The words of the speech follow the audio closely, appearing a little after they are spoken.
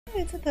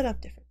I set that up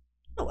different.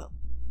 Oh well.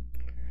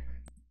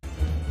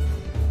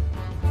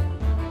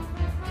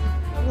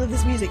 I love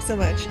this music so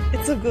much.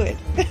 It's so good.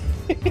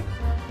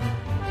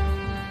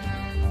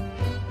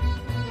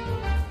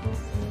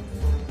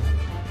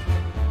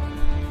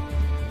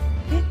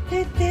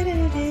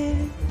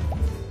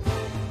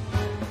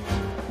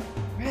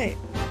 Right.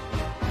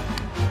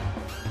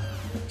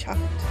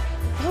 Chocolate.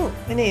 Oh,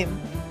 my name.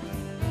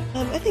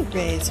 I think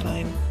Ray is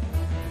fine.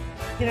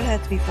 You don't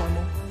have to be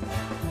formal.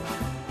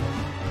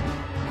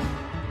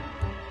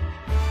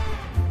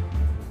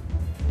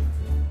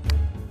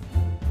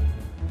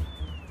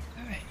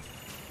 Alright.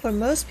 For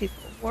most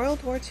people,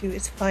 World War II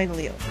is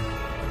finally over.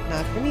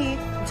 Not for me.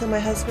 Until my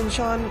husband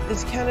Sean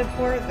is accounted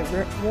for,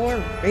 the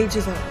war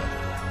rages on.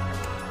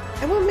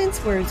 I won't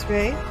mince words,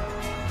 Ray.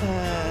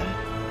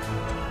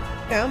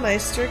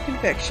 Baumeister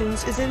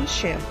Confections is in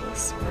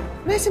shambles,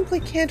 and I simply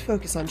can't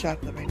focus on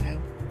chocolate right now.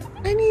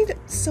 I need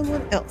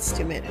someone else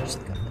to manage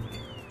the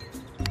company.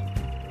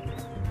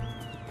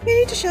 You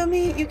need to show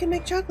me you can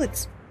make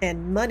chocolates.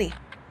 And money.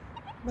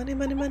 Money,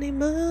 money, money,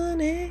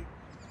 money.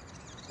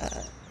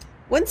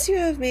 Once you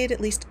have made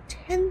at least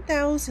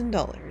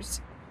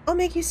 $10,000, I'll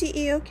make you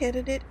CEO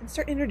candidate and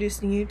start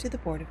introducing you to the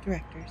board of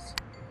directors.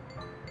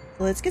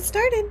 So let's get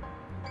started.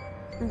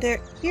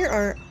 Here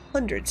are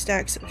 100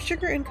 stacks of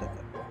sugar and cocoa.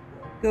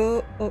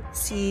 Go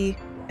see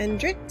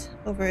Endrit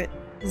over at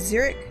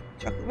Zurich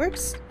Chocolate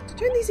Works to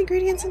turn these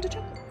ingredients into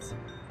chocolates.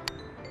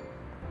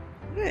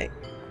 Alright.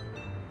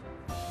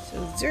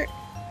 So Zurich.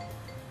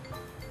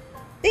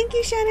 Thank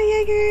you, Shadow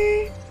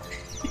Jaeger!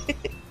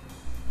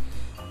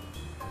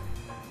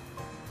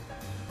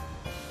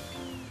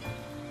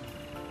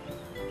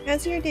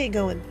 How's your day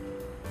going?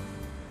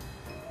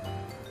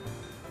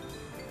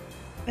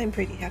 I'm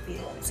pretty happy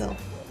with myself.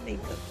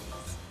 Made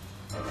cupcakes.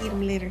 I'll eat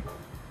them later.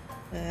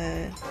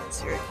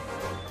 Zurich.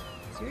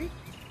 Zurich?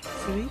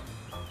 Zurich?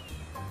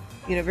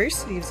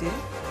 University of Zurich?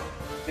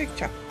 Zurich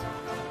chocolate.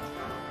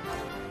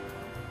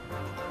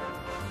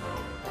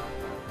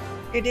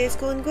 Your day's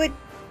going good?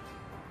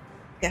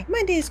 Yeah,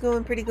 my day's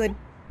going pretty good.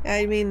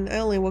 I mean, I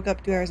only woke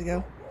up 2 hours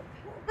ago.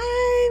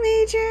 Hi,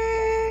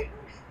 Major!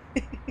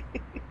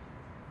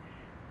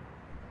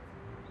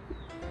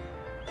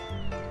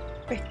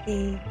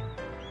 Birthday.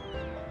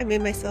 I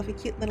made myself a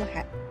cute little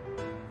hat.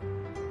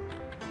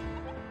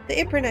 The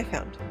apron I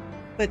found,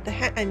 but the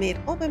hat I made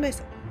all by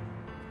myself.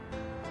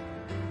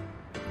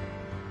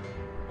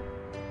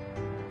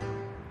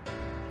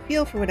 I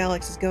feel for what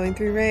Alex is going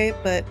through, Ray,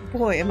 but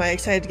boy am I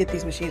excited to get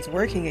these machines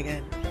working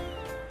again.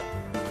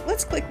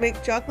 Let's click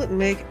make chocolate and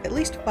make at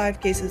least 5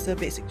 cases of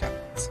basic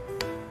chocolates.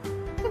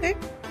 Okay.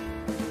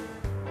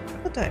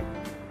 Chocolate time.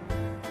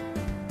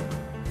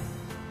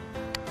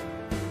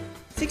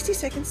 60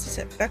 seconds to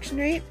set production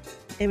rate.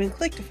 Aim and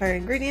click to fire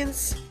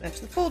ingredients. Match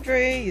the full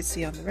tray you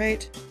see on the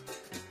right.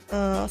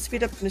 I'll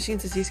speed up the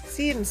machines as you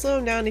succeed and slow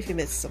them down if you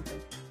miss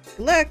something.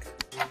 Good luck!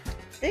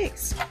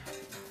 Thanks!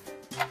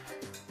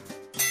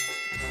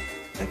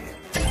 Okay.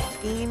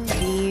 Bean,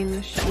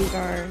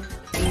 sugar,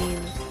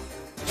 bean,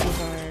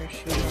 sugar,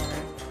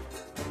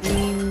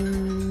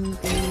 bean,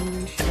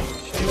 sugar.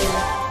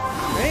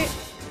 Right?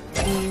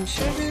 Bean,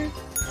 sugar,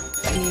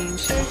 bean,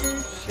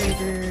 sugar,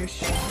 sugar.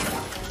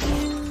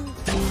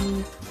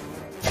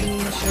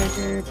 Bean,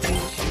 sugar,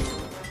 bean, sugar.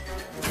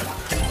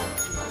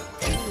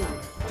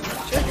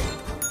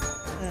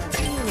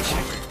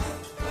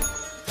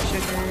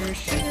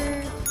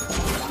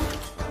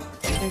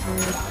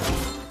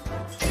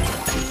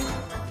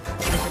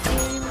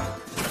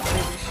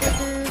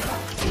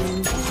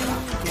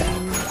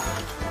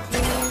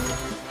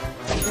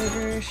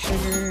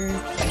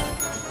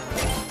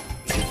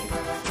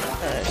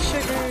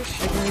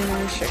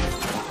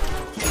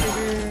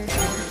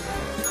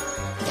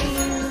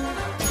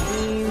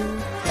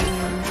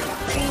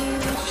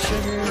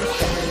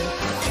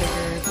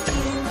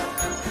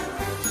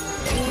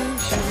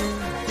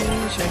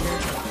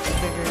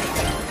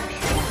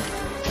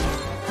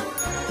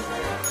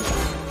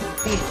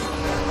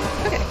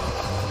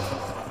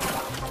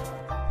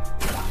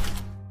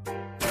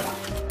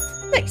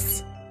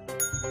 Nice!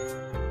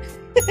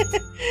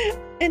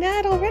 And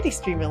add already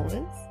stream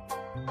elements.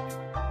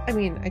 I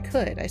mean, I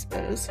could, I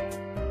suppose.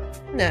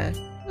 Nah,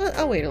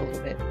 I'll wait a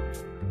little bit.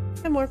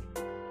 I'm more...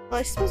 Well,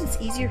 I suppose it's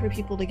easier for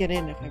people to get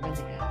in if I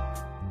really add.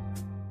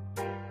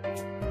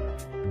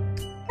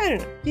 I don't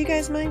know. Do you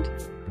guys mind?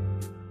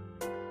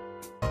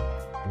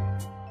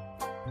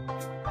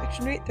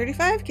 Production rate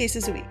 35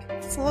 cases a week.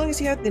 So long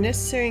as you have the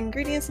necessary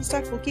ingredients in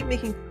stock, we'll keep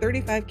making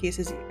 35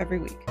 cases every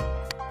week.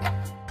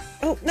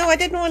 Oh, no, I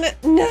didn't want to...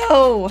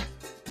 No!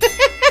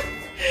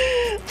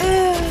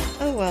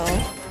 Oh well.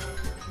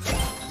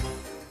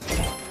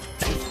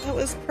 That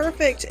was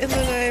perfect, and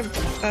then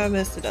I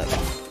messed it up.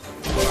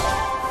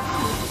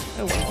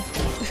 Oh well.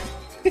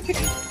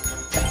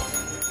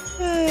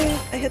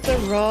 I hit the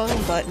wrong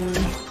button.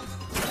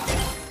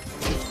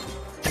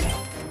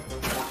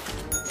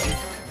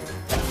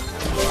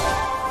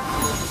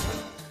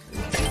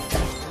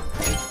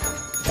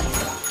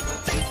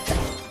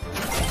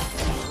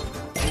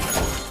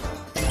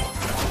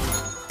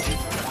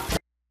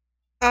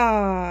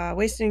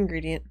 waste an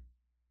ingredient.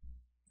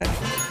 Okay.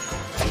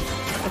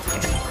 That's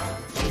okay.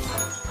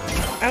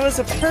 I was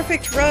a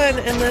perfect run,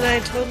 and then I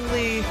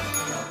totally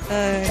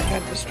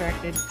got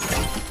distracted.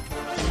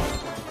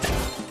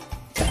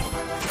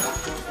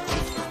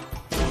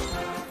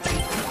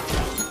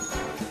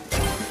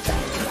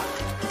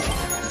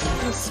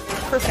 It was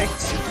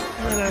perfect,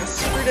 and then I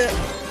screwed up.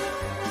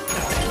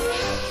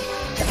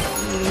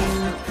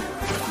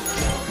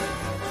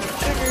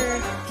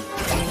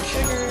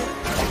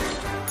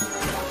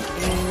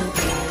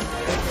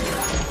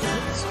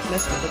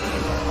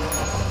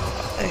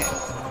 Okay.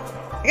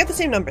 I got the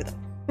same number though.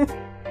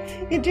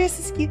 Your dress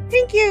is cute.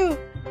 Thank you!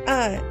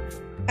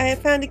 I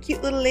found a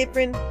cute little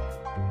apron.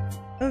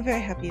 I'm very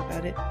happy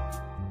about it.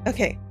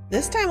 Okay,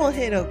 this time we'll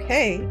hit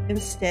OK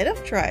instead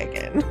of try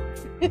again.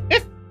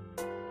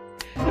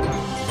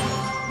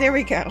 There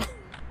we go.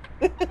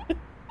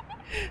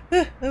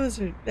 that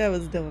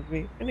was dumb of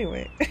me.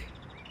 Anyway.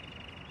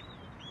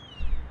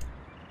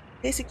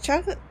 Basic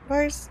chocolate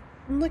bars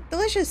look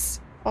delicious.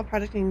 All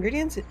product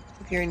ingredients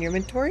appear in your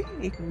inventory.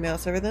 You can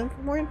mouse over them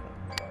for more info.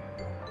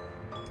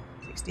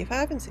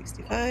 65 and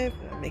 65.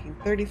 I'm making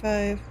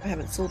 35. I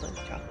haven't sold any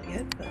chocolate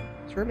yet, but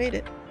sure made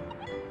it.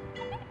 I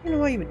don't know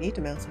why you would need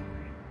to mouse over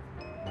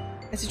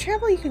it. As you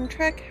travel, you can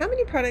track how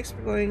many products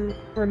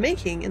we're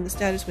making in the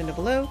status window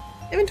below.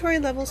 Inventory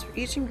levels for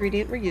each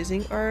ingredient we're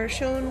using are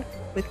shown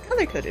with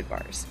color-coded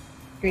bars.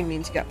 Green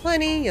means you got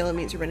plenty, yellow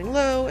means you're running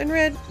low, and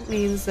red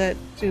means that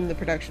soon the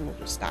production will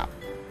just stop.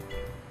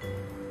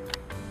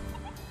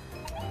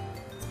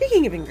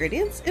 Speaking of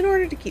ingredients, in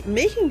order to keep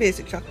making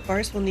basic chocolate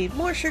bars, we'll need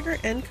more sugar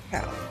and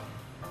cacao.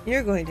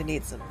 You're going to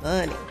need some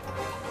money.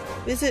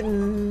 Visit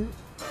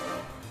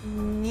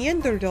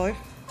Nienderdorf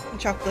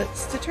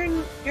Chocolates to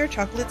turn your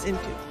chocolates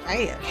into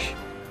cash.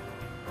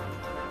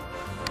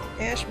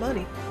 Cash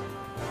money.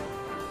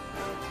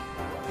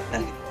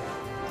 Okay.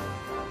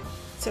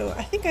 So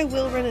I think I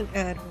will run an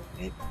ad real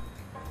quick.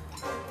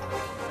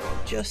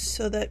 Just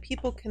so that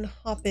people can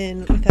hop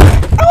in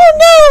without— Oh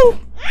no!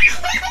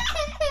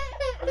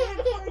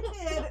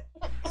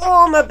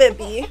 Oh, my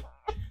baby.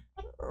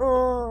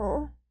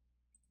 Oh.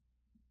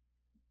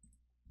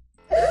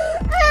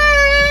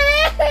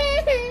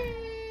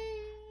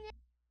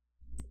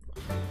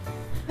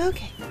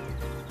 Okay.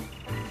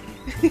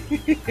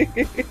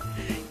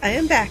 I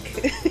am back.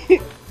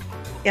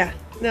 Yeah,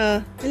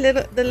 no,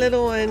 the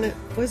little one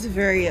was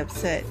very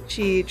upset.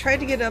 She tried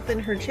to get up in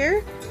her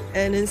chair,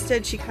 and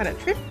instead she kind of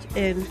tripped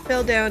and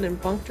fell down and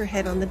bonked her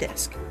head on the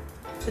desk.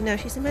 So now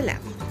she's in my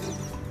lap.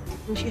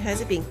 And she has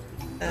a Binky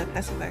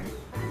pacifier.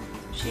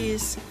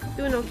 She's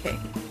doing okay.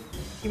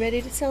 You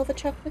ready to sell the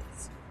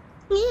chocolates?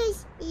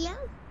 Yes, yeah,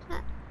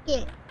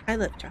 chocolate. I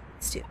love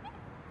chocolates too.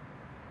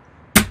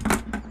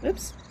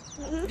 Oops.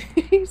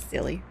 You're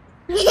silly.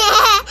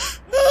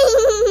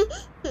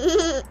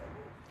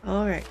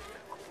 Alright.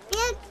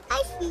 Yes,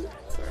 I see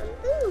some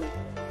blue.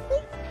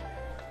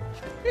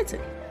 It's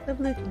okay. The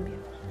blue can be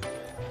okay.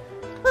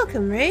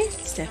 Welcome, Ray.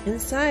 Step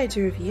inside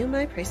to review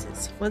my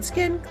prices. Once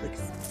again, click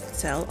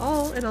sell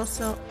all, and I'll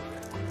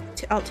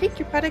take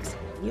your products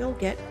and you'll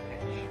get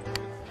cash.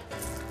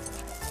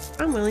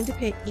 I'm willing to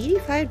pay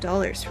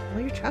 $85 for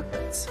all your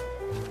chocolates.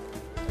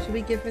 Should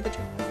we give her the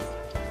chocolates?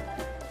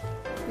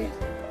 Yeah.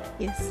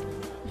 Yes.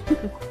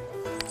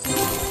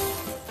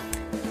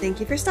 Thank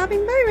you for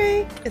stopping by,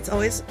 Ray. It's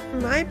always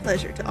my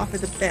pleasure to offer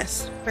the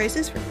best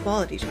prices for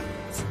quality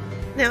chocolates.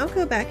 Now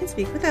go back and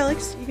speak with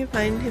Alex. You can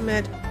find him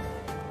at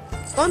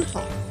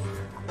Bahnhof,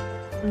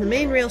 on the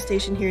main rail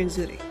station here in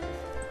Zurich.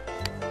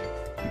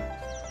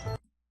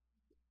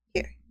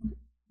 Here.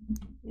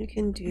 You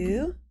can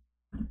do...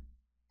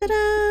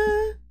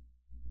 Ta-da!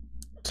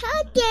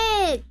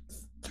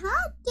 Chocolates!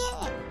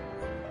 Chocolate!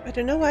 I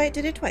don't know why it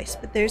did it twice,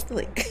 but there's the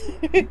link.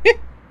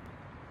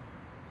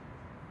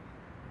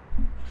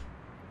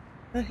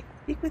 Okay,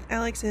 speak with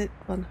Alex at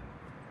Bahnhof.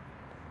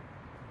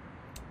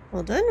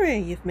 Well done, Ray.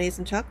 You've made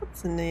some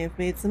chocolates and you've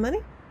made some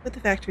money. With the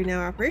factory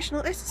now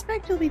operational, I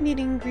suspect you'll be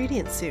needing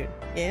ingredients soon.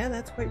 Yeah,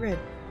 that's quite red.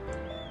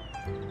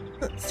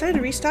 Well, it's time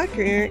to restock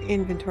your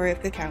inventory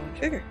of cacao and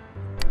sugar.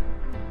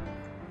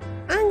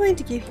 I'm going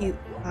to give you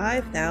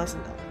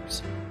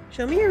 $5,000.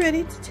 Show me you're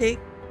ready to take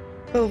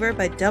over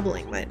by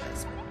doubling my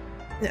investment.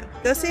 Now,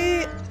 go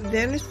say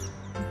Werner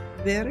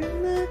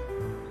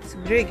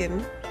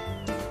Spriggan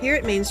here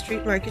at Main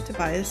Street Market to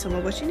buy some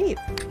of what you need.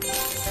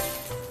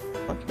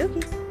 Okie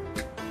dokies.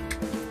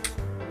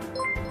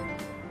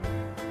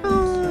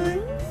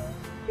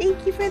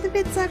 Thank you for the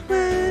bits,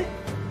 Aqua.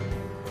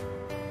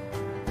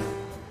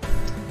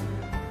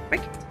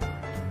 Right.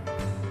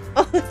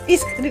 Oh,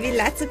 there's gonna be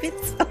lots of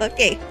bits. Oh,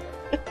 okay.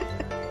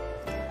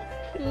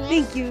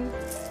 Thank you.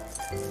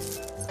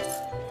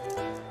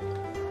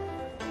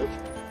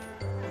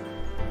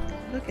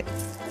 Okay.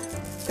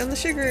 Got the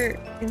sugar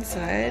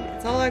inside.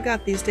 It's all I've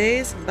got these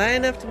days. Buy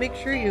enough to make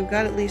sure you've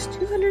got at least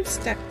 200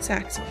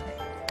 sacks of it.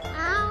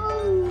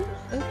 Ow.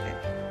 Okay.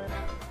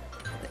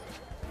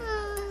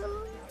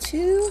 Ow.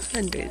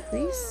 200,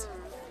 please.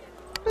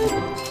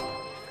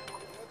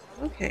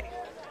 Okay.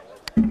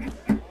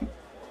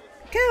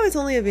 Cacao cacao is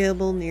only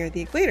available near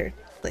the equator.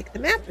 Click the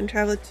map and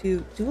travel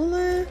to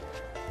Douala,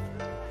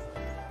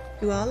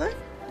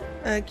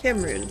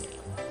 Cameroon.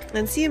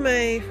 And see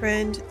my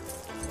friend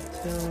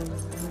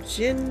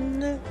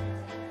Jin.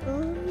 I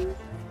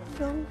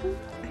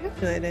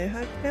have no idea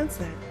how to pronounce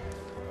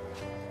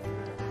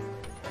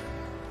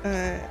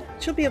that.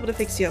 She'll be able to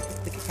fix you up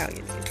with the cacao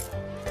you need.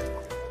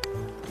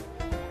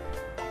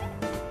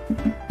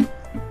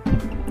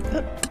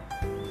 Oh.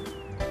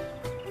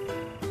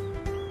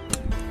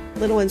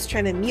 Little one's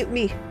trying to mute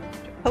me.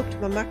 Poked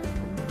my microphone.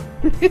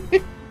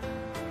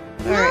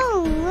 Alright.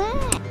 No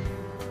way.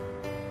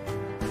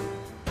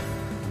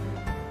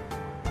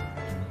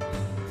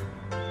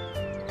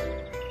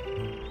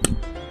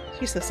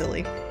 She's so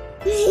silly.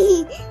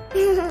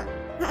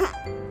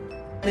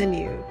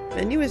 Menu.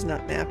 Menu is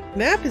not map.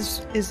 Map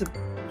is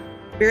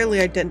barely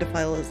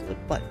identifiable as a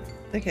button.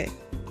 Okay.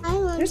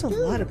 There's a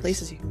lot of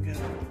places you can go.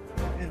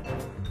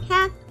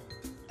 Yeah.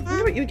 I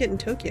wonder what you would get in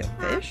Tokyo.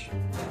 Fish?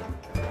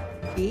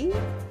 Tea?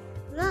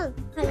 No.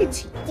 Maybe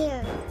tea.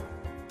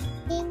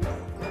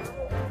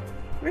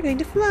 We're going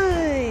to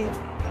fly!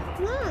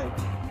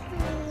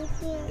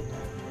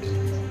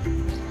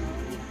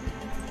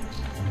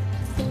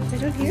 I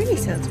don't hear any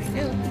sounds right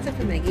now, except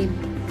for my game.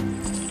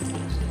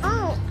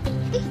 Oh.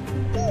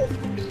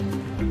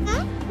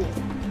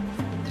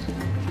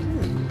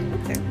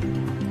 Okay.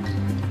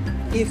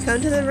 You've come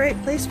to the right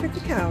place for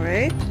cacao,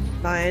 right?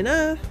 Buy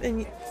enough,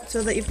 and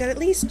so that you've got at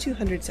least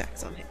 200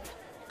 sacks on hand.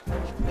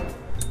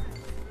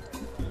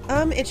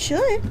 It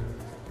should.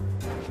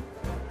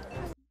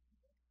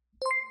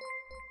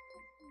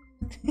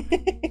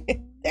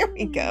 There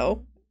we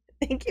go.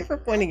 Thank you for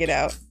pointing it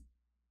out.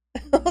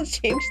 I'll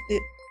change the...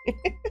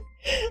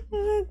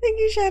 thank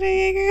you, Shadow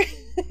Jaeger.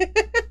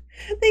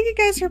 Thank you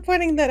guys for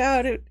pointing that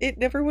out. It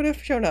never would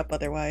have shown up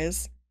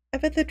otherwise. I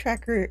bet the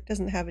tracker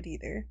doesn't have it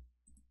either.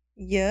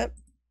 Yep.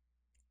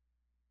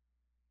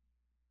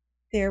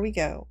 There we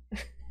go.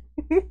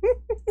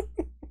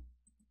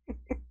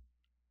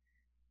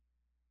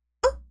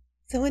 Oh,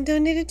 someone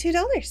donated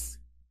 $2.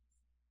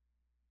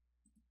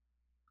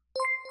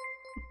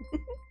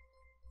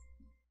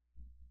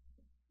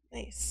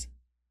 Nice.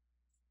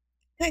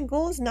 That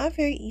goal is not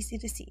very easy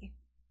to see.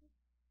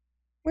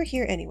 We're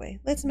here anyway.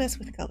 Let's mess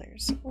with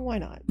colors. Why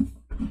not?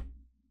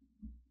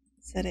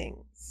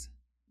 Settings.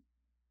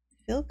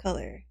 Fill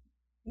color.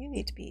 You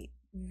need to be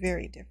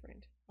very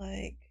different.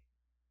 Like,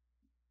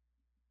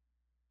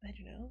 I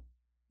don't know.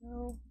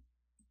 No.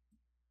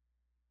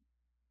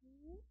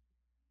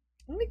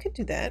 Well, we could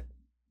do that.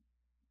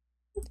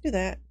 Let's do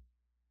that.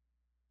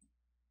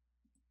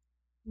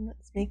 And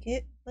let's make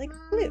it like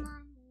blue.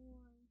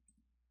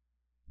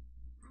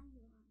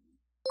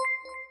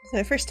 It's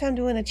my first time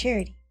doing a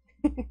charity.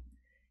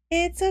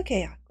 It's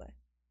okay, Aqua.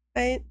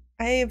 I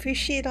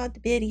appreciate all the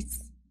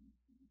biddies.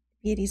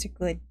 Biddies are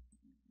good.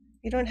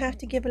 You don't have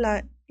to give a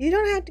lot. You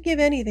don't have to give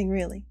anything,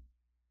 really.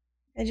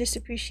 I just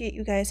appreciate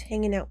you guys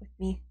hanging out with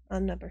me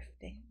on my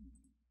birthday.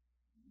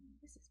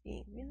 This is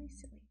being really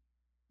silly.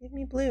 Give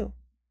me blue.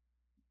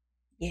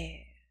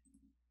 Yeah.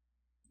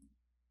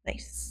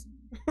 Nice.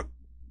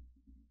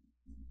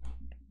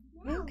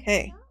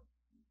 Okay.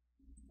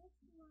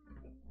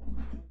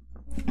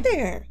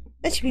 There.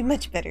 That should be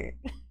much better.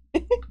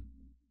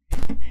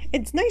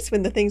 It's nice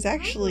when the thing's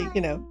actually, you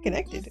know,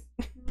 connected.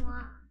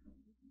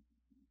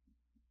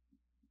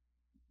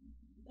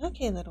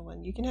 Okay, little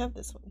one, you can have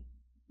this one.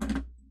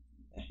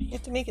 You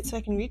have to make it so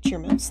I can reach your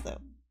mouse,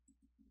 though.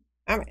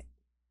 Alright.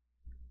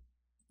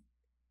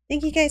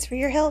 Thank you guys for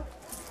your help.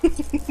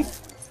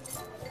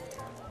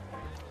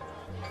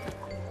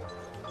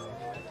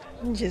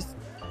 Just...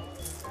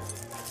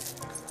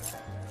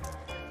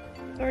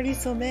 already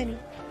so many.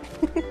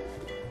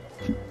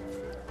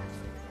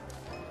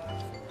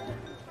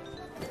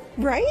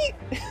 Right?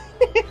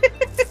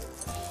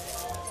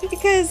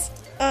 Because,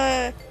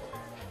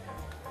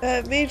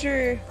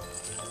 Major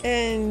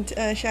and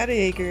Shadow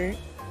Jaeger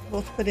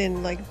both put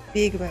in, like,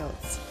 big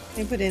amounts.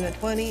 They put in a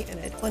 20 and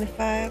a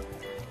 25.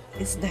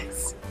 It's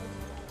nice.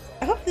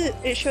 I hope that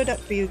it showed up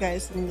for you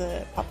guys in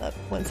the pop-up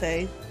once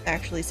I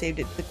actually saved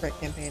it to the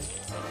correct campaign.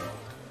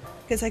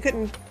 Because I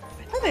couldn't...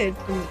 I thought I had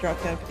done the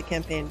drop-down for the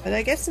campaign, but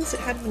I guess since it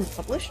hadn't been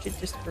published, it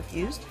just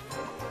refused.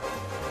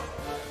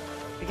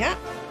 But yeah.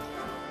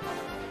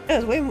 That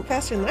was way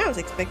faster than I was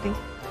expecting.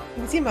 You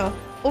can see my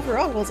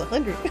overall goal is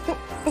 100. I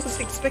was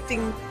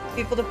expecting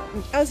people to...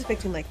 I was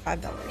expecting like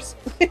 $5.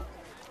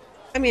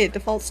 I mean, it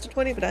defaults to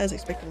 20, but I was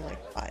expecting like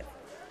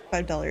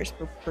 $5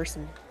 per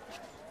person.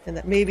 And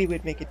that maybe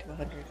we'd make it to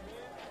 100.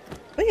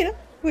 But you know,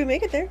 we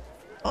make it there.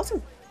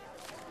 Awesome.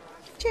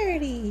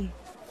 Charity.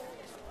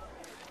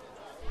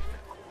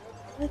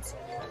 Let's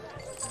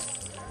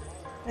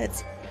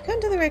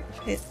come to the right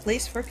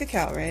place for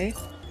cacao, right?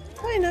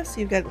 High enough so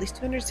you've got at least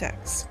 200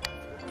 sacks.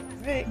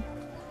 Alright.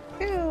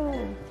 Go!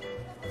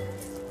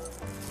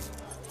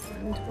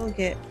 And we'll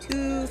get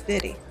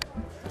 250.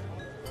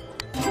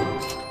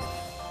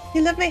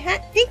 You love my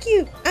hat? Thank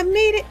you! I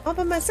made it all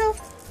by myself.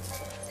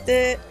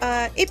 The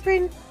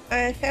apron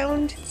I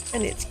found,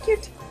 and it's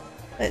cute.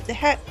 The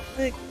hat,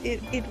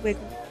 it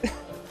wiggled.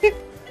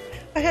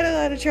 I had a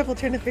lot of trouble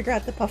trying to figure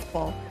out the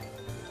puffball.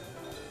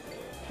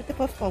 But the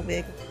puffball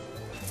wiggled.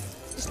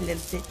 Just a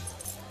little bit.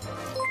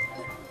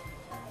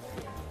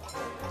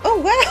 Oh,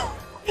 wow!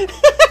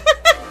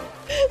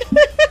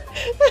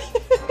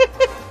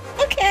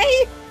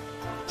 Okay!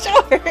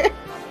 Sure!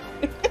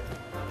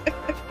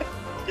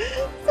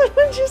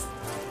 Someone just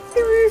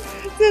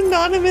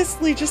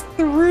anonymously just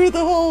threw the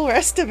whole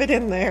rest of it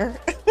in there.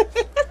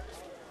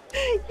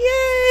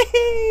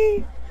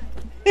 Yay!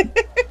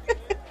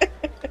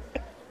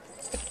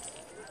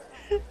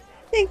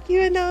 Thank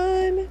you,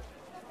 Anon.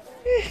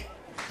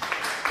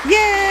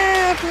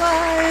 Yeah,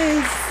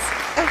 applause!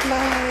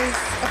 Applause.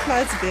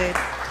 Applause good.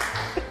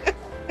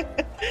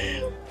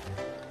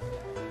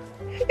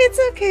 It's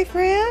okay,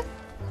 Freya.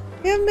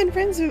 We haven't been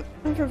friends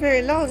for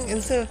very long,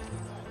 and so,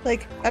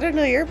 like, I don't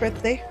know your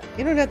birthday.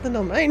 You don't have to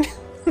know mine.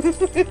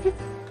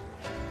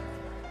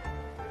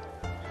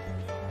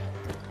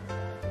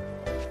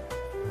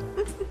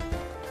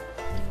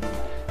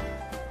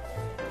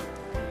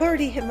 I've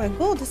already hit my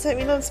goal. Does that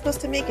mean I'm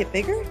supposed to make it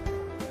bigger?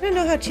 I don't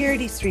know how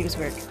charity streams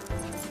work.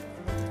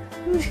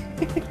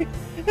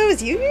 That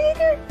was you,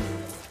 Jaeger?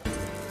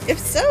 If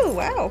so,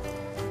 wow.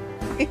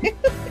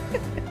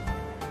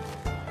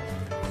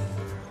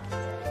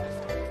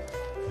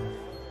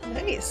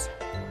 Nice.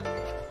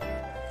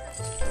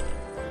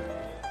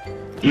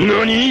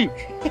 NANI?!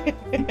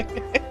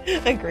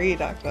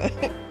 Agreed, Aqua.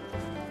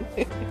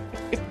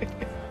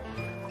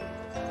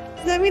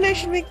 Does that mean I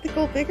should make the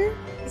goal bigger?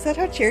 Is that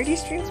how charity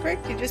streams work?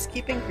 You just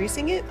keep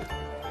increasing it?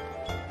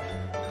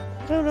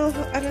 I don't know.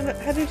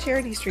 How do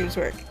charity streams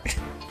work?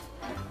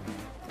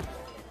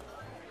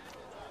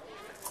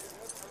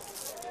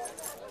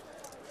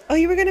 Oh,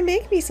 you were gonna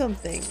make me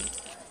something.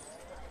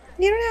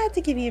 You don't have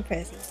to give me a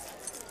present.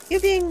 You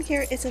being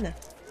here is enough.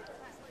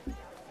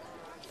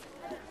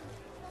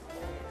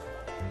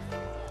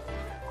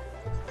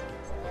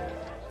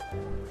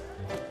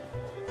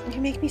 You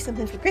can make me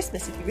something for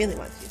Christmas if you really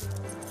want to.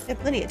 I have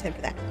plenty of time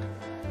for that.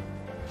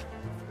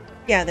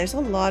 Yeah, there's a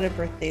lot of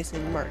birthdays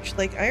in March.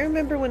 Like, I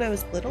remember when I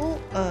was little,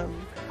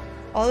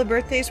 all the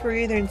birthdays were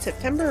either in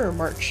September or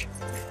March.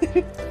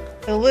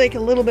 And like a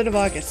little bit of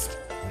August.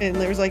 And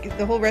there was like,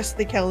 the whole rest of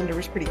the calendar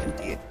was pretty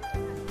empty.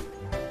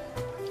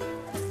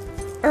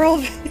 Are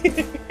all...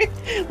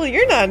 Well,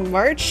 you're not in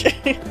March.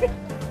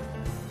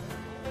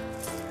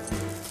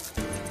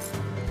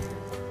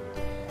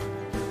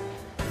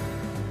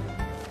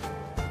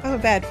 I'm a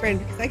bad friend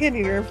because I can't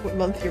even remember what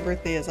month your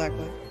birthday is,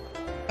 Aqua.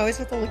 I always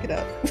have to look it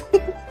up.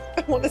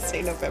 I want to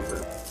say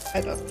November.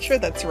 I'm sure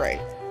that's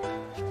right.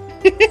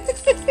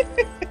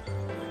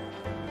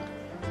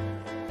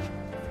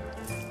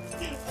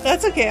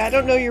 That's okay, I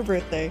don't know your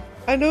birthday.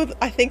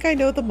 I think I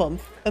know the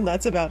month, and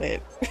that's about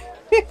it.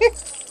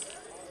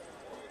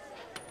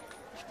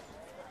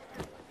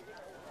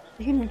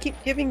 You can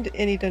keep giving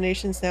any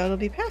donations now, it'll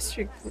be past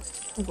your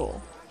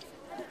goal.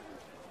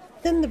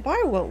 Then the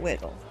bar won't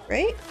whittle,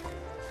 right?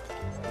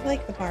 I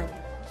like the bar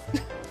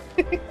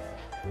whittle.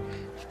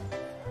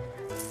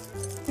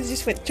 It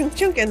just went chunk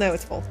chunk and now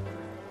it's full.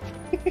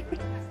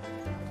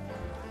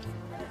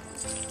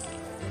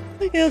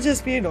 It'll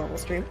just be a normal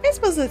stream. I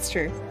suppose that's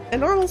true. A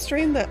normal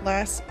stream that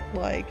lasts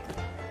like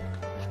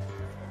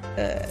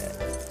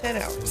 10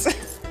 hours.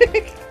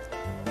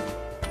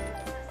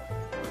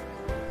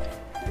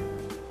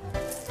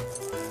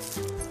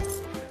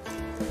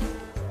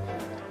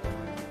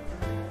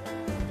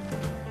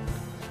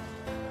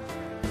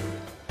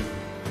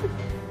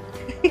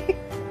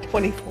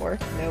 $24.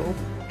 No.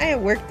 I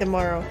have work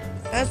tomorrow.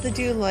 I have to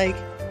do like...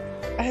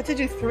 I have to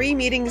do 3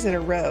 meetings in a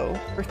row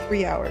for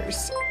 3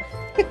 hours.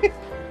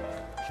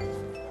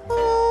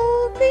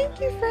 Oh, thank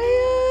you,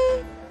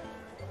 Freya!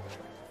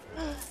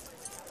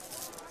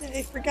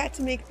 I forgot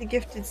to make the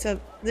gifted sub.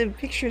 The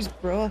picture's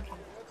broken.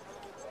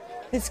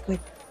 It's good.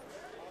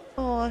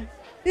 Aw,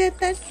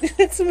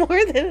 that's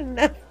more than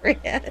enough,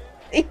 Freya.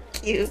 Thank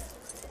you.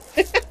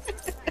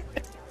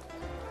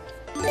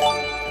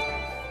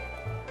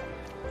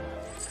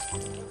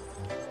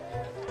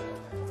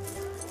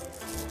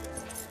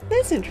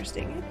 That's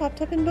interesting. It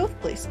popped up in both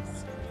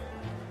places.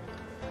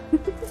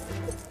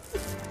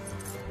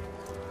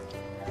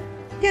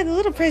 Yeah, the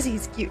little Prezzy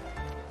is cute.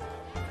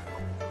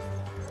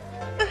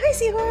 Oh, hi,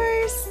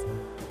 seahorse!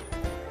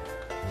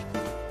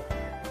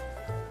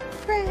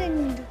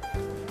 Friend!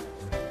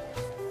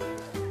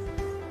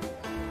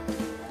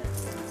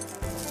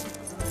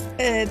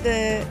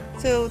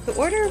 So the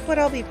order of what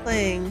I'll be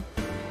playing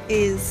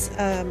is,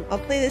 I'll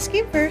play this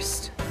game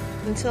first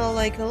until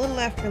like a little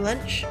after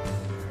lunch.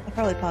 I'll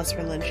probably pause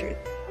for lunch or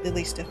at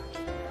least to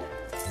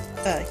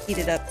heat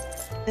it up.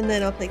 And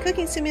then I'll play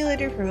Cooking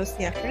Simulator for most of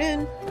the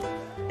afternoon.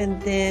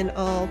 And then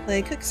I'll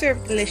play Cook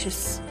Serve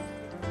Delicious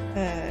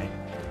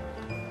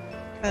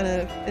kind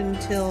of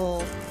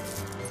until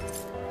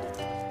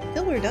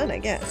we're done, I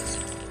guess.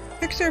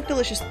 Cook Serve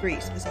Delicious 3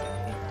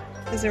 specifically,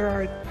 because there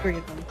are 3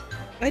 of them.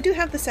 I do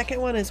have the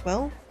second one as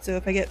well, so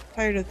if I get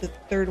tired of the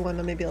third one,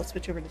 then maybe I'll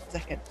switch over to the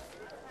second.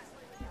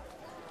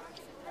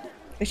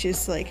 Which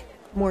is like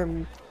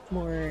more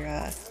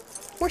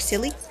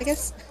silly, I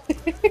guess.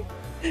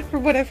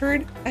 From what I've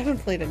heard. I haven't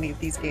played any of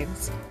these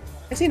games.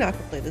 I've seen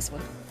Aqua play this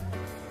one.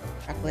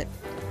 Chocolate.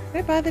 Did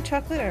I buy the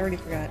chocolate? I already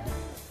forgot.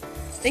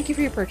 Thank you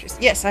for your purchase.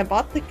 Yes, I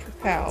bought the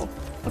cacao.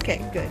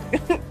 Okay, good.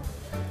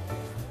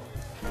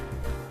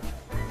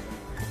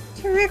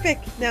 Terrific!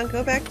 Now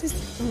go back to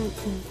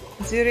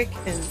Zurich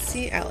and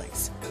see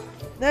Alex.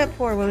 That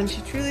poor woman,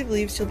 she truly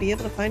believes she'll be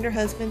able to find her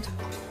husband.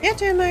 You have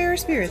to admire her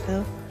spirit,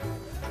 though.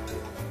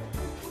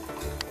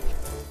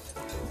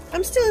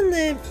 I'm still in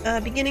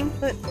the beginning,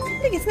 but I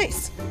think it's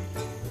nice.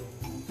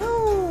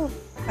 Oh,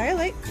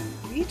 Firelight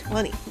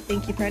 320.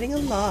 Thank you for adding a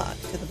log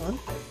to the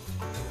month.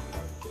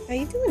 How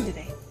you doing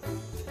today?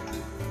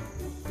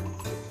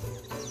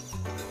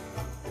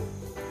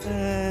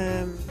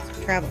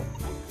 Travel.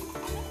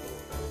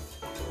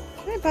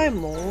 Can I buy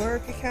more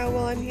cacao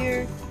while I'm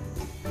here?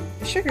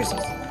 The sugar's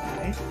just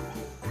high.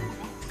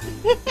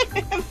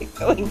 I'm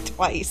going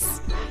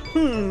twice.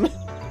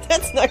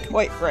 That's not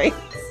quite right.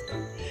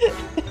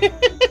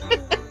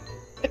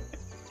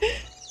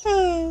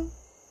 Oh.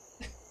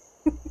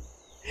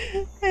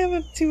 I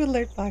have 2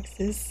 alert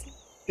boxes.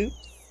 Oops.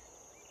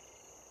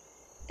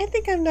 I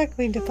think I'm not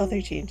going to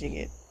bother changing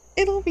it.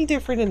 It'll be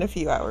different in a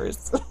few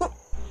hours.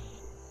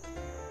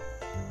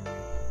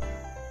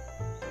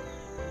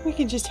 We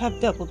can just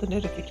have double the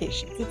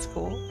notifications. It's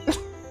cool.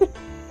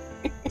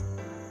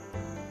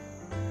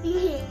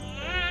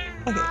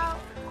 Okay.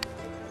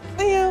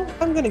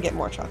 I'm gonna get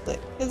more chocolate,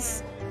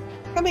 because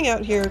coming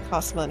out here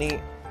costs money.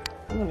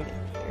 I'm gonna get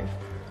here.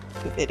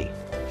 Too bitty.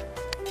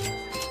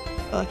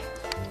 Okay.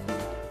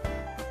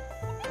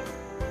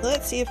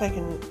 Let's see if I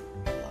can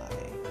fly.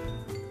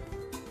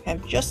 I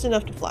have just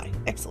enough to fly.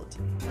 Excellent.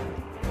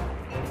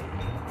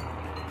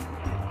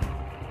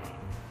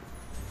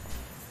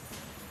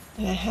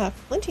 And I have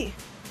plenty.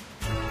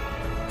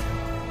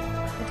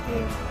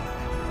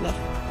 Enough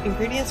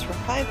ingredients for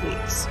 5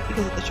 weeks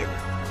because of the sugar.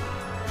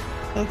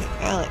 Okay,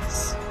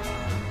 Alex.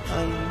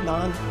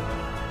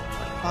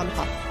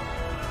 Non-hot.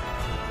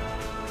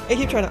 I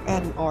keep trying to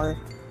add an R.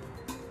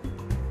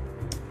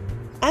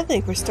 I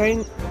think we're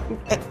starting...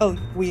 I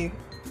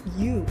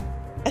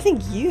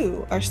think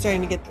you are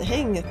starting to get the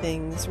hang of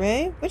things,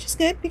 Ray, which is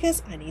good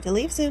because I need to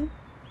leave soon.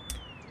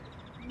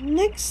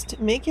 Next,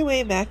 make your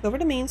way back over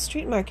to Main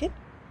Street Market.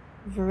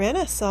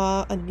 Verena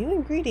saw a new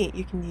ingredient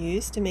you can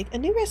use to make a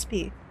new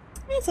recipe.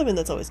 And something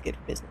that's always good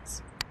for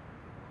business.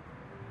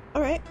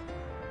 Alright.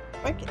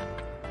 Market.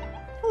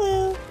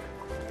 Hello.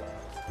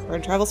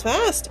 Word travels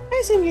fast. I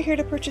assume you're here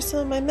to purchase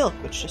some of my milk,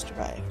 which just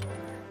arrived.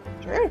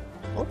 Sure.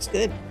 Milk's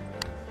good.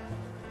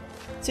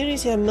 As soon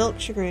as you have milk,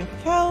 sugar, and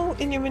cacao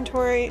in your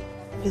inventory,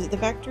 visit the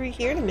factory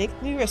here to make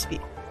the new recipe.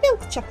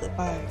 Milk chocolate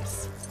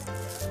bars.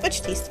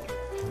 Much tastier.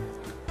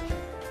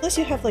 Unless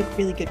you have, like,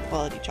 really good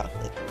quality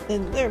chocolate,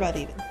 then they're about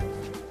even.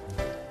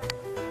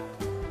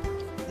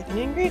 Like an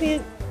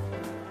ingredient.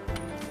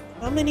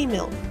 How many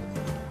milk?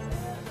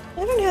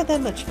 I don't have that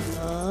much.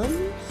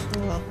 None. So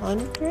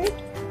 100?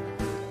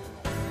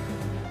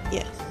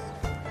 Yes.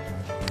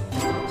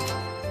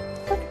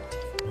 Perfect.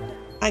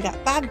 I got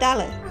 $5.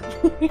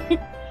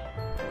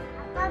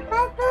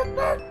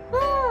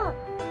 What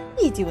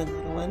are you doing,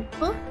 little one?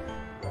 Huh?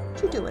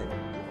 What you doing?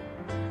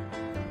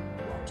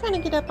 Trying to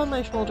get up on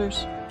my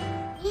shoulders.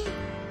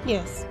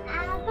 Yes.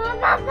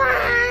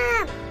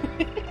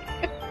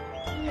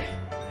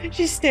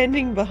 She's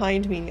standing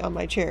behind me on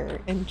my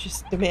chair and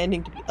just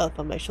demanding to be up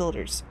on my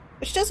shoulders.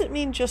 Which doesn't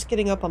mean just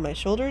getting up on my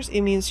shoulders,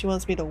 it means she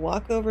wants me to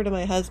walk over to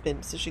my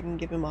husband so she can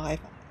give him a high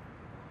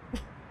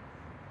five.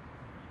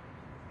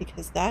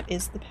 Because that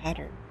is the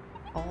pattern.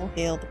 All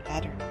hail the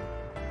pattern.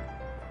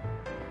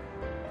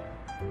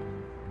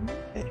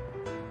 Okay.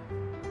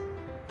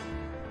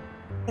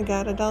 I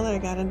got $1, I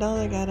got $1,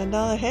 I got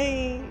 $1,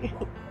 hey!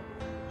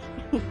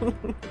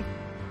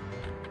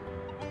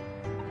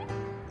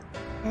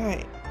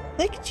 Alright.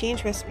 Click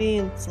change recipe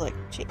and select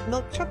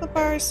milk chocolate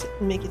bars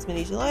and make as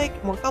many as you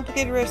like. More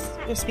complicated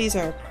recipes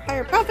are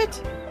higher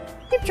profit.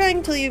 Keep trying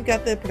until you've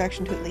got the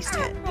production to at least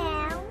 10.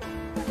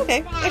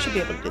 Okay, I should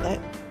be able to do that.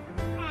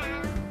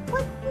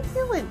 What are you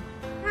doing?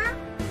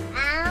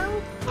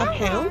 A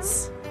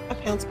pounce? A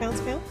pounce,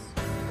 pounce, pounce?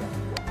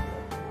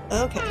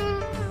 Okay.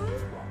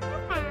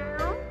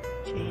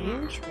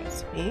 Change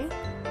recipe.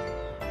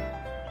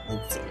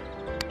 Let's see.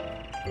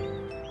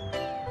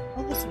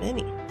 Oh, there's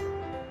many.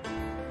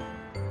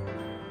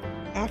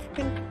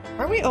 African?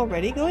 Are we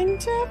already going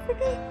to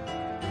Africa?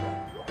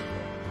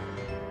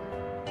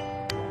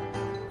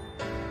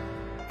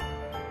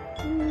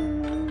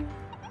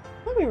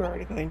 Thought we were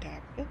already going to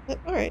Africa, but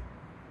alright.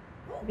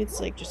 Maybe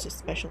it's like just a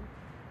special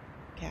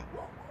cow.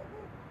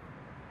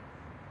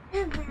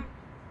 What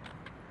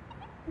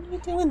are you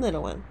doing,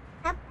 little one?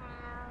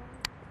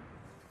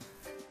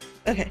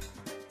 Okay,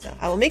 so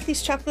I will make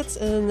these chocolates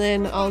and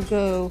then I'll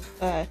go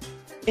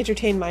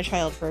entertain my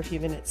child for a few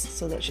minutes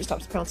so that she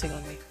stops pouncing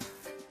on me.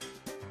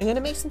 I'm gonna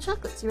make some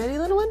chocolates. You ready,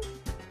 little one?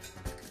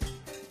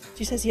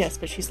 She says yes,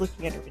 but she's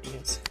looking at her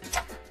videos.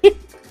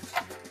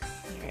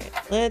 Alright,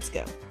 let's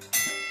go.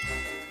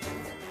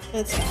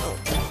 Let's milk.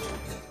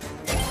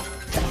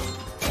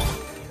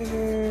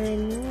 Sugar,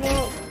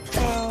 milk,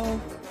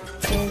 cow,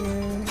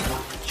 sugar,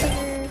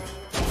 sugar,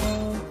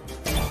 cow,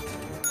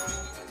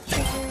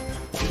 sugar,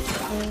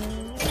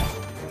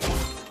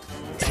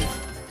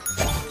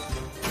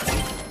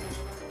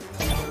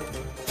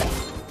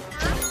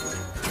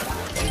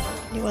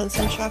 You want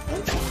some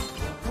chocolate?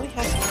 We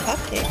have some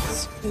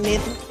cupcakes. We made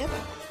them together.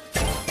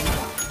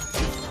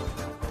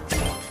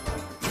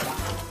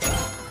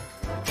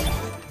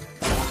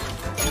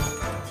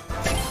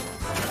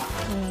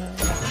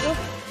 Oh,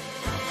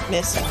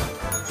 missed.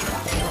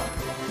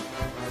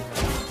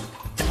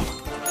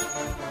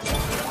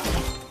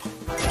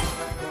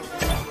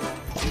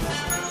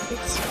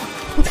 Oops.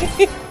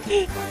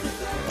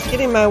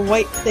 Getting my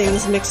white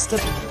things mixed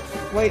up.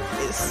 White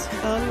is,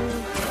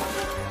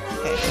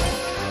 okay.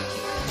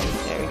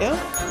 There we go.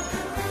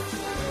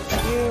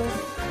 You.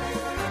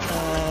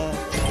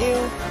 You.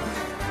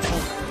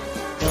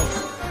 Milk.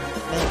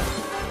 Milk.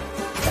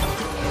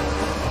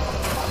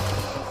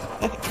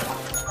 Okay.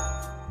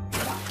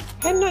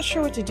 I'm not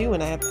sure what to do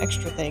when I have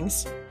extra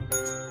things.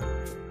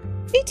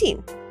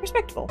 18.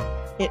 Respectable.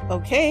 Hit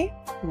okay.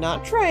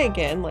 Not try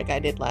again like I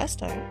did last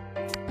time.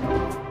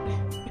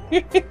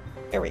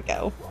 There we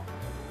go.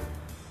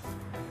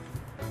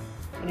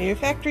 And your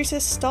factory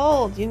says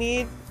stalled.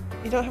 You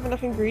don't have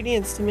enough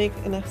ingredients to make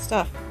enough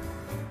stuff.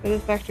 Go to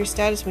the factory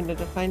status window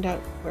to find out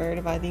where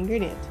to buy the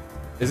ingredient.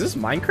 Is this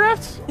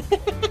Minecraft?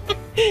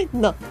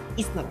 No,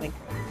 it's not Minecraft.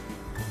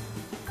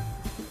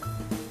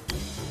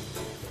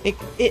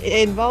 It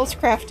involves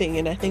crafting,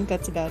 and I think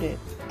that's about it.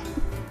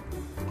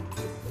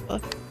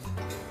 Look.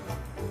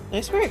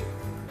 Nice work.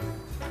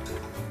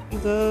 You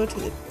go to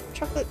the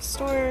chocolate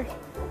store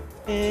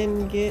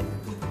and get...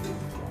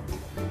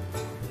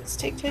 Let's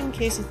take 10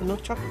 cases of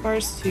milk chocolate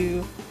bars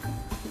to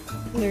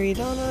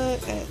Loredana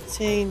at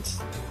St.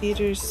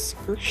 Peter's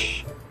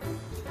Skirsh.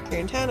 If you're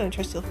in town, I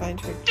trust you'll find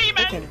her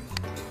dinner.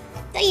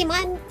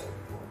 Demon!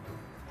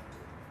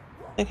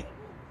 Okay.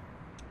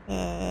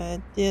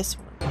 This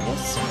one.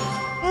 Yes.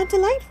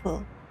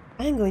 Delightful.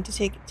 I'm going to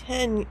take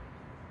 10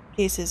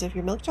 cases of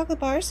your milk chocolate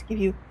bars, give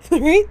you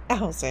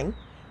 3,000,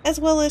 as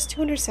well as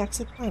 200 sacks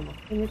of caramel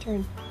in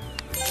return.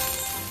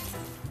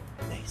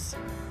 Nice.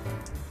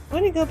 I'm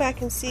going to go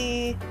back and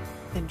see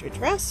Kindred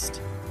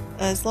Rest.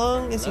 As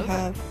long as you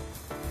have...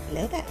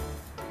 Hello there.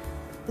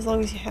 As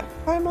long as you have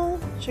caramel,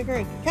 sugar,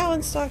 and cacao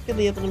in stock, you'll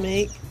be able to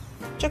make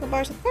chocolate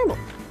bars with caramel.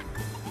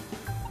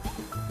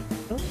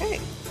 Okay.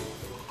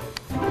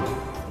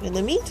 But in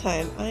the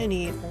meantime, I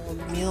need more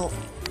milk.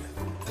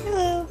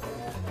 Hello.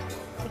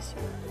 Yes,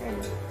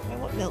 I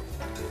want milk.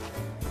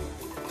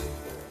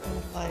 I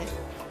want buy it.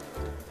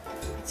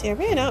 See, I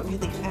ran out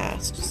really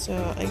fast, so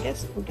I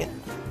guess we'll get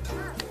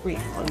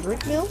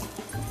 300 milk.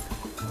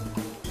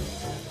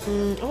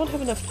 I won't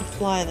have enough to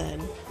fly then.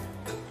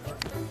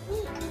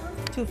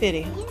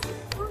 250.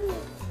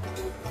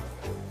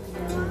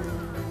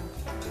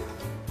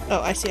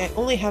 Oh, I see. I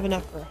only have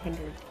enough for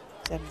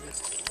 170.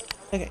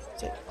 Okay,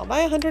 so I'll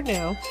buy 100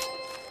 now.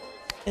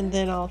 And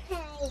then I'll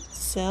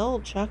sell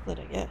chocolate,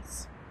 I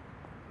guess.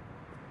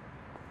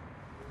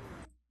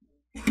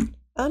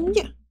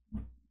 Yeah.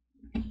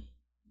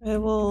 I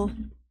will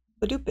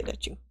badoop it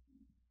at you.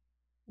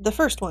 The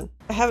first one.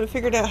 I haven't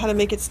figured out how to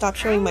make it stop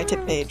showing my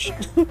tip page.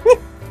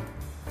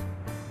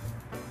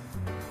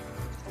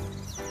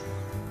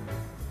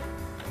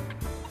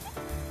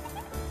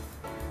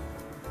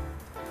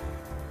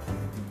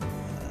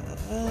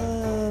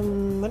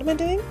 What am I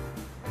doing?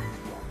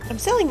 I'm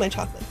selling my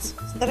chocolates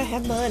so that I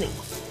have money.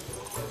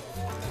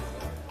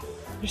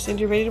 Understand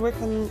you're ready to work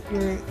on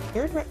your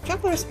third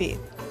chocolate recipe.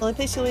 The only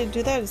place you'll need to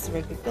do that is the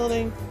red big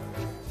building.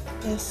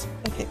 Yes,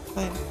 okay,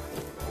 fine.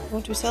 I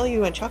want to sell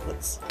you my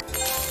chocolates.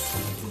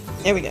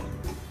 There we go.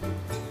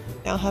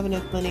 Now I'll have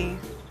enough money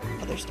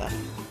for other stuff.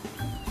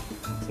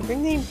 So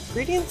bring the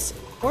ingredients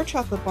or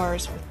chocolate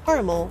bars with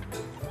caramel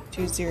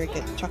to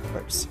Zerika chocolate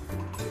bars.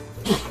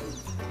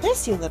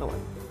 Bless you, little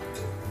one.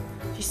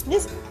 She's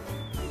snizzing.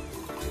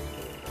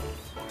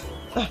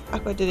 Ah,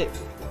 Aqua did it.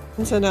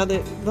 And so now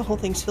the whole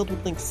thing's filled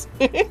with links.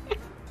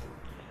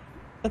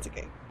 That's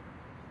okay.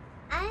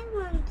 I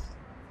want...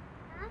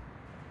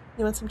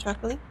 You want some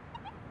chocolate?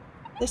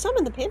 There's some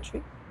in the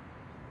pantry.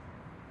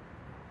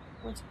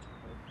 Want some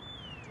chocolate?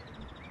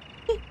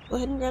 Okay, go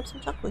ahead and grab some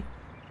chocolate.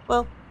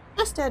 Well,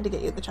 ask Dad to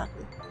get you the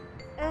chocolate.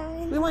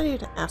 We want you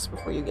to ask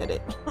before you get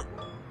it.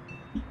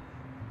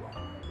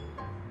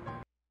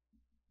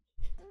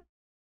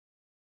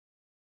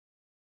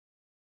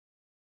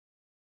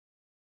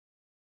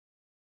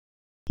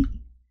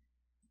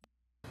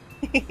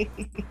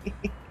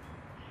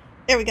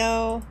 There we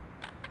go.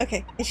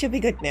 Okay, it should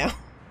be good now.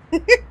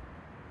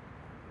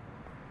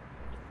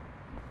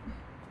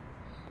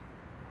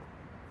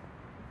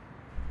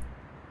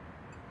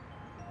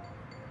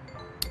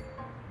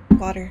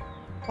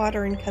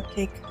 Water and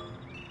cupcake.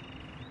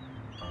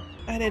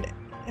 I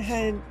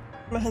had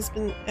my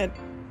husband had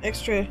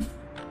extra.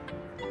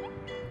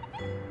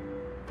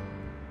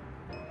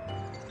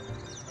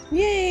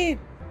 Yay!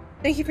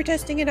 Thank you for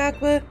testing it,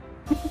 Aqua.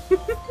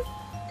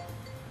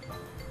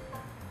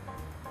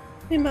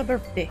 It's my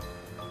birthday.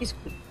 It's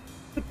good.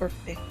 Good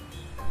birthday.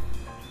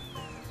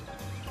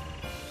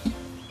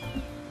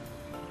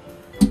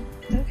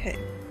 Okay.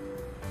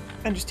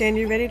 Understand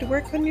you're ready to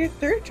work on your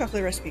third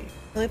chocolate recipe.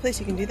 The only place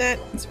you can do that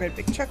is Red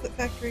Big Chocolate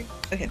Factory.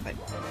 Okay, fine.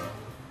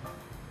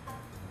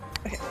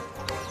 Okay.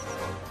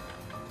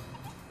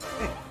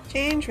 Okay.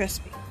 Change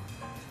recipe.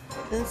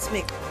 Let's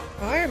make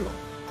caramel.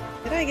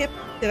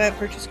 Did I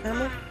purchase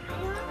caramel?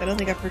 I don't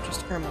think I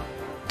purchased caramel.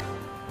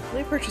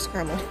 Let me purchase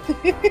caramel.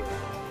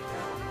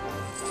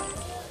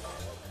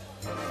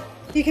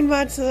 You can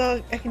mod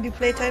so I can do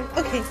playtime?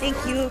 Okay, thank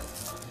you.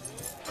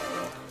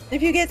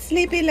 If you get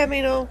sleepy, let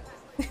me know.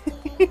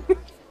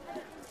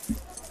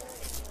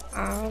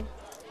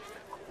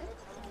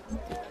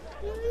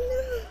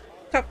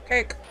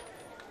 Cupcake.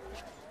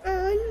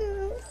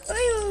 Oh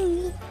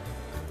no.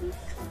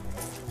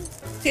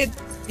 Kid,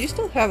 you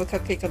still have a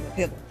cupcake on the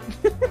table.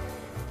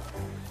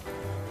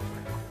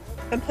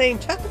 I'm playing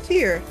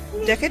Chocolatier,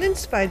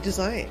 Decadence by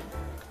Design.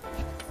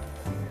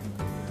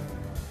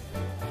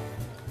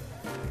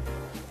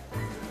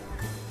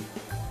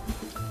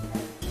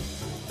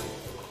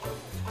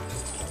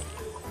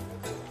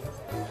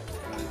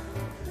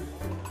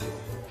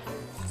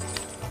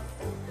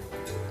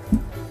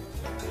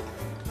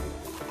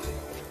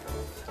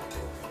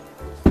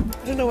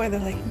 I don't know why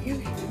they're like,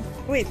 you.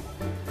 Wait,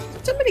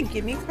 did somebody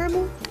give me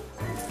caramel?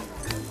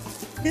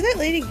 Did that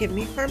lady give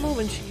me caramel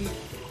when she.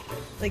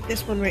 Like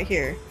this one right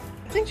here?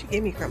 I think she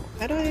gave me caramel.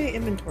 How do I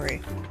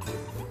inventory?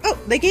 Oh,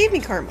 they gave me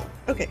caramel.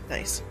 Okay,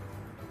 nice.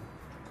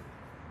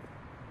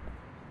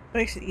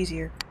 Makes it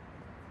easier.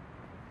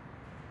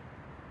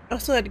 I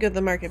still had to go to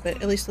the market,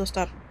 but at least they'll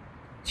stop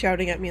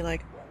shouting at me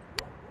like.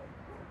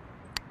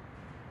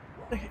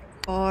 Okay,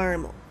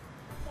 caramel.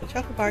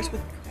 Chocolate bars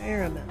with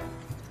caramel.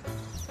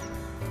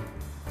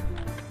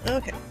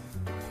 Okay.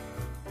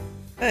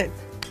 Alright,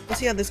 we'll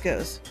see how this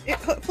goes.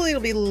 Hopefully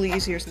it'll be a little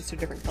easier since they're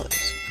different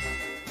colors.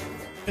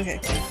 Okay.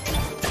 Okay.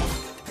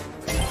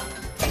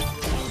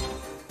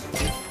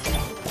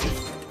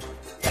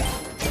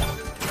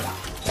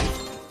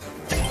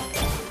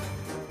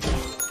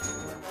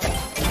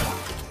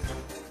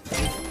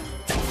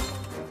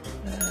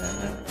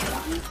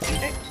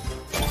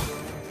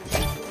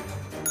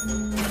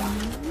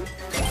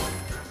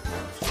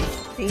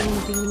 Bean,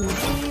 bean,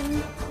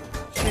 bean.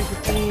 Sugar,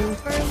 bean,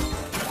 caramel.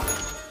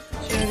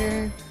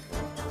 Sugar.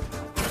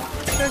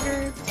 Sugar,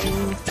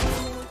 bean,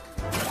 caramel.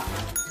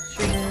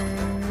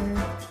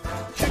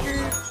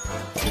 Sugar,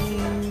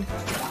 bean,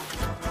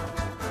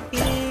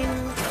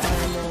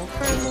 caramel,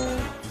 caramel,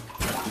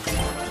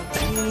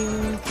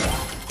 bean,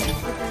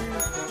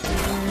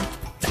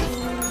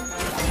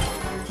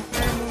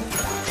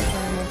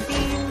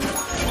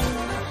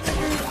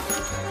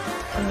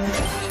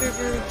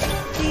 sugar,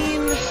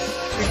 bean,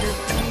 sugar,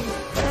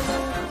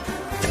 caramel,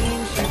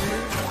 bean, sugar,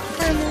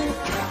 caramel,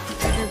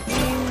 sugar,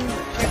 bean,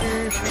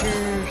 sugar,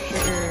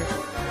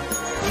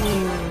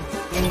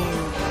 bean.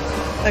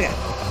 Okay.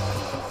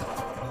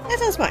 That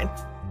sounds fine.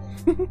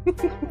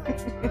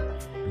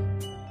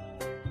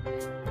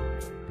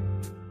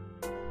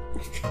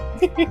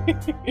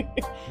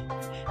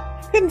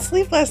 Couldn't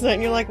sleep last night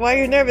and you're like, why are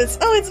you nervous?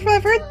 Oh, it's my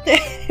birthday!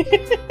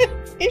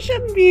 You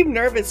shouldn't be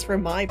nervous for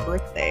my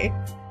birthday.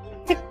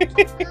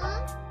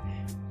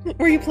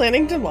 Were you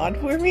planning to mod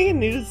for me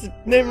and you just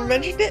never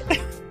mentioned it?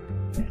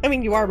 I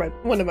mean, you are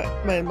one of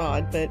my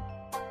mod, but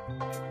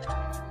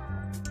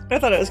I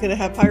thought I was going to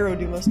have Pyro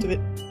do most of it.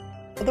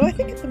 Although I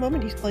think at the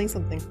moment he's playing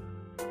something.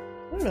 I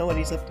don't know what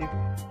he's up to.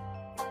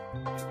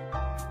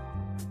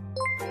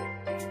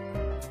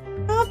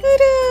 Oh,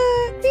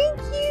 Buddha! Thank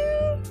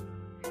you!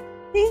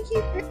 Thank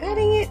you for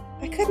adding it.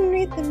 I couldn't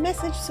read the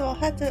message, so I'll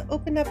have to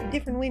open up a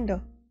different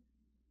window.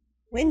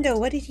 Window,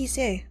 what did he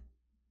say?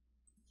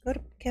 Go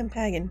to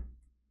Campagan.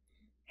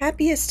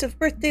 Happiest of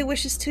birthday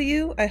wishes to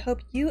you. I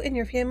hope you and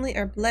your family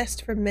are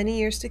blessed for many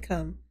years to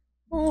come.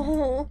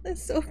 Oh,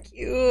 that's so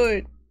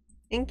cute.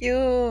 Thank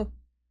you.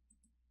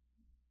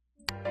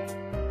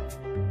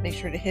 Make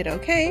sure to hit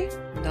OK,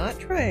 not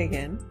try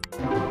again.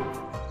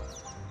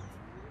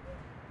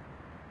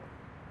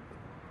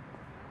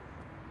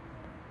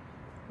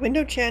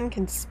 Window-chan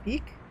can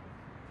speak?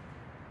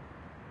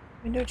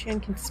 Window-chan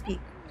can speak.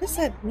 What does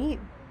that mean?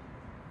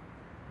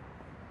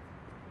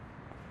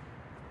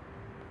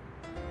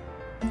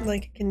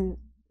 Like,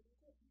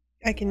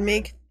 I can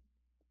make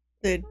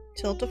the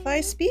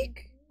Tiltify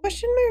speak?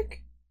 Question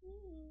mark?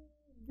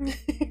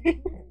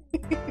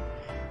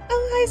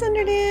 Oh, hi,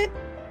 Thunderdit!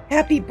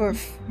 Happy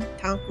birth,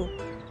 Tanku.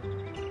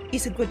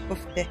 It's a good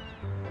birthday.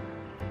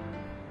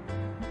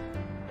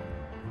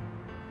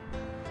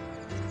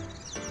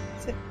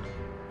 So,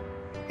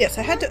 yes,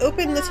 I had to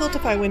open the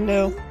Tiltify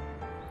window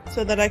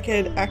so that I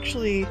could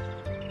actually,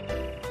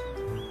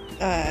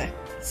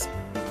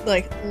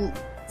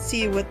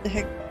 see what the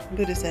heck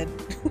Buddha said.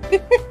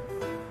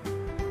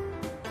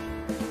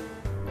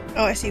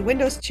 Oh, I see.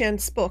 Windows-chan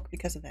spoke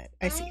because of that.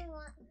 I see.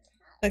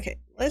 Okay,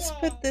 let's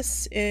put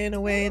this in a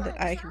way that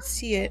I can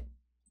see it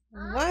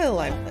while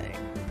I'm playing.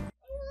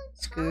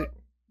 Scoot.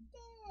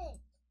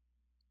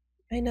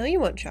 I know you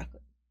want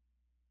chocolate.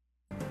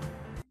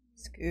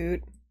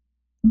 Scoot.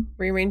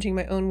 Rearranging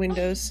my own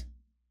windows.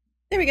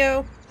 There we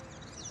go.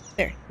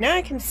 There. Now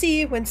I can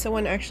see when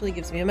someone actually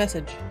gives me a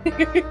message.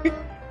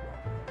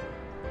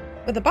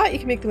 With a bot, you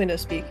can make the window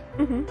speak.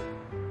 Mm-hmm.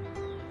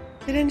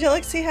 Did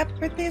Angelic say happy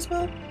birthday as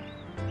well?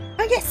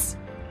 Oh, yes!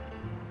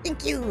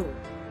 Thank you!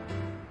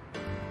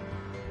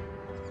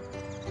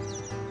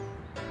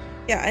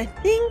 Yeah, I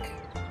think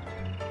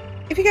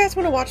if you guys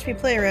want to watch me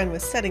play around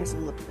with settings a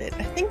little bit,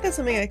 I think that's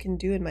something I can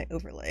do in my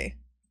overlay.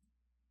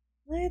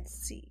 Let's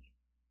see.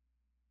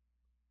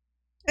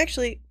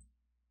 Actually,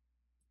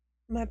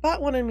 my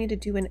bot wanted me to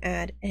do an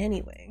ad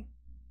anyway.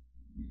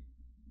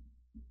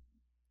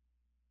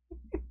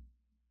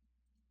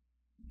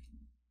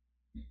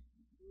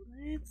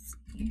 Let's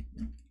see.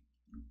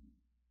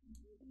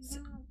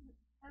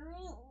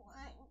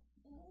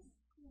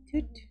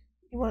 Dude,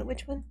 you want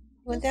which one?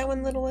 You want that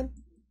one, little one?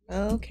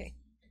 Okay.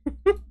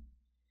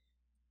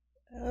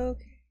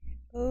 Okay.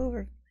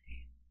 Overlay.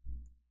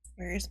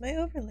 Where is my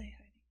overlay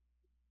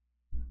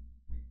hiding?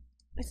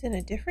 It's in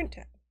a different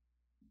tab.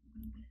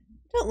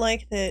 I don't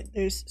like that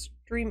there's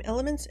Stream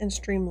Elements and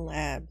Stream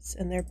Labs,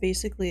 and they're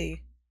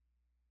basically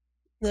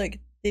like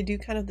they do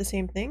kind of the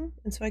same thing,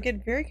 and so I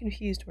get very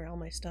confused where all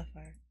my stuff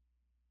are.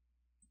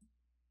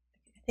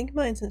 I think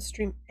mine's in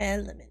Stream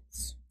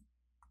Elements.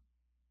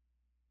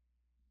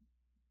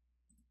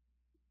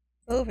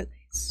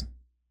 Overlays.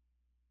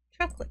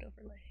 Chocolate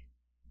overlay.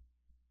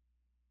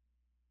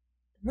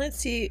 Let's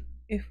see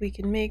if we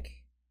can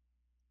make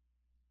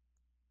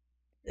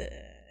the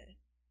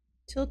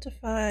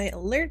Tiltify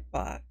alert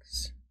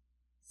box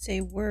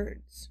say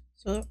words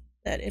so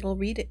that it'll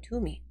read it to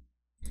me.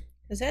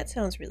 Because that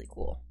sounds really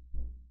cool.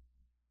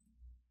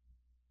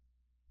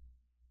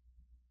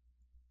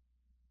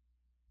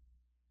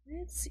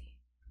 Let's see.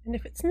 And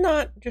if it's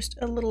not just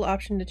a little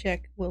option to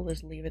check, we'll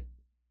just leave it.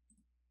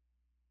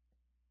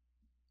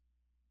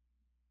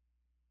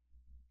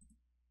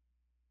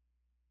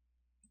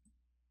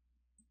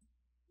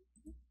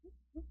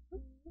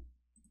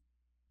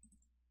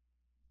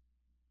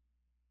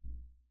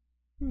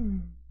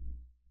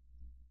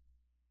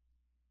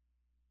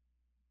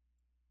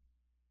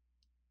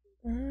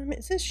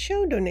 It says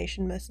show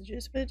donation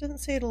messages, but it doesn't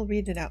say it'll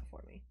read it out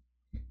for me.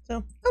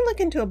 So I'll look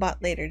into a bot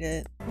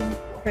later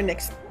for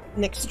next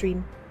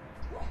stream.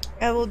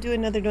 I will do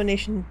another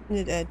donation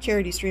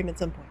charity stream at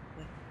some point.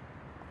 But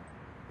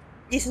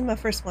this is my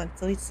first one,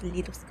 so it's a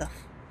little scuff.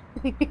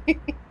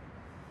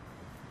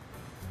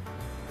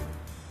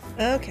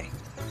 Okay.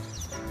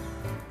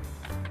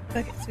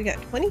 Okay, so we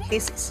got 20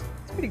 cases.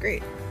 It's pretty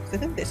great. I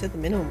think they said the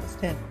minimum was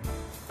 10.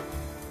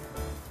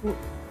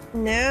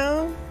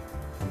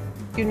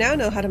 You now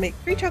know how to make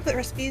 3 chocolate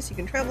recipes. You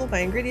can travel, buy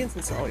ingredients,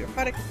 and sell all your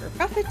products for a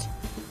profit.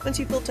 Once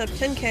you've built up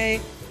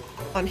 10k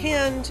on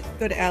hand,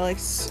 go to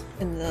Alex,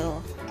 and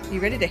they'll be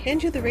ready to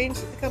hand you the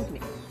reins of the company.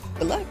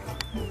 Good luck!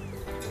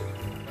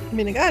 I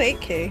mean, I got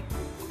 8k.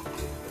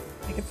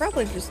 I could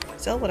probably just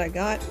sell what I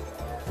got.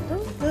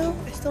 Oh, no,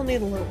 I still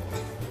need a little more.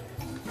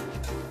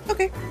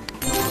 Okay.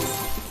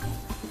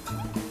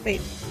 Wait,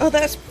 oh,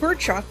 that's per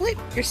chocolate?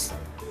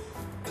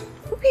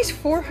 Who pays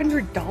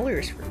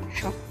 $400 for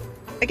chocolate?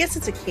 I guess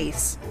it's a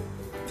case.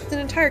 It's an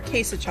entire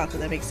case of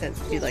chocolate. That makes sense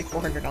to be like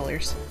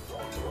 $400.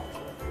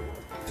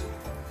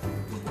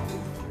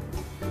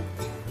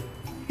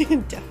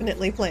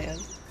 Definitely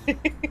planned.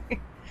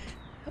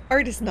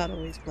 Art is not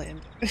always planned.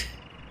 Okay,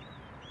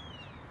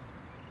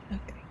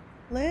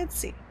 let's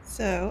see.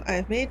 So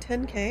I've made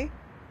 10k.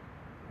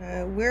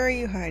 Where are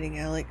you hiding,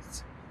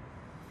 Alex?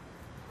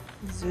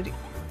 Zurich.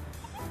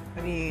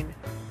 I mean,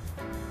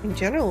 in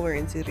general, we're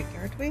in Zurich,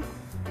 aren't we?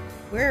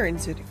 Where in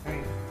Zurich are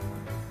you?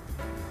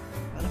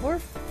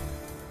 Horf?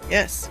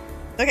 Yes.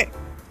 Okay.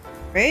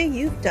 Ray,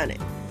 you've done it.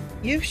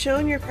 You've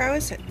shown your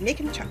prowess at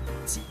making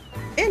chocolates.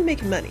 And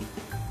making money.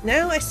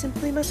 Now I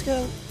simply must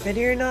go.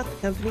 Ready or not, the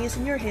company is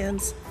in your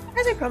hands.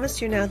 As I promised,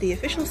 you're now the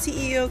official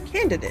CEO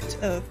candidate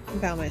of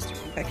Baumeister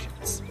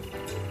Confections.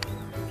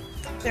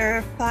 There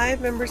are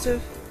 5 members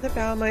of the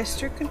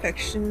Baumeister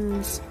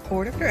Confections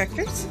Board of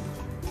Directors.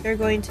 You're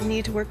going to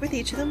need to work with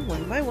each of them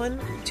one by one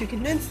to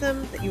convince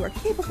them that you are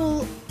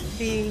capable of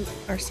being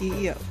our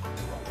CEO.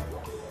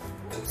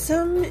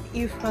 Some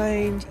you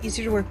find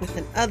easier to work with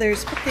than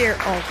others, but they are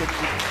all good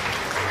people.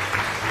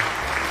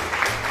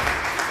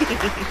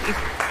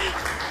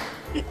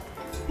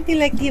 You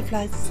like the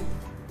applause?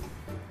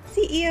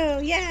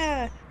 CEO,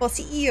 yeah! Well,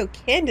 CEO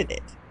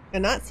candidate,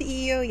 but not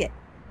CEO yet.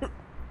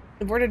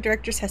 The board of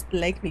directors has to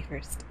like me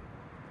first.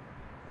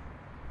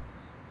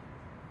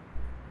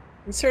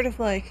 It's sort of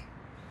like,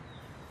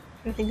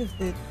 I think of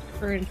the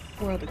current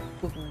world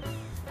equivalent.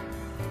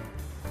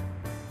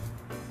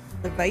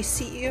 The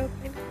vice CEO,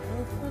 kind of?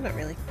 Well, not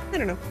really. I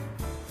don't know.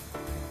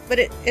 But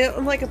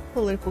I'm like a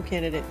political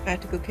candidate. I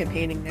have to go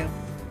campaigning now.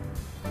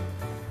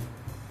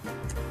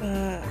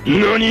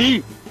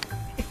 NANI?!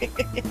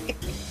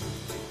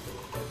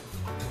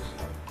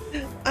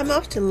 I'm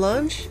off to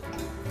launch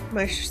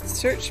my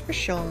search for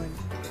Sean.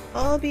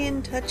 I'll be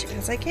in touch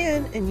as I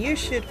can, and you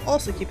should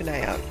also keep an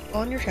eye out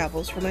on your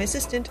travels for my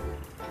assistant,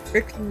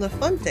 Rick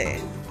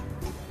Lafonte.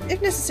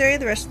 If necessary,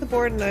 the rest of the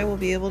board and I will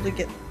be able to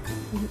get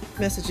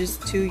messages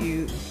to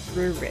you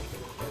through Rick.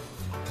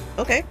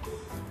 Okay.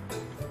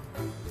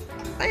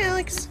 Bye,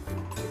 Alex.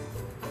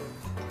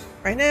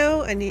 Right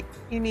now,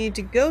 you need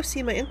to go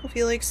see my Uncle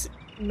Felix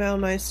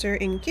Baumeister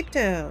in Cape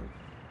Town.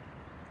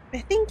 I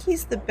think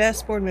he's the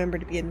best board member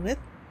to be in with.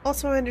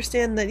 Also, I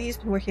understand that he's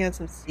been working on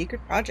some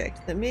secret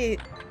project that may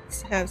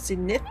have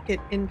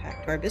significant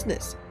impact to our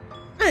business.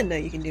 I know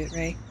you can do it,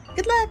 Ray.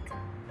 Good luck!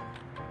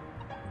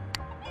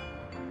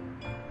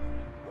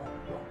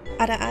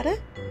 Ada?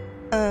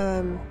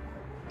 I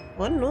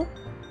don't know.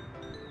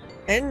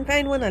 I didn't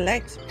find one I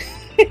liked.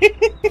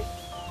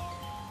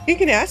 You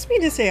can ask me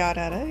to say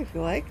Ada if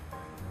you like.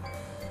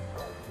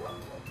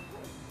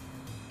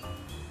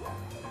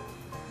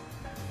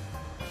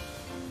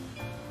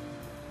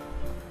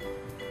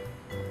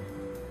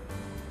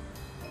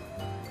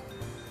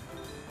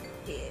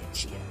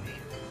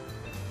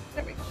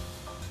 There we go.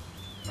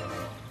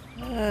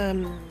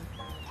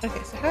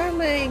 Okay, so how are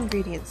my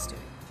ingredients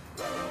doing?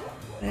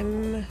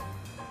 I'm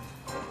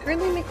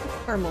currently making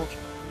caramel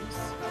chocolates.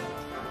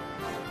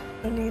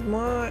 I need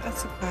more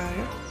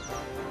azúcar.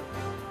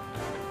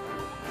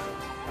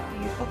 I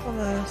need poco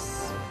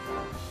más.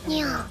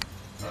 Yeah.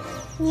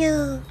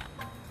 Yeah.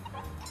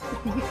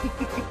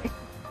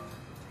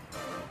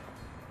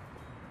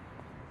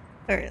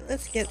 Alright,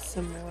 let's get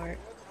some more.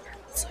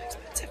 It's so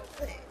expensive.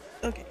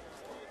 Okay.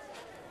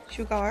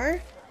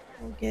 Sugar.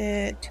 We'll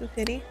get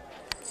 250.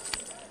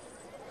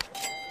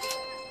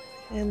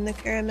 And the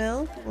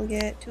caramel, we'll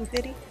get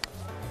 250.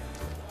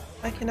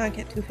 I cannot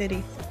get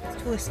 250.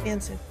 It's too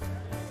expensive.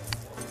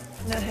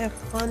 Can I have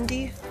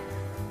fondue?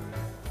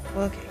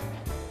 Okay.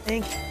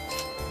 Thank you.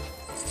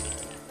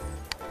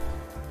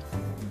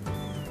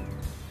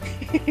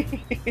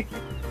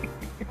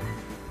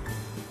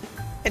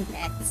 And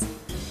pets.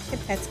 And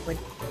pets good.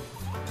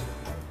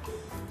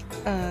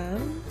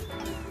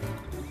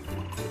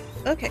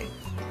 Okay.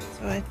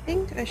 So I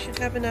think I should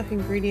have enough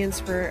ingredients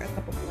for a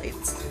couple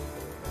plates.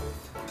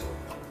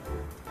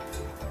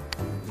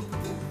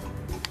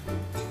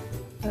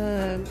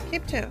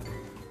 Cape Town.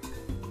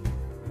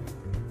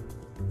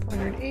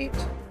 408,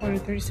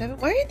 437.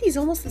 Why are these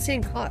almost the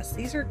same cost?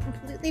 These are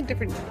completely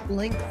different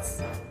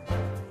lengths.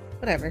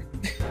 Whatever.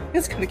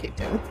 Let's go to Cape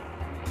Town.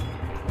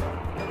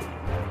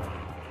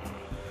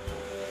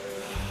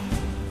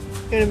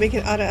 I'm gonna make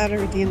an Ada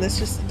redeem that's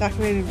just a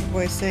documented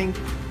voice saying,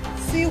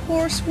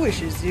 "Seahorse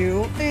wishes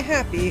you a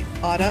happy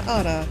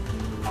Ada."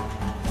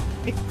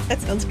 That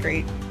sounds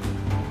great.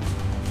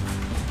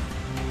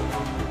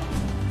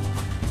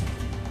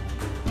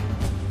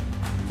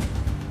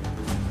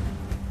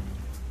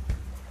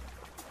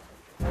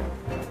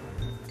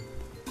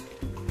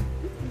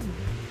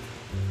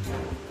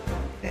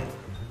 Okay.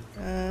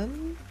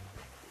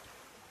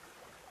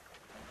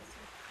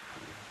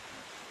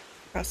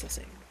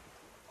 Processing.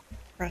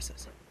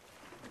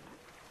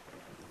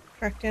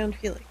 Track down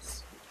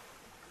Felix.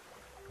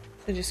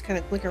 So just kind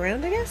of click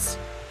around, I guess?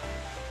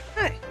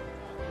 Hi.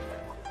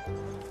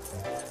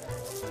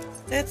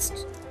 That's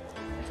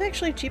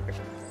actually cheaper.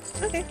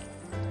 Okay.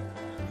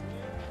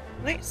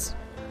 Nice.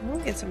 We'll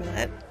get some of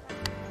that.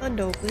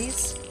 Hundo,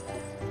 please.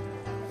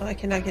 Oh, I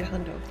cannot get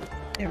Hundo.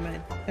 Never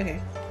mind. Okay.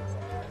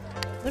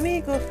 Let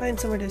me go find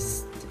somewhere to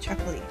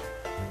chocolate.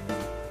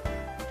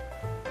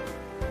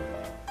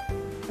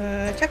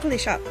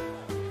 Chocolate shop.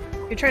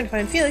 If you're trying to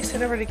find Felix,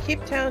 head over to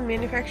Cape Town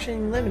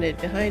Manufacturing Limited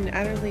behind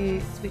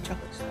Adderley Sweet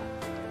Chocolate Shop.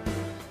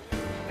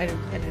 I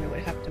don't know what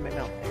happened to my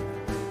mouth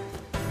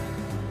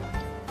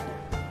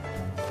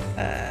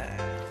there.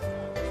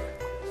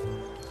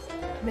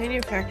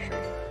 Manufacturing.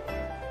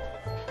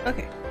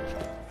 Okay.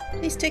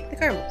 Please take the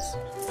caramels.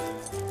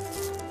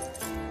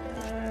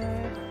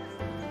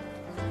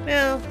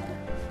 Well.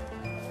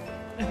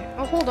 Okay,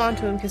 I'll hold on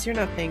to them because you're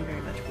not paying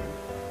very much for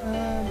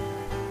them.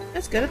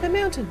 Let's go to the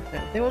mountain. No,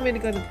 they want me to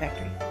go to the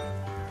factory.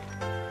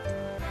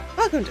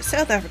 Welcome to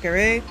South Africa,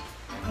 Ray.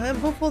 I'm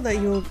hopeful that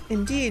you'll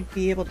indeed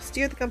be able to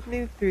steer the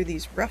company through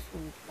these rough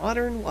and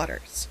modern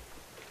waters.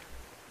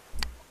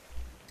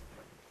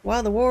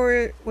 While the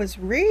war was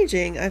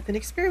raging, I've been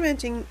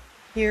experimenting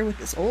here with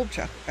this old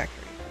chocolate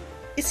factory.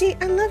 You see,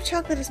 I love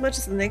chocolate as much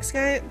as the next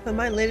guy, but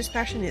my latest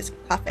passion is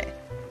coffee.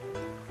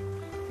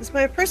 It's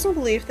my personal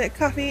belief that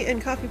coffee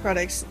and coffee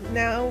products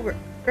now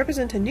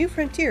represent a new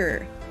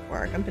frontier for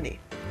our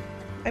company.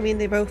 I mean,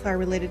 they both are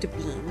related to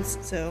beans,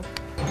 so...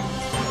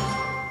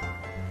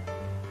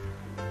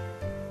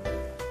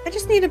 I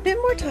just need a bit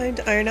more time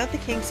to iron out the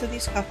kinks of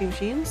these coffee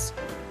machines.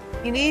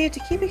 You need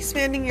to keep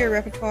expanding your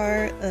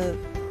repertoire of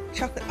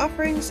chocolate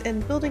offerings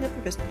and building up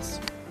your business.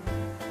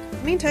 In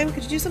the meantime,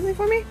 could you do something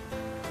for me?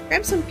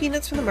 Grab some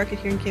peanuts from the market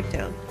here in Cape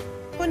Town.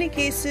 20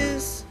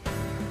 cases,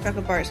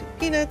 chocolate bars with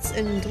peanuts,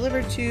 and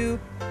deliver to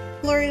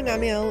Florian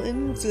Amiel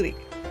in Zurich.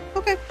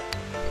 Okay.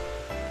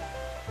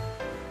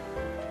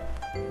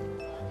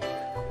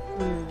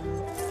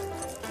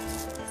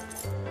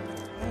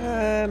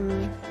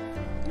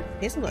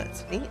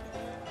 Hazelnuts, neat.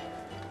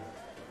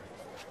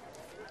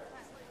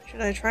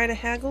 Should I try to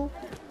haggle?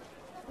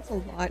 That's a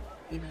lot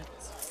of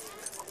peanuts.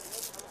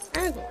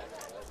 Haggle.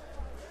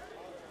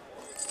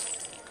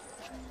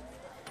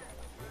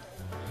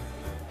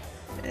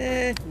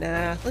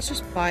 Nah. Let's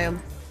just buy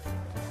them.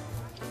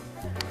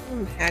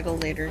 Haggle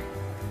later.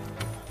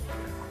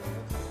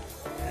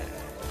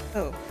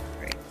 Oh,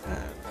 right.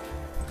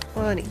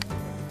 20.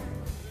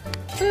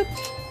 Boop.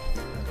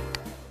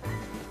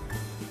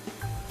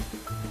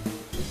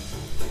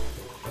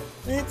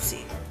 Let's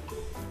see.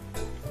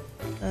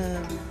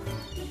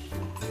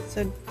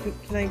 So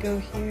can I go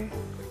here?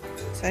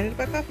 Excited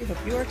about coffee?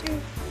 Hope you are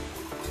too.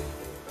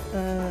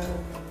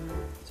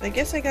 So I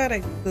guess I gotta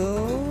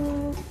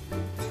go.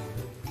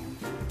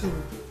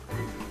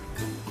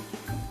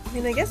 I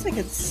mean, I guess I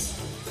could.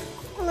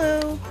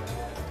 Hello.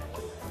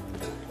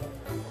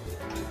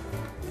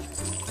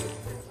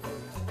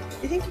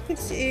 Do you think you could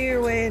see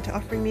your way to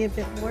offering me a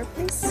bit more,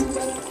 please?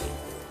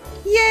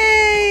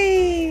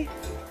 Yay!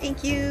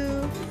 Thank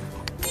you.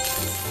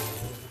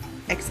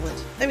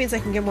 Excellent. That means I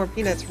can get more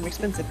peanuts from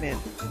Expensive Man.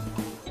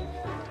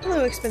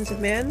 Hello, Expensive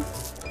Man.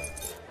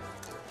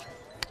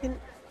 Can,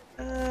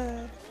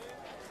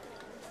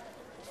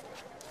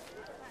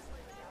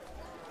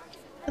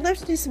 I'd love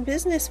to do some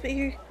business, but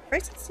your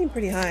prices seem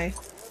pretty high.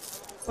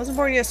 Wasn't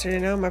born yesterday,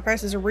 no. My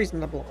prices are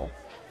reasonable.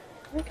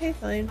 Okay,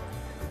 fine.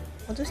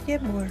 I'll just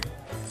get more.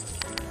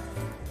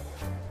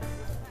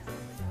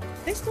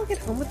 Can I still get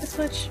home with this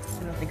much?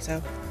 I don't think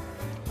so.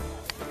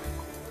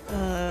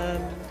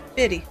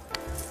 Biddy.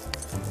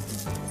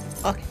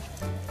 Okay.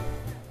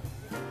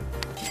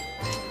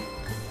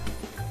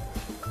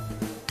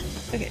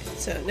 Okay,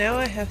 so now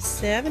I have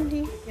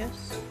 70,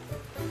 yes.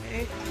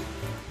 Okay.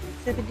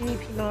 70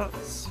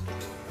 peanuts.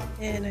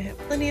 And I have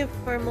plenty of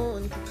caramel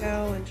and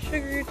cacao and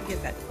sugar to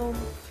get back home.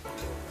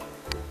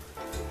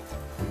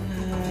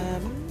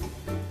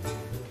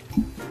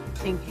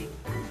 Thinking.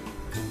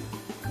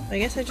 I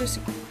guess I just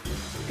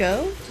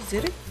go to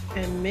Zurich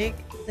and make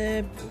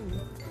the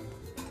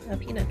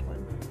peanut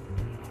one.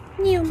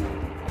 Neum.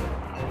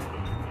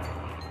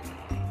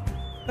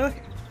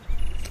 Okay.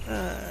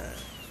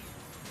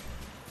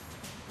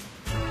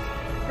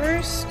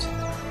 First,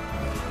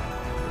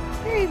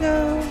 there you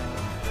go.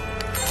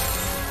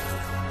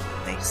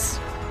 Nice.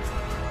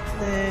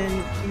 Then,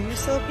 do you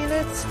sell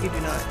peanuts? You do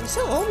not. You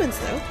sell almonds,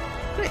 though.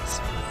 Nice.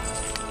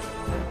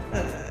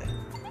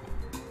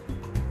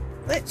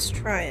 Let's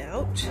try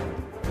out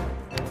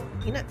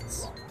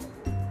peanuts.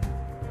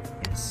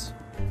 Yes.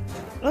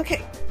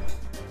 Okay.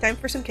 Time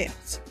for some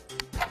chaos.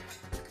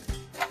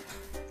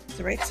 It's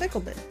the right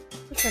cycle bin.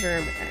 Let's try to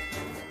remember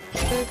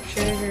that.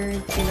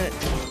 Sugar, peanut.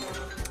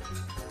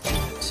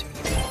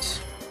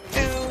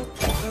 Cow,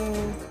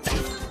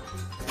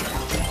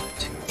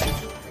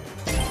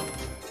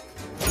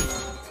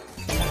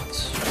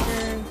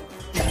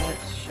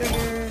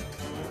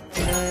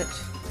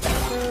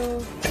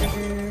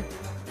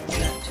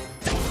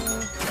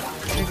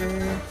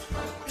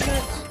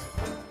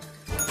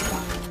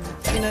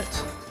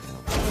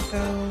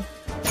 cocoa.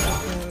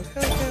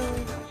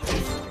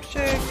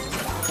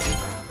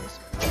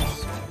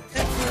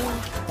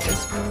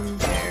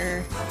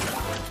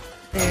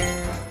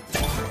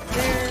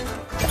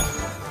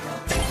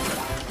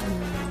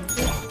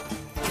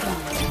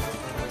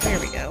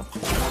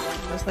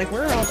 Like,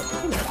 where are all the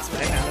peanuts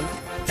when I found them?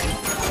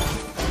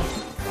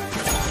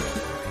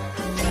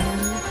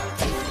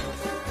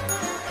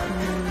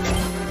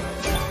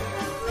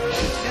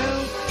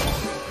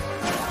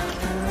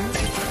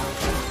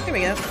 Here we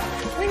go. I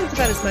think it's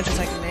about as much as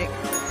I can make.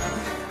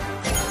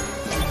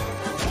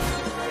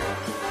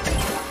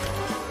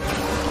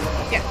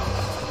 Yeah.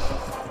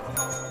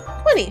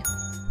 20.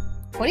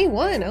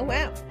 21. Oh,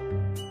 wow.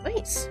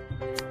 Nice.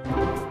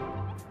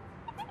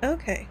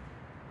 Okay.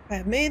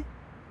 I've made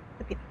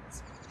the peanuts.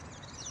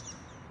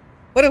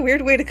 What a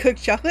weird way to cook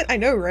chocolate. I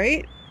know,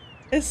 right?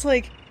 It's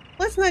like,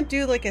 let's not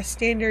do like a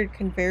standard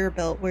conveyor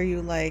belt where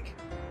you like,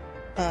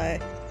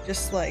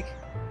 just like,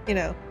 you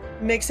know,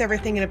 mix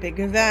everything in a big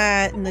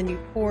vat and then you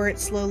pour it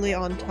slowly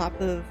on top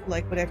of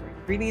like whatever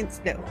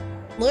ingredients. No.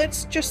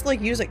 Let's just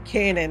like use a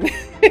cannon.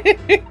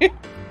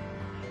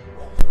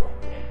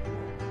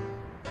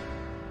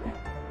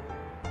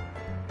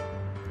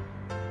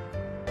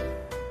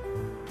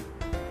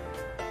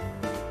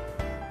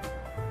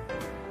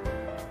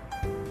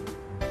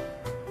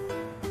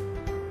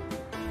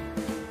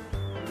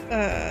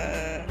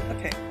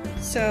 Okay.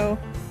 So,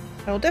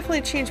 I will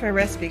definitely change my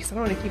recipe because I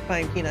don't want to keep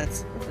buying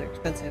peanuts. Those are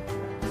expensive.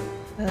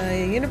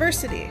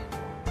 University.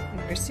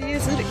 University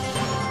of Zurich.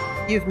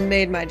 You've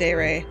made my day,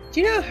 Ray.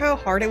 Do you know how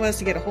hard it was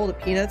to get a hold of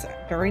peanuts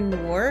during the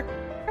war?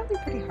 Probably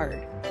pretty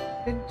hard.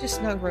 They're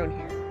just not grown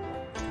here.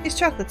 These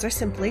chocolates are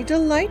simply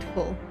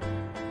delightful.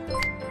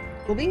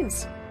 Cool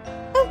beans.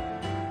 Oh!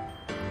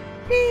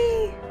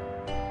 Yay!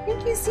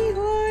 Thank you,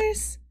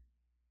 Seahorse!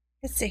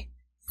 Let's see.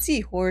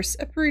 Seahorse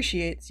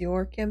appreciates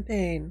your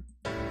campaign.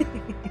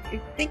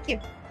 Thank you.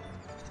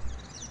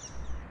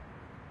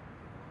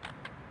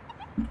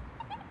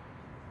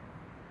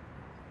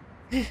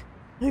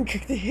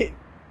 Cook the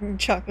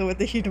chocolate with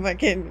the heat of my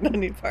cannon on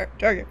new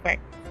target. Right.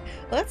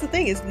 Well, that's the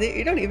thing is that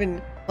you don't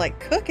even like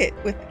cook it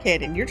with the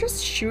cannon. You're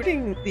just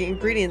shooting the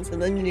ingredients,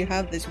 and then you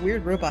have this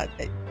weird robot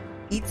that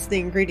eats the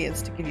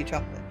ingredients to give you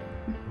chocolate.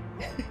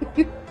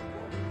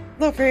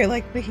 Not very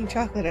like making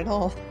chocolate at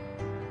all.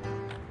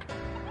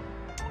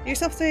 Do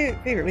yourself a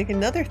favor, make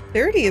another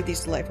 30 of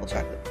these delightful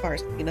chocolate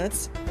bars and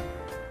peanuts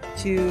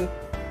to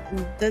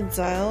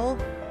Dedzile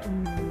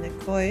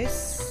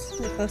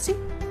Nicosi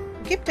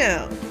Cape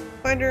Town.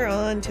 Find her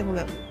on Table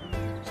Mountain.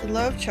 She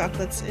loves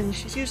chocolates and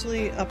she's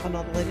usually up on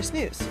all the latest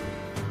news.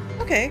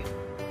 Okay.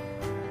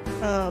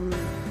 I'm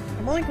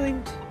only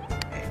going to...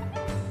 Okay.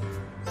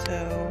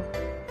 So...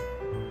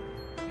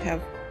 I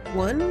have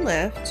one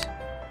left.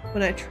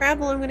 When I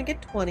travel, I'm going to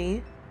get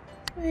 20.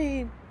 What's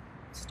my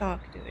stock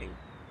doing?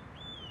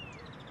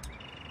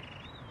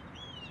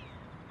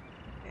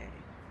 Okay.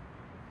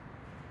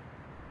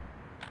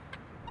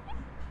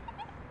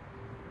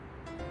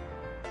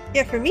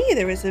 Yeah, for me,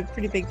 there was a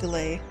pretty big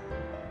delay.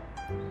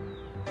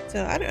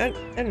 So, I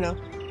don't know.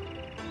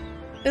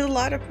 There's a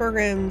lot of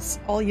programs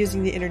all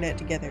using the internet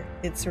together.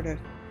 It's sort of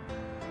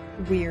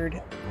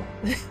weird.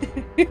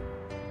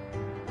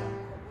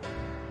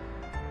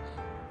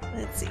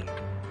 Let's see.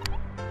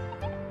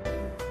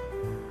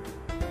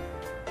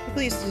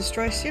 People used to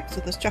destroy ships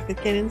with those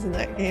chocolate cannons in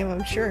that game,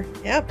 I'm sure.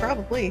 Yeah,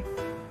 probably.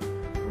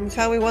 That's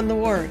how we won the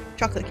war.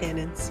 Chocolate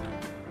cannons.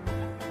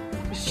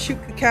 Just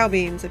shoot cacao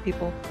beans at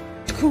people.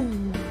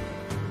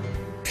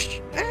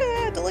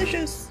 Ah,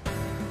 delicious!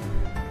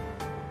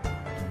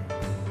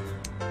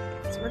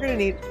 So we're gonna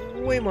need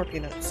way more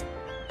peanuts.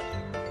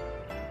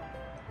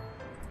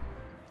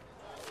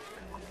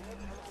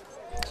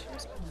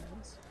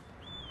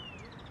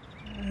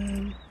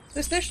 So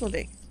it's National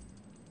Day.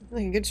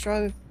 Like a good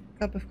strong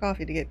cup of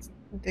coffee to get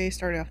the day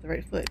started off the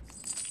right foot.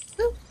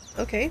 Oh,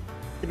 okay.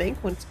 The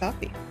bank wants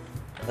coffee.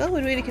 Well,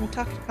 when we can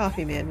talk to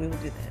Coffee Man, we will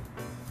do that.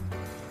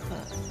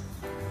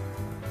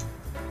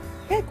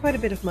 I had quite a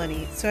bit of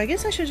money, so I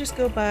guess I should just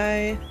go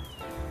buy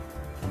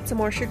some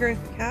more sugar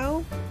and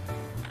cacao,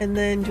 and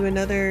then do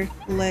another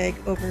leg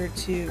over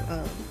to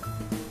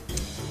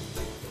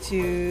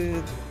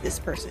this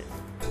person.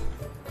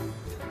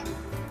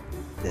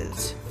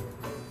 Because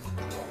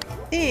I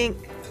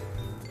think...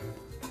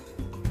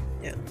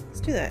 Yeah, let's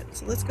do that.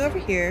 So let's go over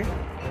here.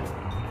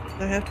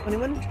 I have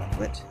 21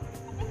 chocolate.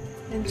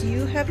 And do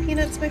you have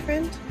peanuts, my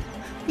friend?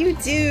 You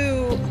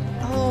do!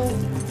 Oh,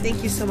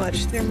 thank you so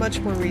much. They're much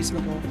more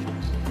reasonable.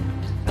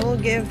 I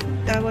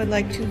would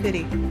like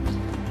 250.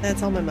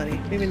 That's all my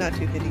money. Maybe not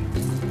 250.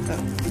 Oh.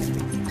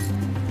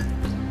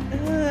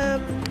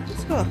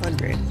 Let's go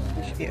 100.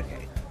 That should be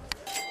okay.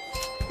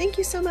 Thank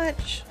you so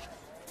much!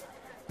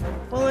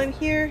 While I'm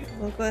here,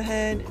 we'll go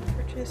ahead and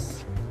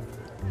purchase...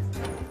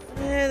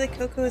 the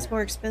cocoa is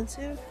more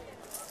expensive.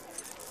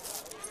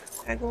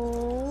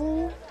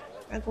 Haggle...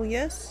 Haggle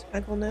yes?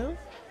 Haggle no?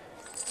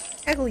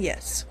 Haggle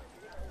yes.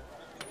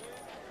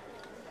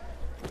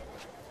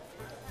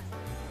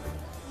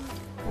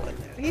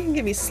 You can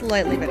give me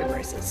slightly better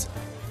prices.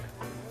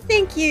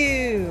 Thank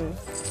you!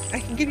 I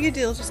can give you a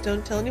deal, just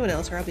don't tell anyone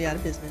else or I'll be out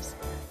of business.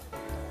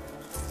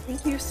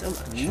 Thank you so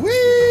much.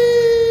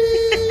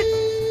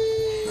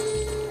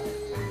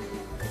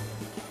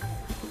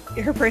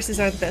 Her prices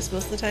are the best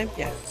most of the time?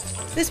 Yeah.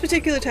 This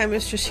particular time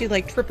it's just she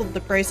like tripled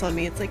the price on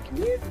me. It's like, can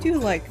you do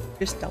like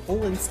just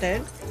double instead?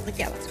 I'm like,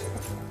 yeah, that's cool.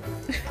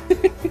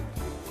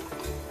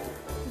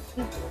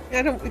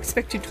 I don't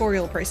expect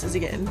tutorial prices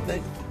again, but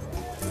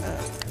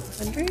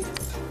 100?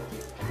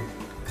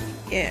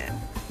 Yeah.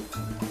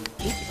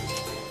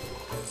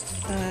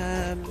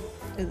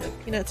 And the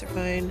peanuts are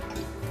fine.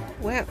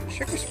 Wow,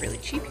 sugar's really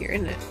cheap here,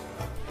 isn't it?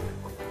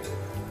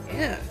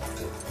 Yeah.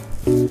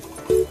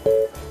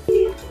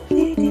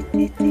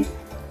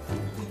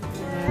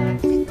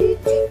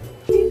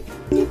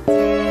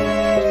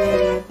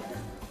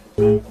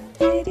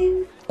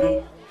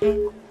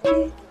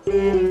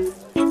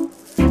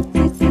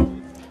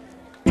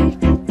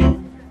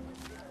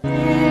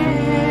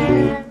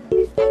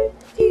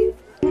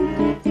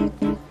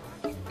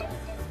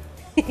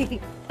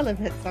 I love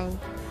that song.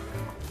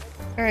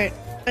 Alright,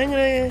 I'm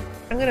gonna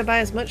buy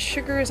as much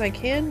sugar as I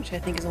can, which I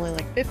think is only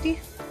like 50.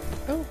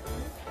 Oh,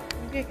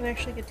 maybe I can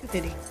actually get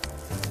 250.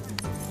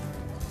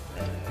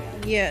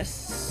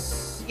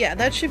 Yes. Yeah,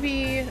 that should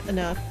be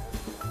enough.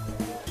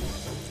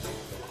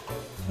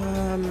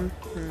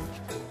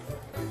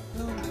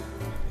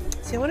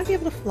 See, I want to be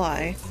able to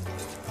fly.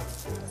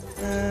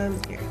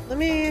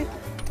 Here,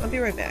 I'll be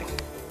right back.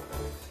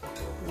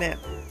 Map.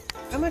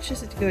 How much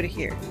is it to go to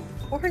here?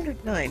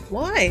 409.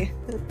 Why?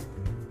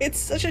 It's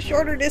such a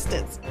shorter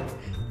distance.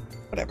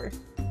 Whatever.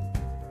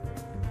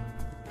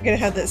 You're gonna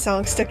have that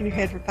song stuck in your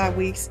head for 5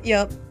 weeks.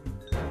 Yep.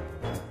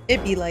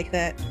 It'd be like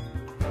that.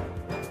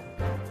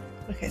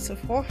 Okay, so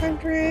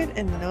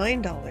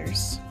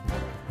 $409.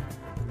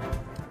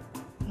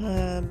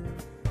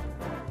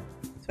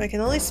 So I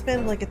can only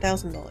spend like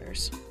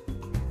 $1,000.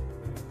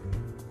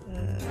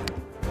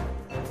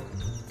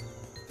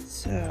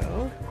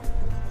 So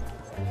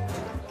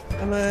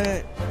how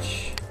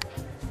much?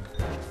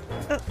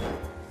 Oh,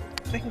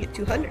 I can get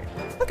 200.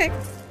 Okay.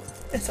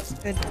 That sounds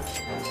good.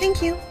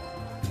 Thank you.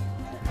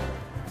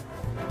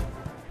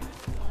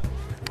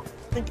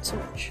 Thank you so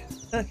much.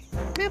 Okay,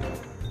 map. Here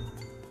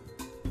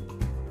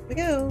we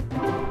go.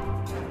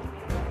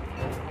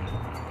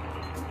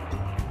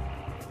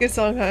 Good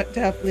song to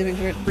have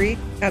Leaving Rent Free?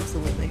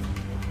 Absolutely.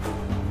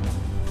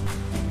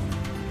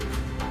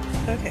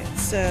 Okay,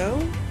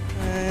 so,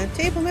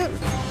 Table Mountain.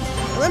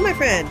 Hello, my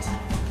friend.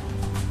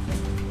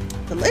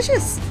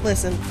 Delicious!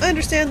 Listen, I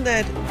understand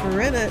that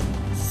Verena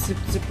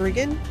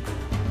Zabriggan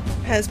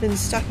has been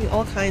stocking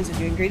all kinds of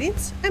new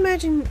ingredients. I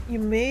imagine you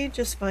may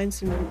just find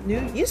some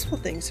new useful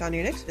things on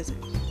your next visit.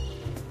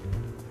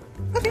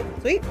 Okay,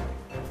 sweet.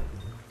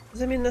 Does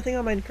that mean nothing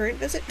on my current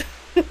visit?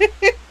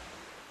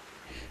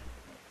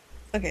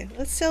 Okay,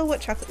 let's sell what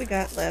chocolate we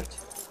got left.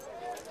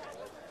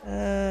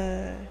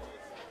 There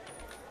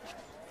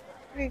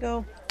you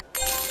go.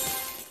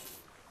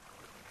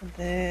 And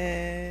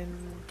then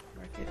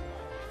market.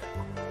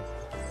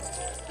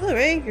 Hello,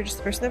 Ray. You're just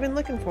the person I've been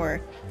looking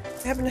for.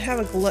 I happen to have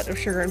a glut of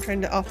sugar I'm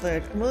trying to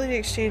offload. I'm willing to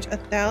exchange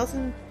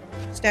 1,000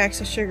 stacks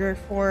of sugar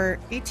for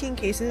 18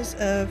 cases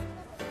of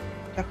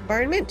chocolate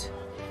bar and mint.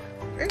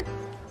 Sure.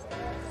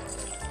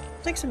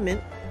 Take some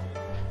mint.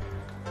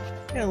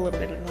 Got a little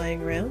bit of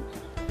lying around.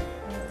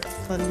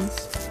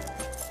 Tons.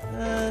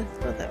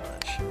 Not that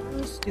much.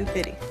 Let's do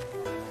 50.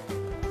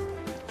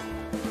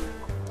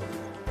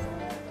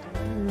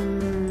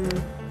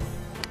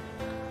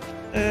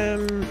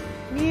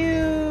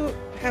 You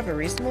have a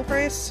reasonable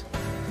price?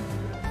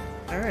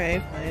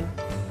 Alright, fine.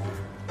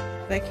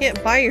 But I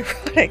can't buy your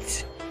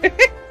product.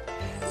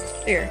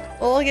 Here,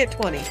 well, I'll get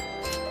 20.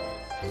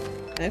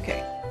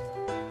 Okay.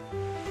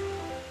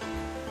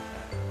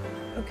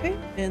 Okay,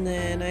 and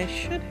then I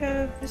should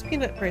have... This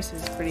peanut price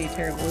is pretty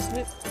terrible, isn't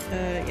it?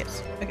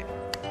 Yes. Okay.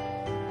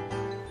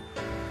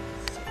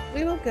 So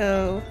we will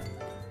go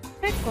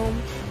back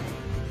home.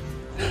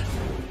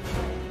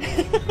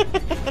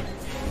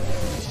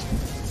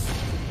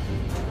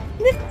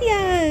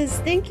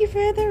 Niftias! Thank you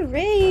for the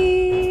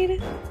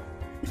raid!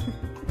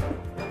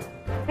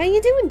 How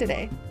you doing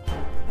today?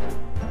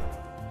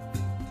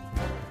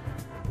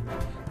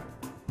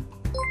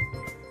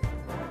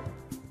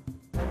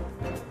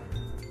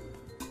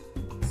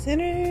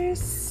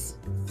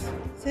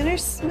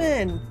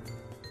 Sinnersmen.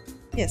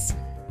 Yes.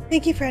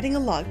 Thank you for adding a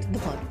log to the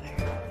bonfire.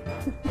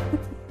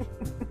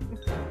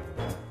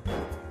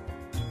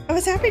 I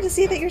was happy to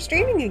see that you're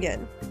streaming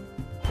again.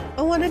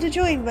 I wanted to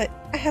join, but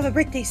I have a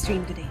birthday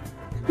stream today.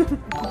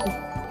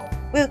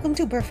 Welcome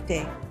to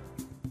birthday.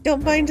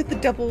 Don't mind the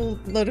double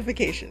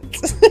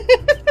notifications.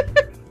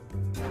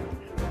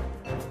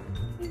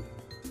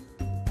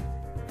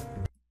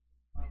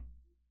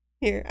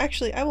 Here,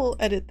 actually, I will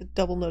edit the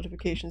double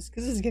notifications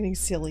because this is getting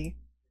silly.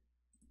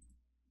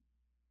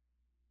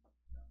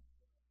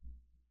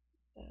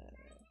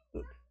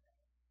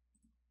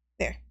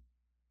 There.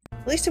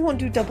 At least I won't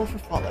do double for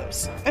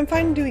follows. I'm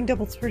fine doing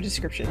doubles for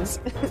descriptions.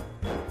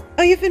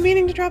 Oh, you've been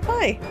meaning to drop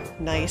by?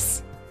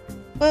 Nice.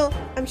 Well,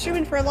 I'm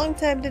streaming for a long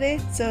time today,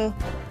 so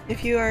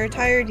if you are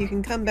tired, you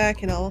can come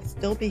back and I'll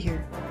still be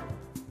here.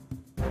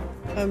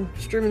 I'm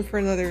streaming for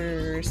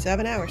another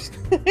 7 hours.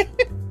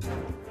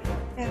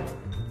 Yeah.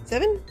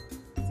 7?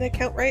 Does that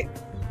count right?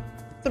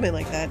 Something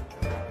like that.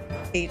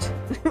 8.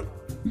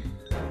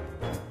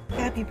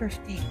 Happy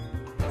birthday.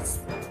 It's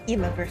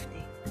my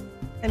birthday.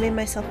 I made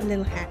myself a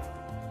little hat.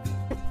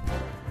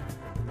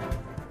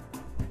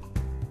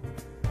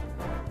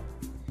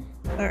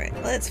 Alright,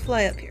 let's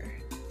fly up here.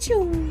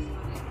 Choo!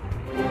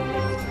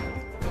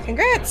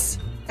 Congrats!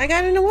 I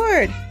got an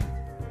award!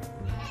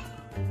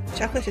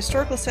 Chocolate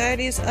Historical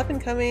Society's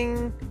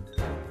up-and-coming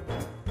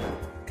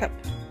cup.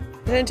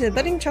 Presented to a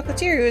budding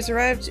chocolatier who has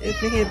arrived at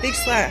making a big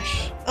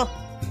splash. Oh.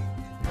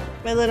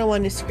 My little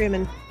one is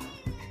screaming.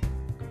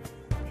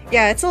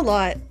 Yeah, it's a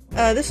lot.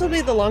 This will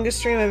be the longest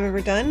stream I've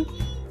ever done.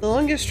 The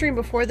longest stream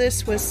before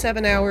this was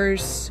 7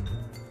 hours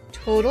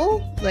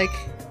total, like,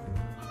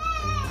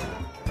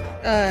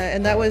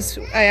 and that was,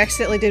 I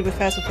accidentally did with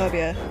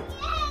Phasmophobia.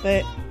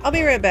 But I'll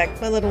be right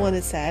back, my little one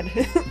is sad.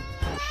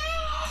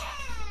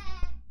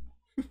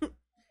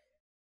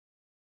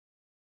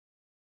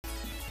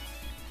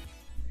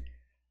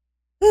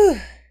 Whew,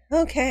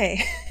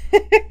 okay.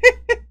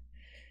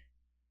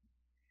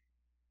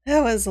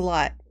 That was a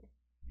lot.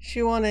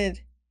 She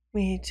wanted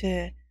me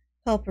to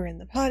help her in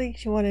the potty.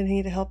 She wanted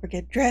me to help her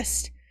get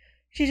dressed.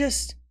 She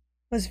just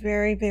was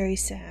very, very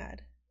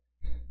sad.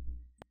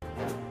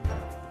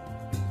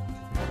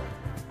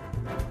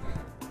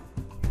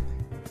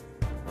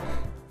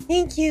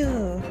 Thank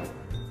you!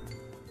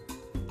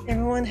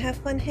 Everyone have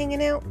fun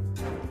hanging out?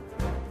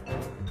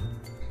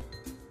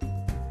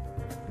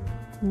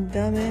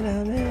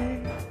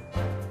 Dame.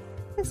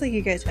 Looks like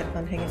you guys had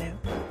fun hanging out.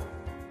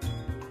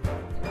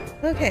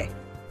 Okay.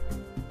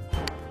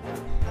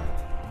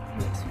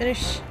 Let's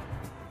finish.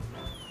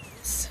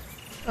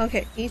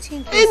 Okay,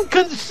 18.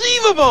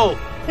 Inconceivable!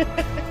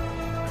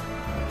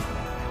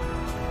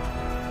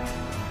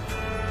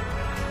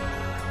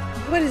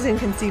 What is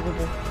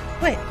inconceivable?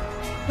 What?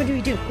 What do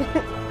we do?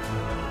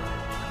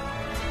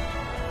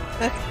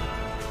 Okay.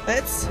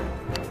 Let's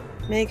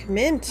make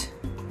mint.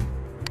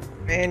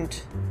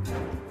 Mint.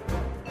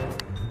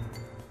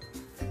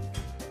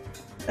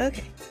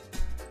 Okay.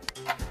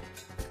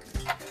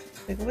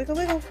 Wiggle, wiggle,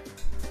 wiggle.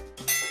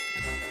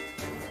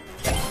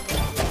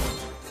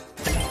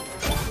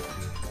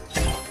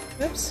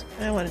 Oops,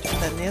 I wanted to put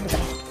that in the other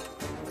one.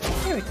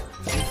 There we go.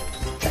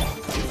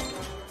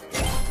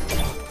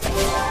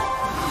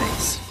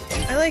 Nice.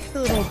 I like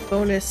the little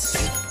bonus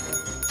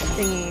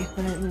thingy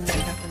when that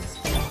happens.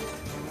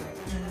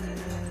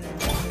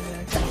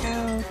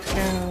 Cacao,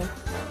 cacao,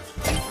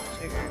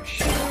 sugar,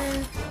 sugar,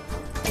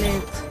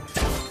 mint,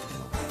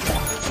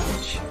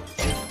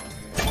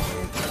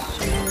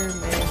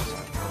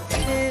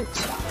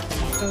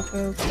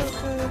 cocoa,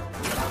 cocoa,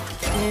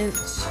 mint,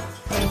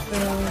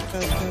 cocoa,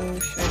 cocoa,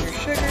 sugar,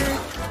 sugar,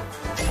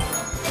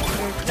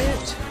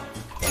 mint,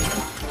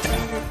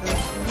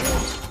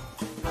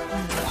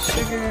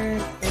 sugar,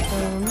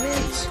 cocoa,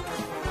 mint,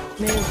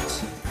 mint,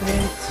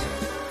 mint,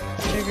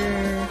 sugar,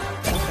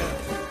 cocoa,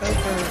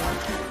 cocoa,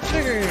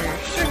 sugar,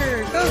 sugar,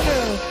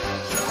 cocoa,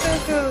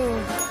 cocoa.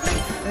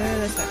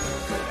 That's not good.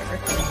 Whatever.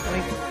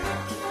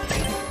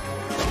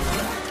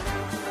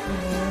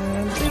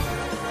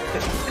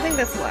 I think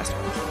that's the last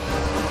one.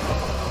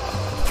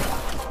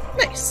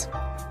 Nice.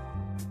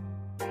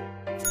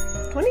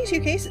 22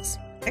 cases.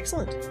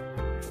 Excellent.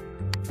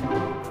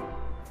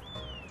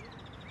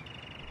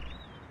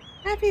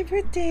 Happy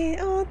birthday!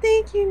 Oh,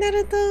 thank you,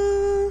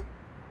 Naruto!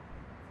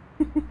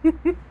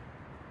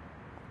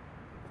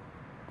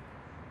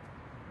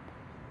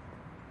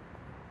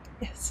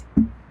 Yes.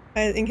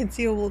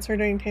 Inconceivable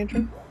turning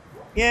tantrum.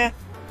 Yeah.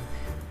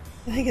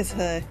 I think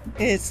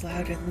it's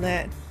louder than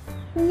that.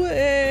 Where?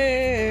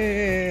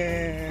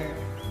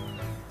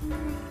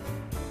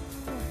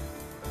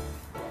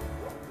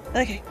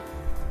 Okay,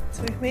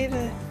 so we've made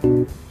a.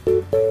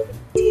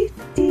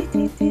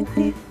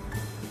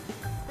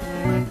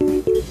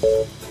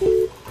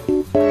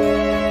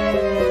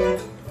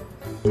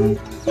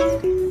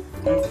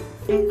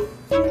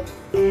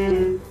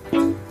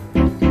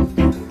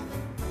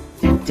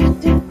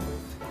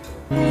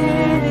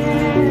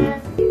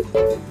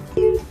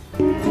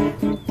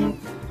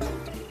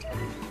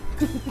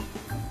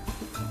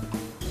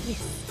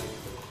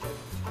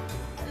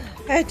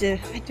 I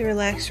had to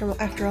relax from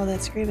after all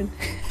that screaming.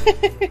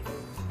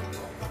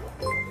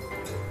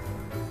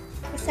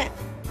 What's that?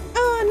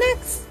 Oh,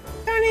 nuts!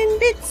 Darn in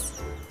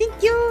bits!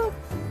 Thank you!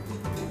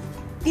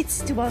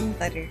 Bits to one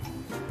butter.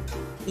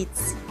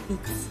 Bits,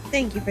 bits.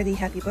 Thank you for the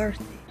happy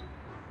birthday.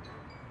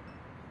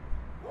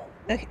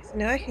 Okay, so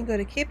now I can go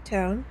to Cape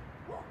Town.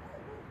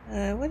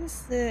 What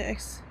is the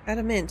add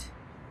a mint?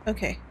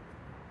 Okay.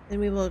 Then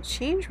we will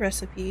change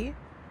recipe.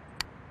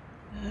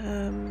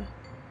 Can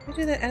I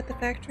do that at the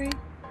factory?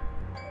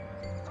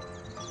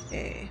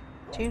 Okay,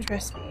 change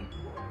recipe.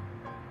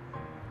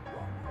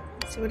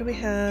 Let's see, what do we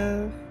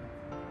have?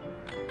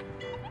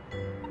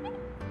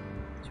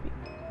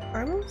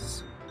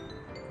 Caramels?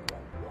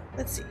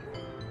 Let's see.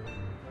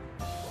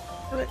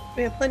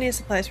 We have plenty of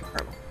supplies for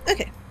caramel.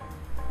 Okay,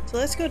 so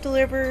let's go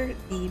deliver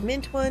the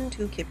mint one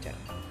to Cape Town.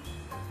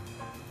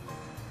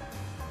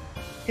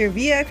 You're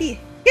VIP.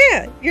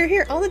 Yeah, you're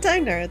here all the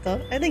time,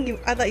 Naruto. I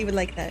thought you would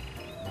like that.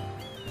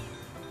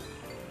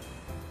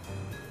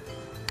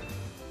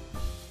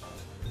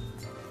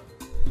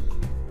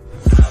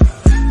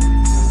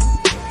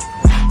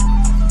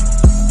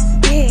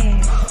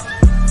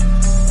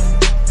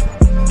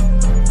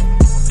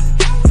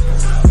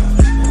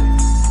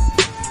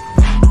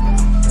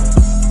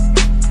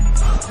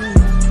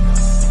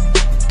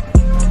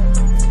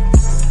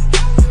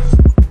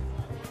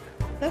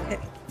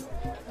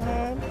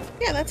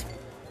 Yeah, that's...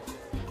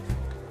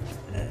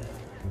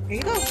 here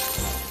you go.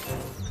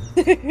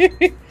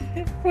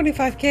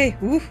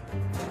 25k. Oof.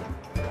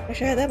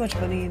 Wish I had that much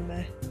money in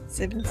my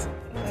savings.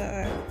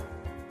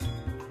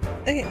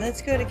 Okay,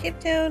 let's go to Cape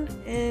Town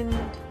and...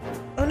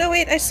 Oh no,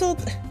 wait, I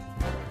sold...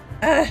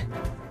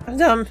 I'm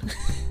dumb.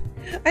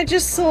 I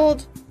just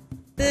sold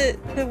the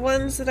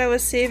ones that I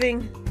was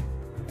saving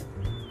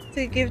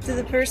to give to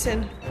the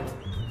person.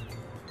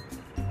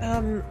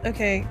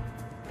 Okay.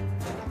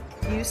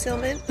 You sell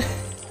mint?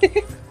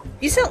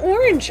 You sell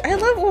orange! I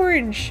love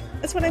orange!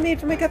 That's what I made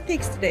for my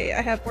cupcakes today.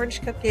 I have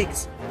orange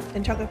cupcakes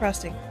and chocolate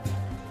frosting.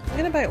 I'm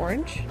gonna buy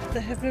orange. I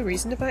have no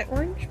reason to buy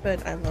orange,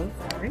 but I love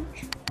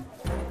orange.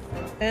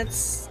 I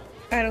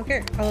don't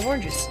care. I love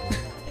oranges.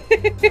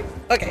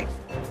 Okay.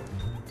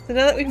 So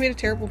now that we've made a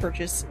terrible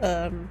purchase,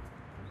 actually,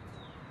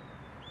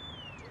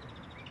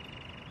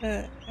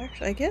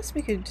 I guess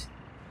we could...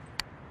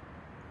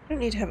 I don't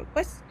need to have a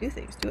quest to do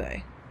things, do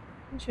I?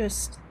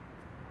 Just...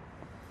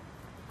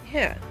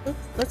 Yeah,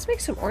 let's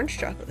make some orange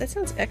chocolate. That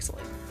sounds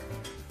excellent.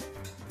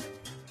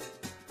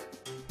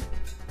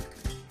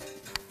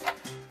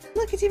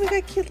 Look, it's even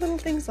got cute little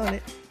things on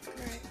it.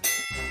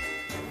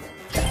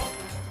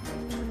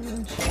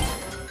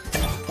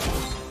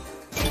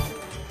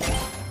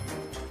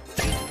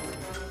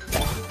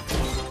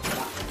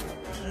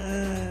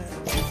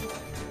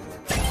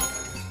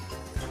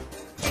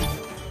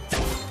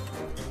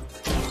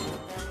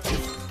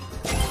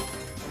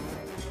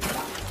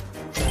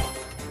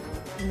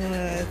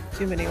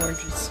 Too many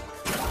oranges.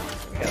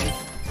 There we go.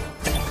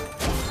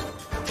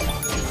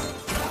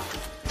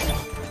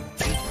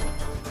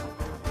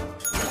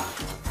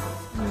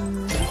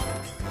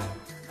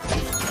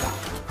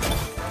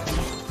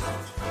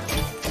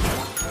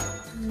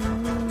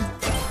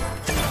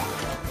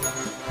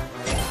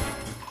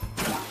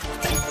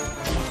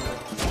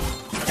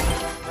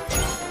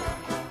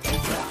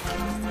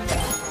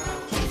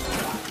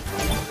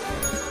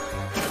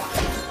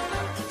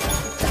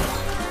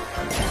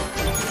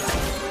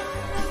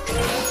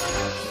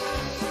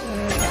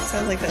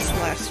 Sounds like that's the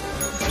last one.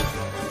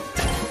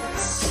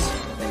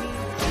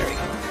 There we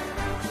go.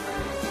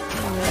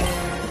 And then...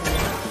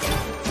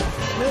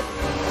 Nope.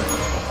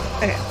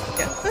 Okay,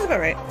 yeah, that's about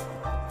right.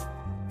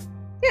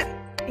 Yeah,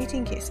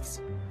 18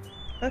 cases.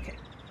 Okay.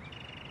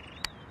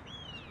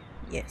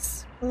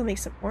 Yes, we'll make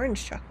some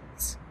orange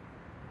chocolates.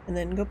 And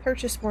then go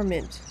purchase more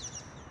mint.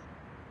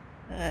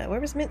 Where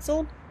was mint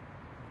sold?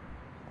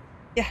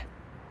 Yeah.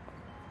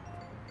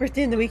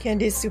 Birthday in the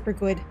weekend is super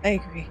good, I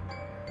agree.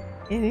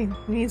 It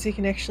means we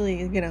can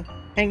actually, you know,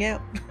 hang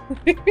out.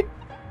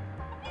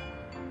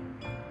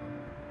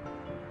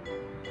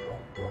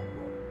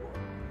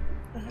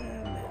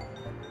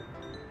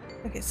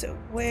 Okay, so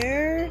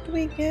where do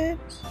we get...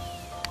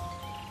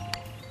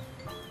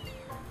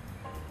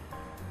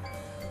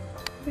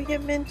 Do we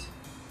get mint?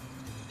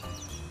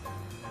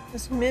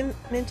 Was mint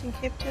in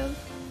Cape Town?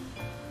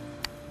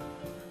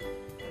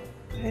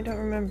 I don't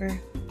remember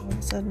all of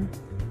a sudden.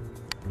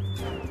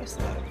 What's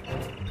that?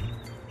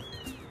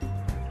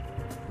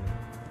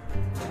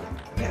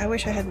 Yeah, I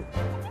wish I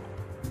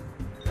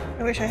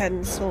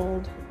hadn't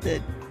sold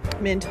the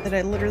mint that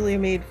I literally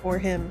made for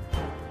him.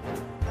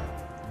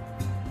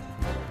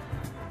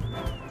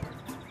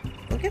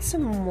 We'll get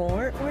some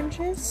more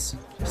oranges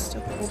just to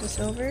hold us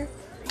over.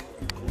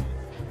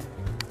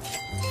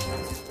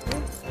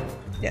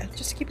 Yeah,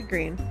 just to keep it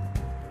green.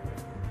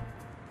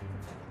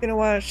 Gonna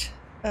watch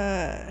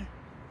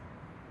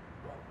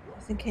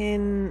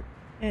Zinken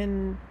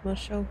and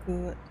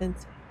Moshoku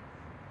Tensei.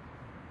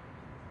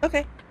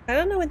 Okay. I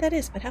don't know what that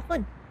is, but have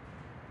fun.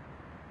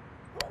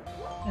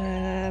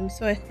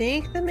 So I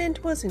think the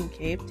mint was in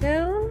Cape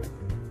Town.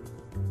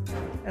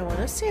 I want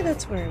to say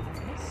that's where it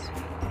was.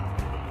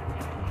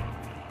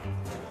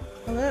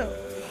 Hello.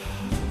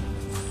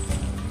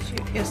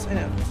 Shoot, yes, I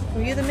know.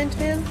 Were you the mint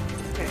man?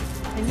 Okay.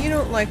 And you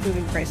don't like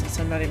moving prices,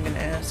 so I'm not even gonna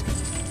ask.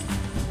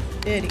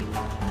 Did he?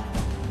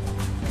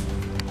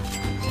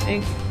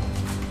 Thank you.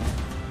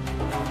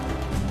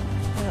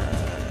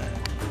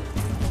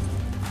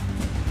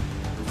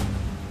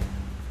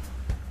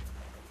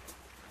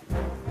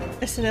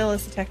 SNL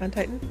is Attack on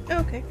Titan. Oh,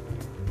 okay.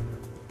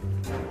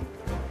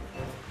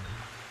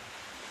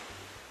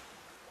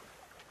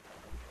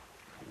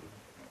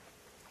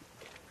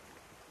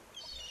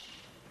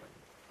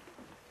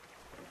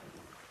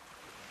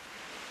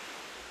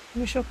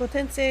 Mushoku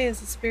Tensei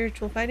is a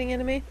spiritual fighting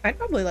anime. I'd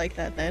probably like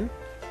that then.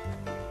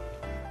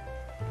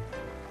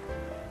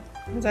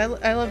 Because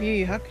I love Yu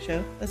Yu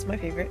Hakusho. That's my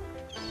favorite.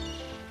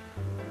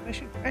 I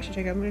should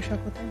check out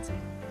Mushoku Tensei.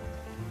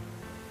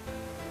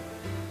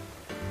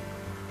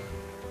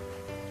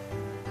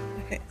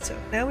 Okay, so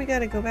now we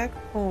gotta go back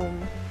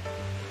home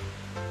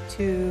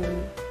to...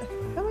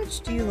 How much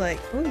do you like?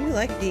 Oh, you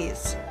like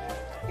these.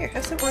 Here,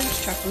 have some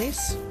orange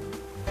chocolates.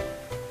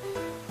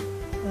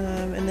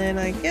 And then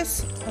I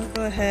guess I'll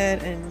go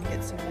ahead and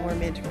get some more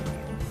mint from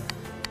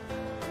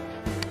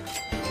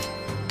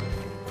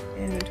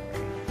you.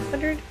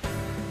 Inventory. 100?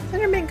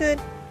 100 mint good?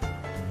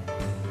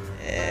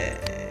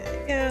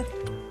 Yeah.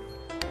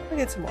 I'll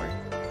get some more.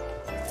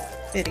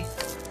 50.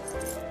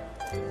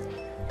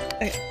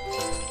 Okay.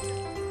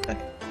 Okay.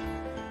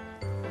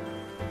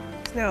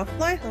 So now I'll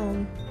fly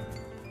home.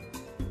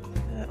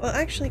 Well,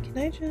 actually, can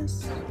I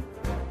just...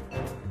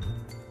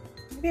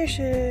 Maybe I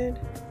should...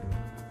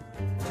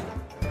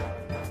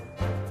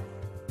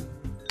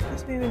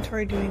 What's my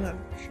inventory doing on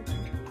sugar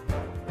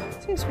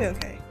control? Seems to be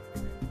okay.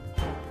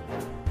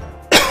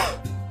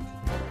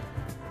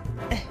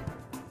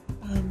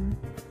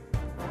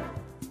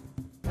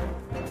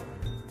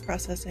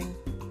 Processing.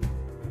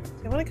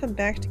 So I want to come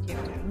back to Cape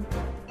Town.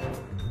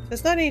 So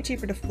it's not any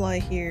cheaper to fly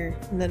here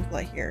and then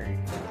fly here.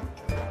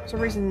 For some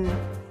reason,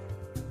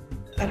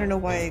 I don't know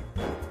why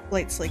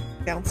flights like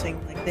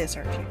bouncing like this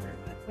aren't cheaper,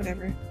 but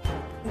whatever.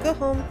 We'll go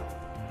home.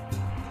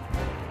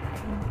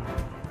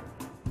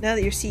 Now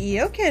that you're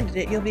CEO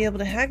candidate, you'll be able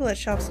to haggle at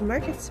shops and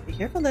markets. Be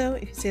careful though,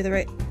 if you say the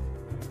right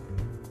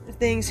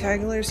things,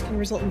 hagglers can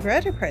result in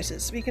greater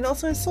prices. We can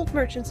also insult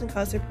merchants and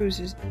cause their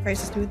prices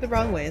to move the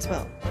wrong way as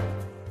well.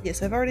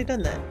 Yes, I've already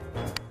done that.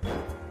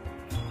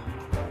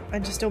 I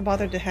just don't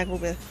bother to haggle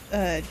with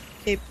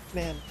Cape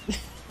Man.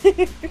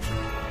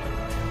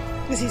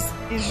 Because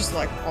he's just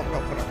like, oh no,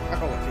 whatever, I'll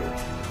go with you.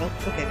 Well,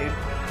 okay, dude.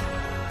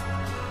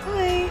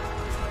 Hi!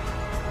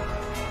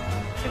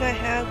 Should I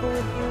haggle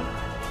with you?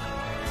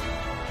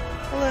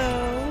 Hello?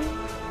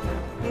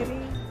 Maybe?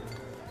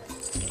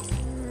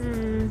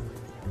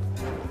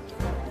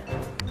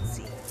 Let's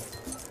see.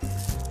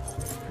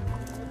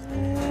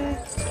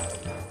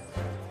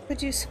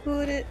 Could you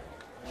scoot it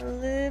a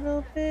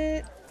little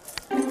bit?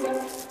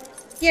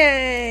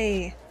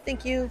 Yay!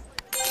 Thank you.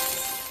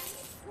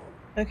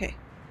 Okay.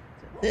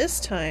 So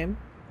this time,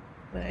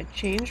 when I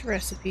change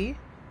recipe,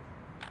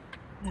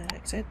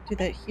 because I have to do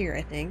that here,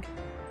 I think.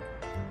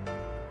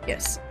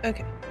 Yes.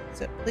 Okay.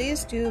 So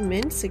please do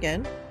mince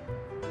again.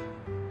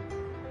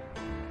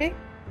 Okay.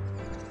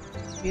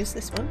 Use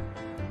this one.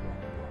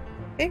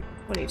 Okay.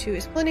 22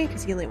 is plenty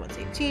because he only wants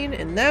 18,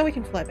 and now we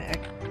can fly back.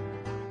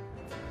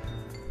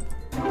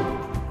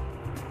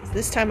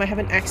 This time I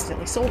haven't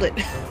accidentally sold it.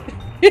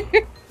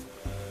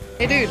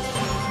 Hey dude.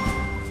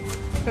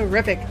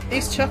 Terrific.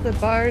 These chocolate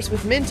bars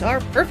with mint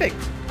are perfect.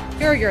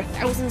 Here are your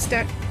 1,000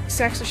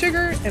 stacks of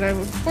sugar, and I'm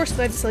of course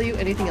glad to sell you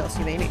anything else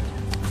you may need.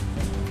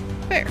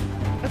 Fair.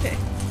 Okay.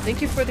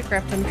 Thank you for the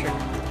crap ton of sugar.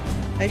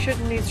 I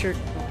shouldn't need sugar.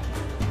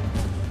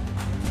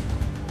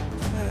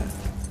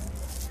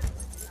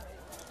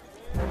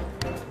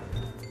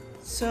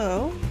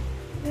 So,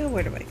 now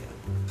where do I go?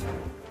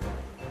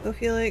 Go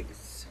Felix.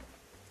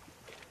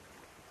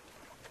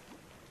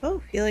 Oh,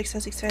 Felix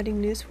has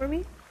exciting news for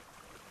me.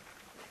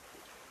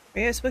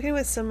 We have spoken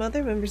with some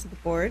other members of the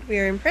board. We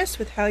are impressed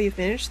with how you've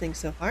managed things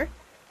so far.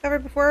 However,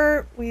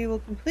 before we will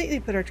completely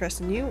put our trust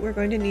in you, we're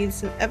going to need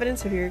some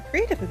evidence of your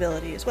creative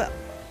ability as well.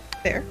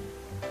 Fair.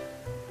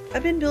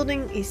 I've been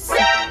building a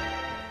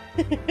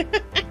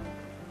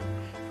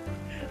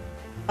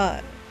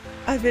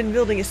I've been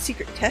building a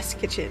secret test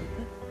kitchen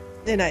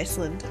in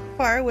Iceland,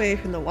 far away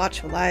from the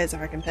watchful eyes of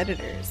our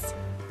competitors.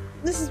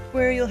 This is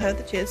where you'll have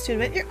the chance to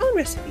invent your own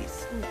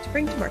recipes to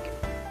bring to market.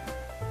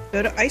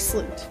 Go to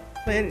Iceland.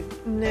 My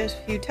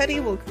nephew Teddy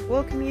will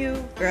welcome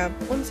you. Grab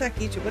 1 sack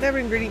each of whatever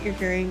ingredient you're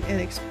carrying and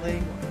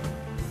explain why.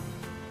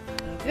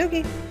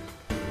 Okie dokie.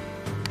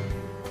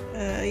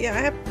 Yeah, I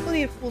have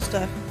plenty of cool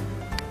stuff.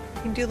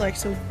 You can do like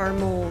some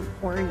caramel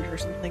orange or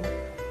something.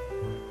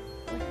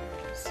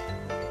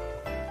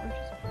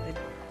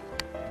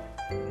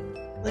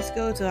 Let's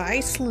go to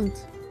Iceland.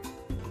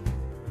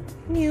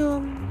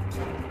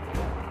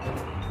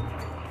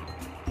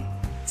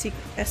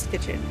 Secret test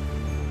kitchen.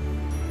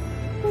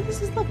 Oh,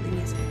 this is lovely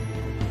music.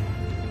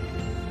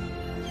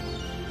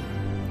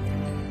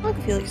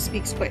 Uncle Felix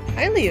speaks quite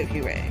highly of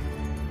you, Ray.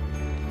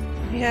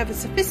 We have a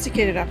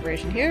sophisticated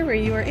operation here where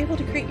you are able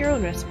to create your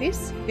own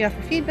recipes. We offer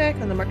feedback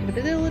on the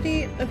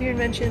marketability of your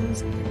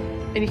inventions,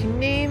 and you can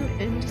name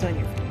and design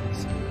your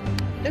foods.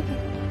 Okay.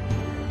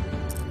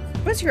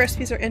 Once your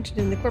recipes are entered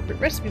in the corporate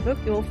recipe book,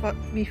 you will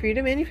be free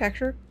to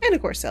manufacture and,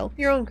 of course, sell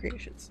your own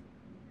creations.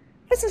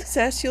 With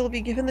success, you will be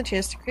given the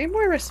chance to create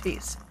more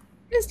recipes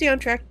and stay on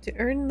track to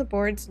earn the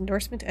board's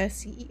endorsement as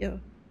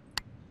CEO.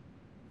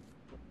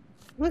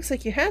 Looks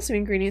like you have some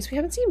ingredients we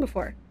haven't seen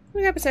before.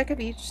 We have a sack of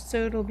each,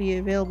 so it'll be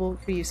available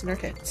for use in our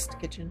test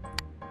kitchen.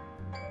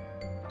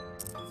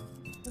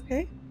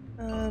 Okay.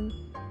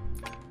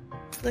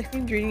 Select the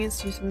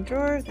ingredients to use in the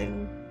drawer,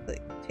 then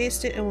click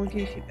taste it, and we'll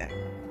give you feedback.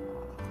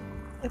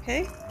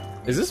 Okay.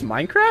 Is this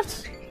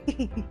Minecraft?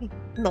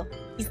 No,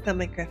 it's not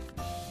Minecraft.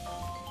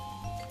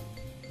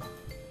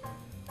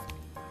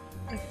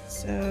 Okay,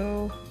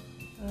 so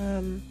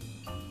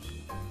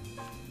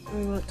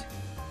we want to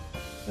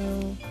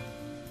go.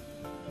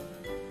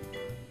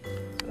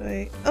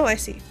 Oh, I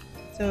see.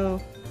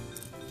 So,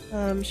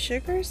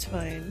 sugar's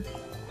fine.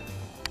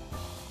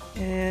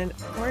 And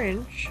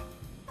orange.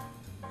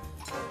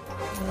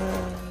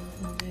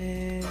 And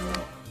then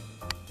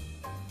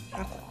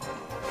chocolate.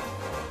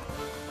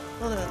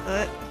 Hold on,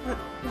 I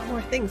want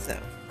more things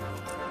though.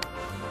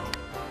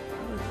 I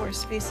want more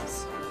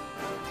spaces.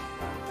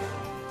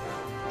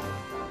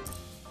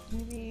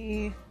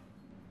 Maybe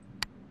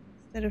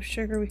instead of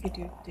sugar we could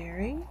do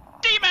dairy.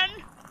 Demon!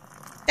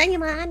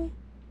 Demon!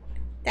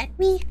 That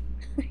me?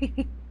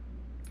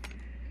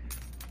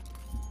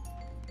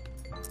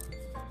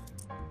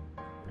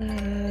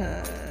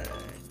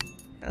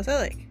 How's that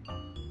like?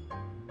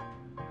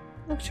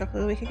 Oh,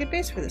 chocolate will make a good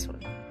base for this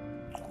one.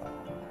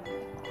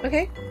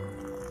 Okay.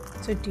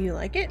 So do you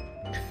like it?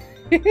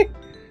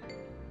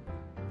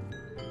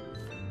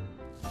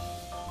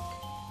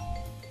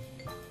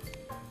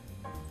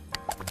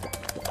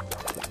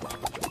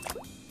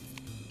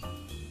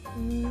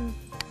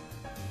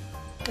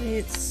 But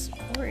it's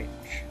orange.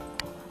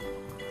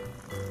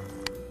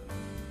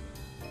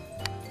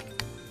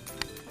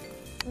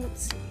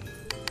 Let's see.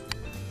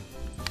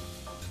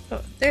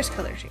 Oh, there's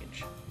color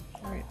change.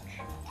 Orange.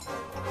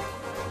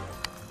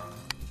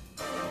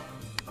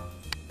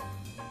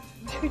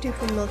 What should we do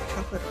for milk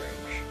chocolate orange?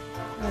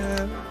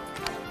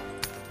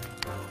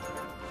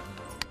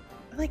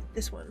 I like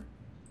this one.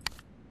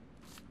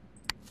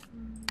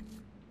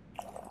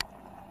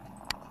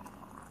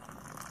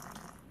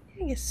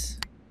 I guess.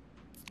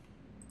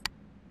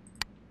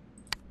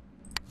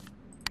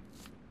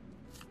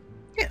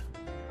 Yeah.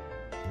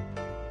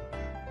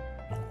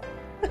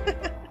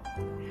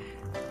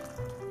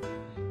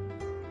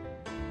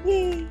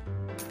 Yay!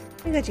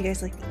 I'm glad you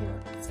guys like the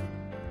emotes.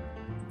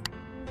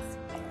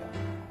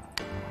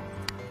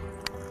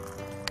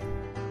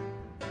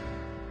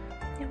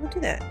 Yeah, we'll do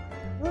that.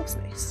 It looks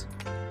nice.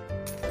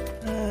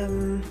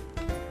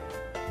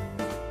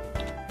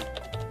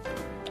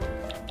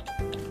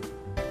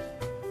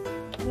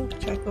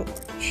 Choco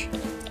Orange.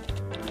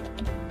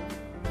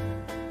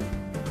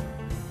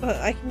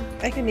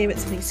 I can name it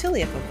something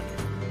silly if I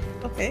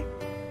want. Okay.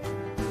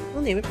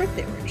 We'll name it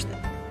Birthday Orange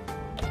then.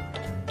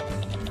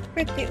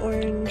 Birthday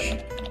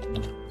Orange.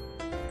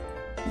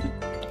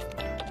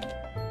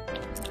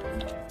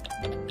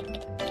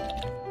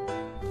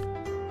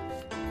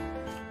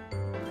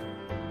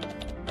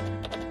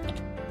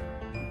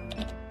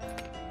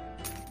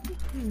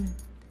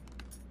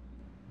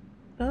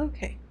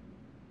 Okay.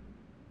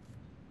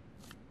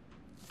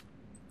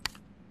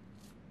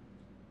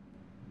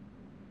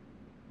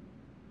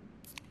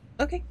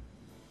 Okay.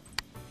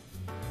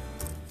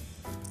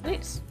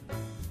 Nice.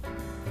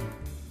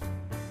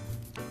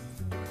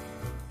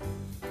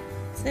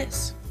 What's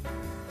this?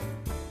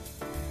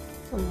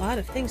 There's a lot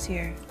of things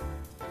here.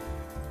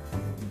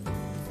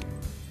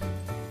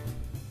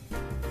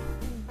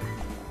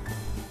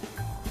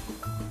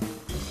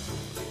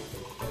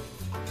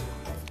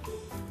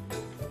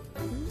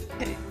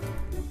 Okay.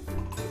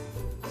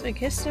 So I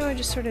guess now I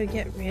just sort of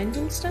get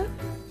random stuff?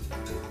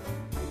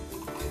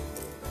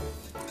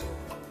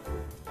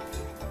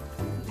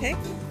 Okay.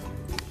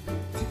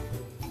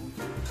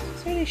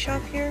 Is there any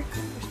shop here?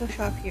 There's no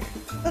shop here.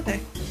 Okay.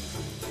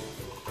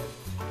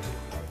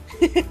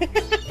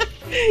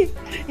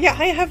 Yeah,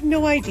 I have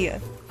no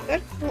idea.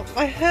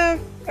 I have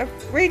a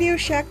Radio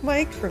Shack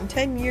mic from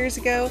 10 years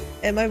ago,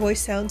 and my voice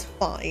sounds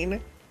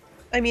fine.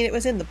 I mean, it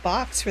was in the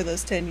box for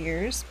those 10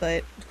 years,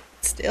 but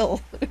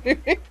still.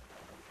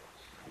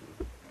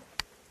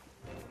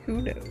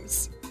 Who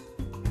knows?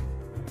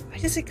 Why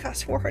does it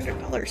cost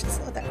 $400? It's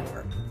not that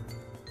far.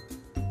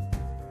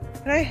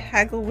 Can I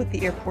haggle with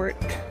the airport?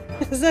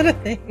 Is that a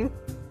thing?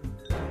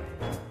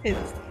 It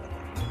is not a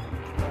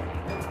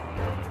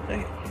thing.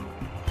 Okay.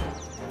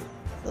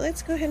 So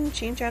let's go ahead and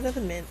change out of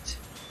the mint.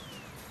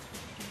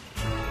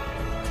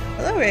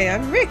 Hello Ray,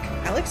 I'm Rick,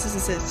 Alex's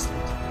assistant.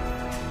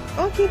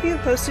 I'll keep you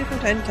posted from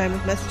time to time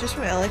with messages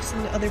from Alex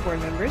and other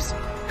board members.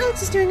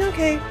 Alex is doing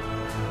okay.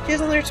 She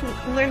hasn't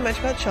learned much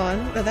about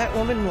Sean, but that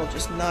woman will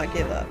just not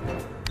give up.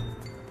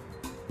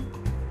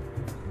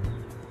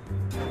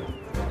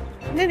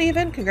 In any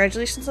event,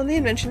 congratulations on the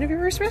invention of your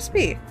first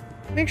recipe.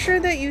 Make sure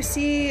that you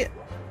see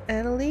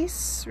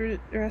Annalise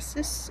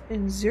Rassis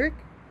in Zurich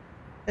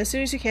as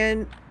soon as you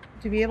can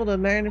to be able to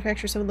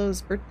manufacture some of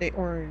those birthday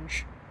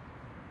orange.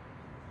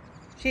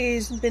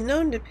 She's been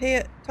known to pay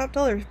a top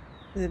dollar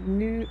for the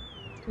new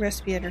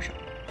recipe at her shop.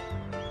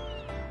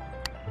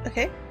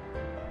 Okay.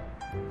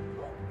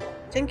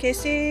 10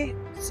 cases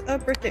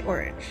of birthday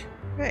orange.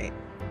 Right.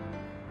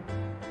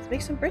 Let's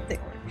make some birthday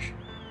orange.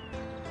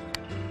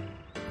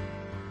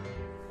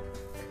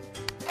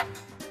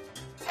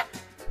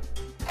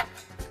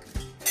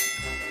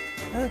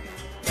 Okay.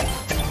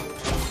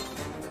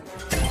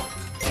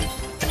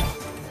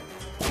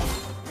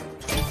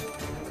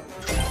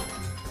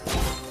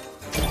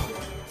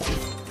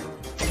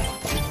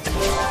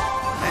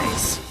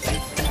 Nice.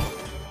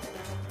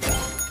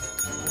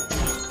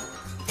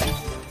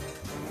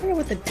 I don't know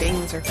what the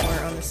dings are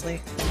for,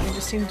 honestly. They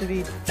just seem to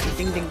be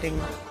ding ding ding.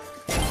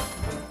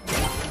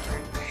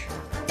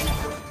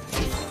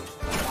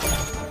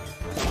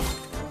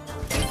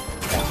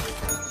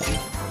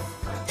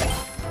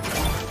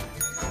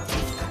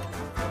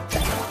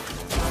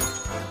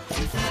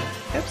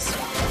 Oops.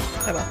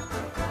 Oh well.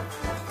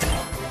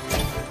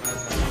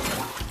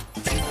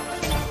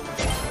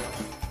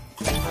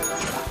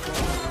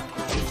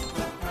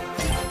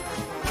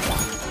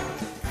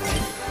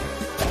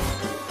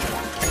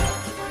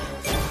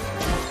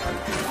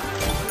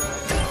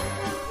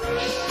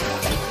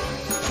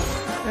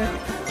 Okay.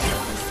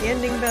 That's the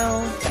ending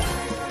bell.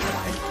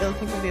 I don't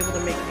think we'll be able to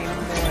make any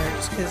more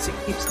just because it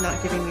keeps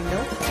not giving me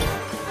milk.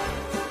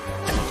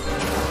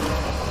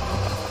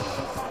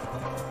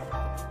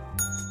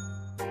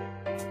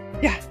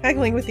 Yeah,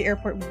 haggling with the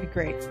airport would be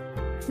great.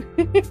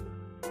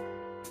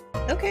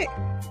 Okay.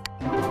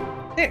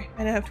 There,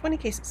 and I have 20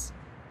 cases.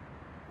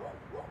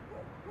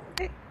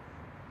 Okay.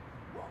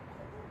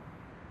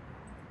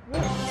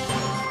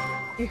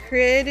 You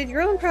created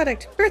your own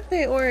product,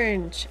 Birthday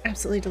Orange!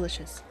 Absolutely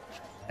delicious.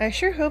 I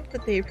sure hope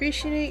that they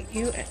appreciate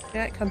you at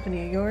that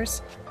company of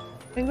yours.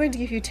 I'm going to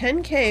give you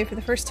 10K for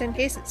the first 10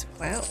 cases.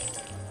 Wow.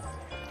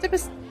 Step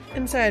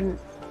inside and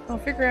I'll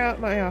figure out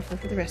my offer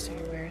for the rest of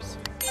your wares.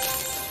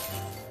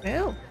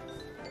 Wow,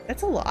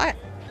 that's a lot.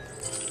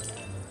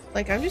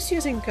 Like, I'm just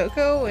using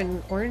cocoa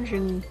and orange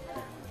and...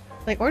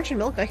 like, orange and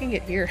milk I can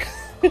get here.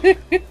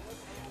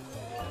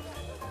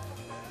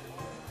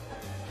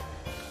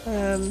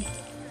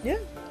 Yeah.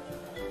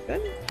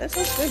 Good. That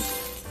sounds good.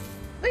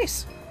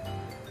 Nice.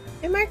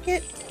 Hey,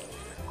 market.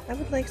 I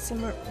would like some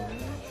more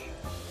orange.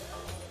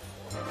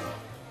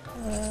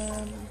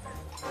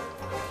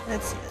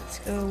 Let's see. Let's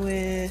go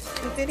with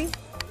 250.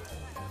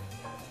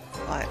 A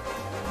lot.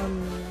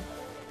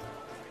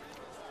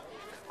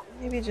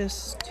 Maybe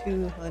just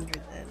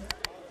 200 then.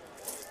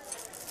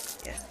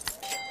 Yeah.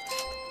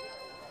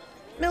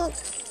 Milk.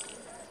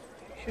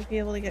 Should be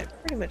able to get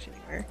pretty much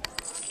anywhere.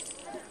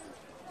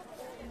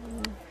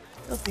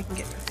 Milk we can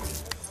get.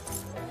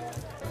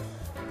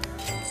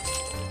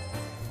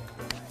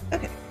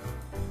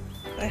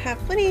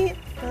 have plenty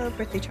of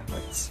birthday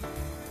chocolates.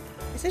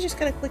 Guess I just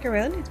gotta click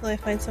around until I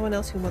find someone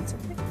else who wants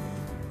something.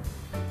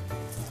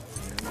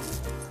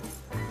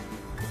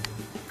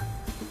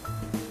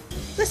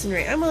 Listen,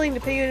 Ray, I'm willing to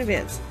pay you in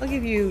advance. I'll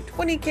give you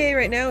 20k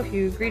right now if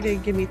you agree to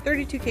give me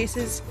 32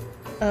 cases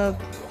of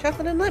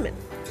chocolate and lemon.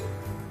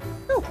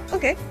 Oh,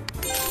 okay.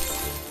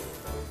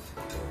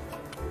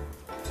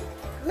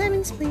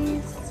 Lemons,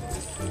 please.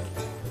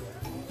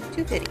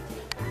 250.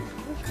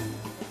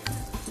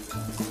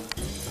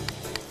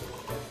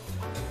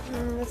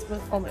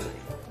 That's all my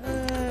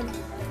money.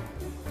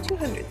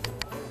 200.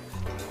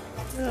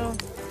 No.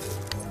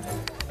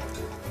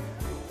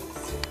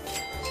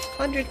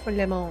 100 for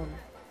lemon.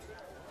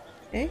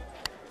 Okay.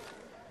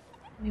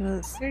 He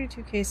wants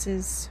 32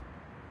 cases.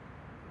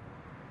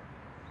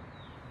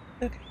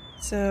 Okay,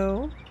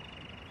 so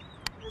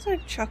how's our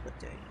chocolate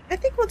doing? I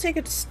think we'll take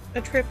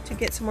a trip to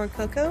get some more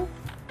cocoa,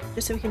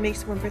 just so we can make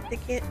some more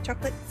birthday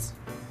chocolates.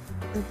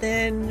 And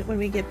then when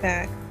we get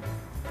back,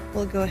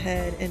 we'll go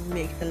ahead and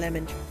make the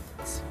lemon chocolates.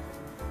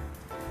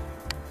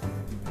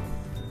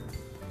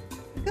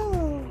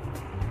 Go!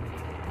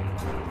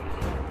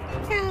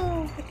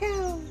 Cacao!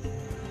 Cacao!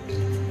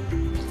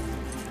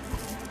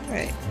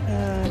 Alright,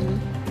 oh,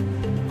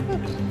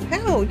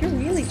 wow, you're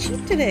really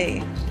cheap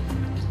today!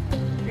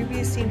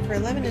 Previous scene for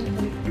 11 and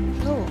 20.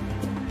 Oh,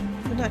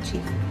 well, not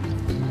cheap.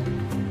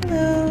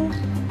 Hello.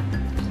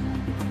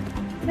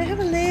 Can I have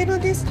a little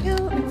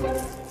discount?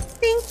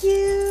 Thank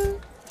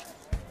you!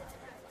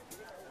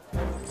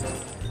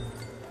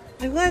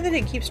 I'm glad that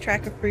it keeps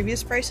track of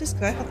previous prices,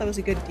 because I thought that was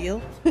a good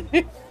deal.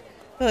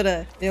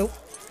 But, nope.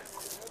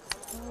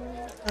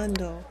 Oh,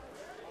 Undo.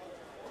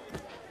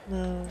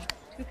 No.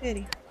 Too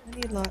pity. I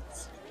need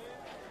lots.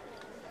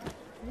 I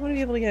want to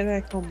be able to get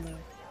back home, though.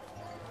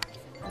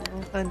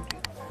 Oh, undo.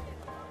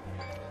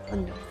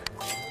 Undo.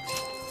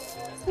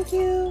 Thank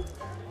you!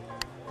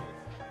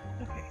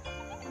 Okay.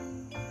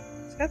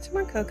 It's got some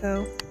more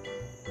cocoa.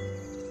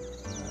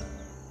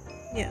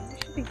 Yeah, we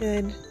should be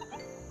good.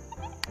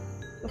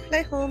 We'll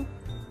fly home.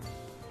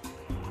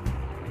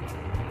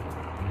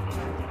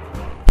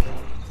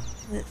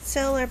 Let's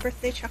sell our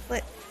birthday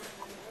chocolate.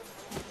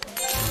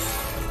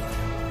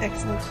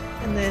 Excellent.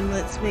 And then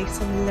let's make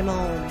some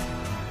lemon.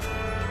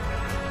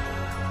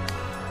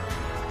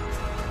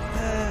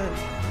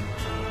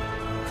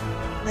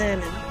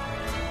 Lemon.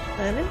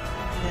 Lemon.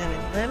 Lemon.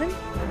 Lemon.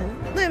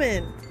 Lemon.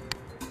 Lemon.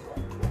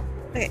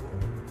 Okay.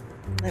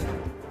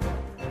 Lemon.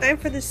 Time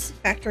for this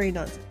factory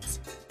nonsense.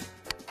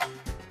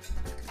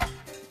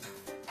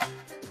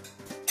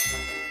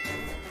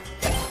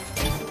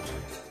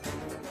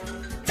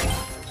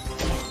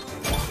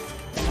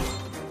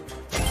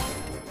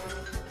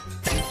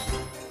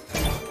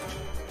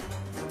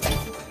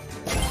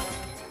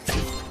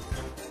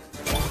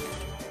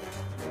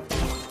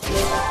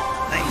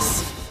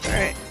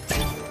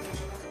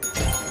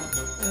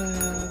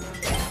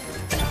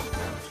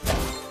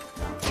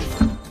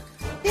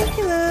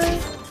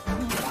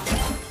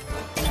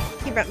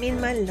 Brought me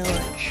my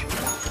lunch.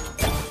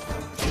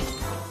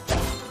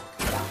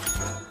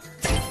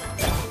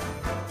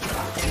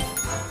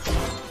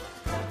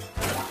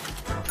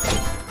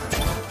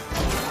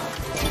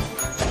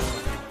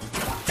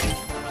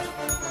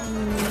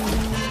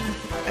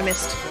 I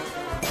missed.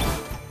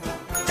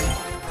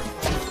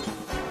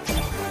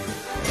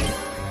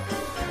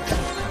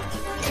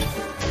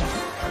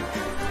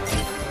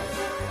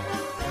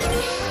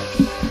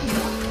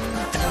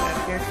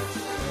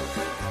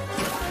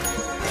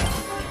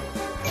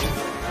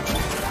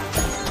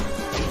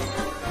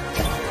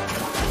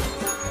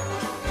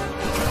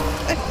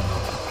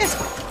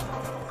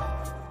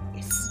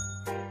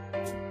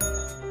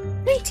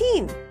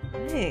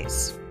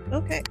 Nice.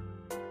 Okay.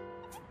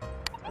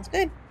 Sounds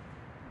good.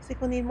 Looks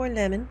like we'll need more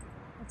lemon.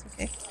 That's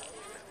okay.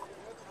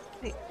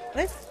 Wait,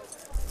 what?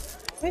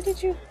 Why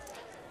did you...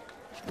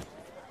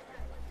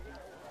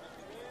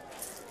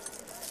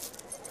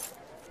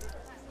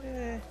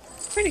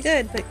 pretty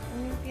good, but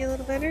can you be a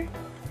little better?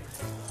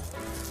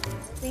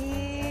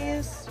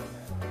 Please?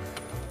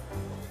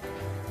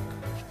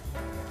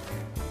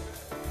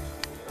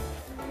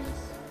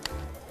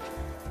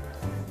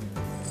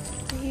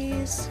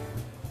 Please?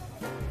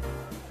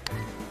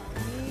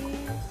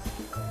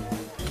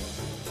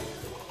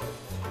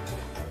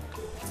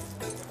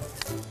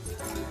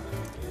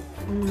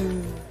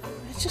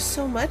 That's just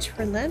so much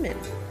for lemon.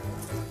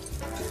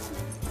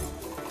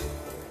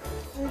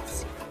 Let's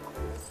see.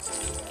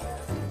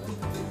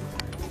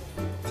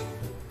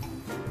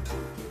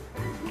 I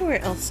wonder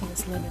where else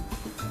sells lemon.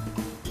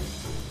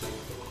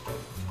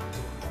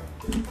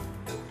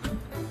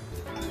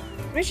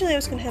 Originally I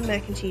was gonna have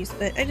mac and cheese,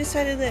 but I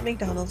decided that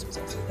McDonald's was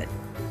also good.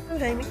 I'm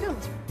having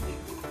McDonald's.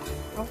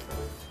 Oh.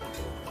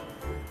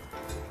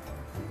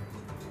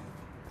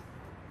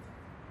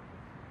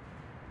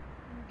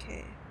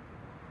 Okay.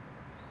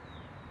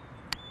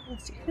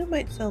 Let's see, who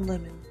might sell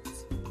lemons?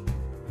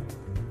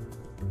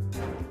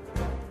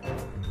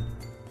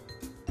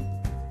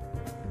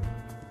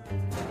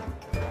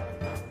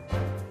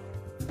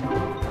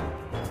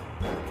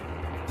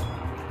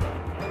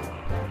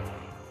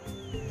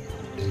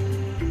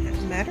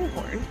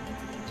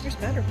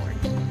 Matterhorn?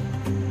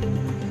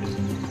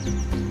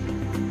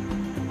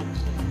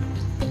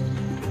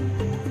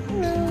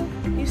 Hello.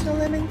 Do you sell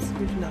lemons?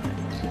 You do not.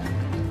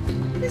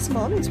 Get some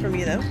almonds from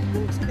you, though. That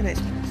looks like a nice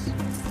place.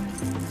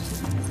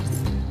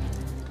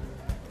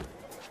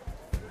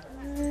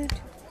 Good.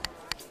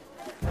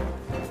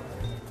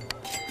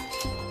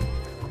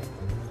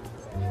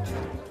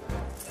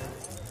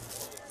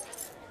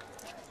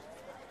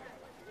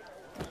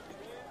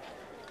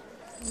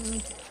 Okay, I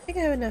think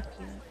I have enough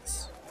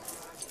peanuts.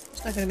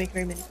 Just not gonna make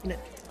very many peanut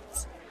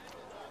peanuts.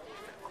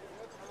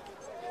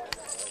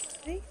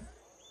 Okay.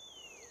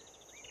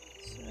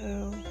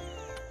 So,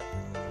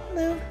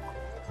 hello.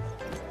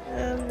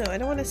 No, I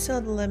don't want to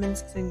sell the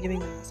lemons because I'm giving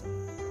them to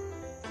someone.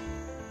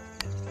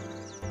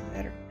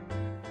 Matterhorn.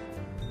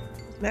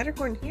 Is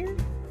Matterhorn here?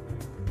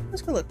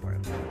 Let's go look for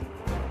him.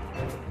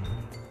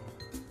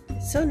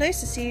 It's so nice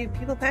to see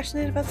people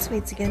passionate about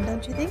sweets again,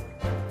 don't you think?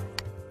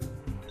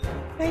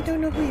 I don't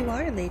know who you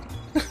are, lady.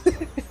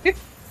 Okay.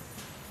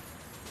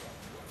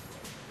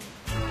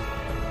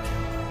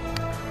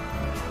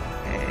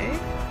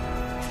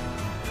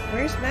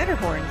 Where's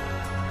Matterhorn?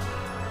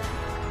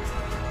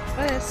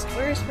 West,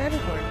 where's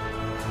Matterhorn?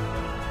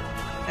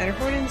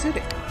 Matterhorn and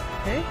Zubik.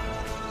 Okay.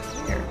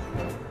 Here.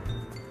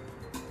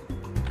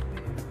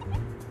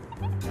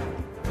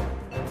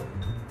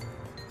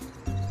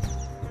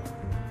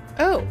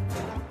 Oh!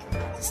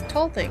 This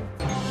tall thing.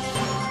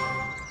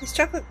 These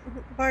chocolate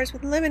bars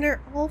with lemon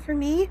are all for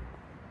me?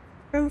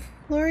 From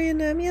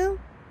Florian Amiel?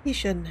 He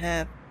shouldn't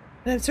have.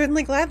 But I'm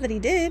certainly glad that he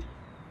did.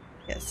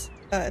 Yes.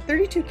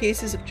 32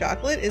 cases of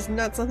chocolate is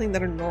not something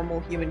that a normal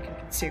human can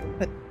consume,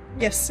 but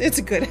yes, it's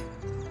good.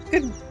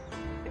 Good.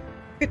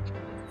 Good.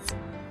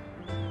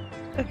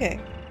 Okay.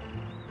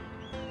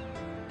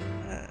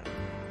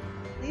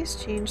 Please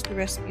change the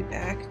recipe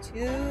back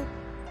to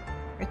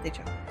birthday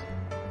chocolate.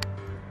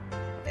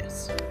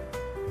 Yes.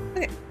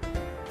 Okay.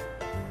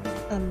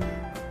 Now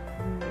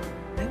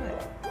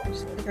what?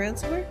 Just look around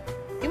somewhere?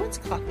 He wants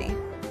coffee.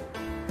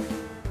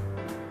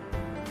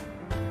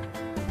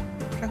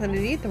 The chocolate to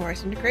eat, the more I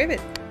seem to crave it.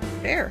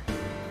 Fair.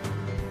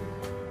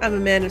 I'm a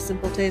man of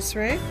simple tastes,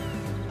 right?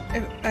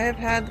 I have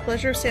had the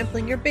pleasure of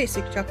sampling your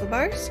basic chocolate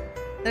bars,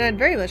 and I'd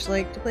very much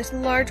like to place a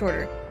large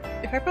order.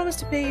 If I promise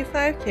to pay you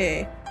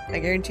 5K, I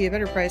guarantee a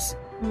better price.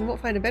 We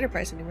won't find a better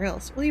price anywhere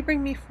else. Will you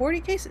bring me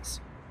 40 cases?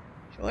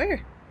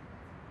 Sure.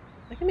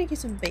 I can make you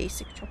some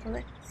basic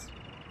chocolates.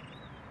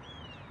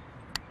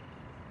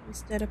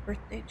 Instead of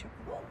birthday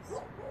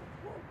chocolates.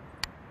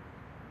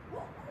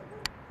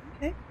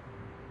 Okay.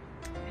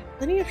 I have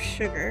plenty of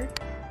sugar.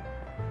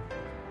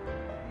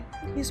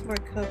 I could use more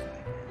cocoa,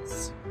 I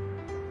guess.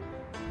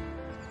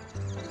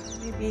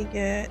 Maybe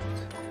get...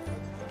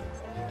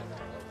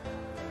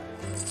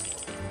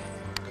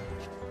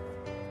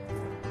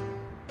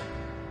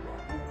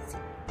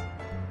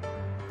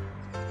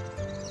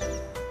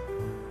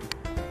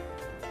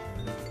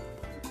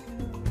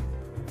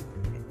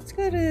 Let's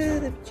go to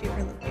the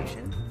cheaper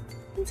location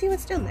and see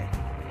what's down there.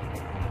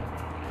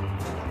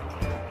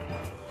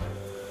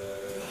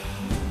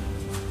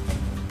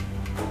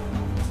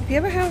 If you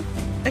ever have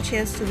a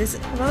chance to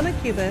visit Havana,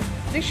 Cuba,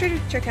 make sure to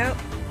check out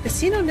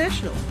Casino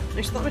National.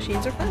 Their slot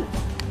machines are fun.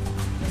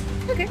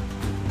 Okay.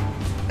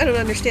 I don't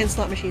understand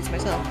slot machines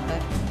myself,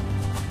 but...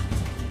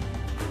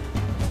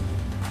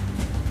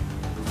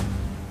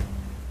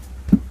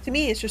 to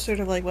me, it's just sort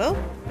of like, well,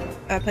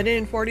 I put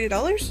in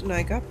 $40 and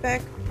I got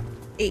back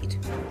 8.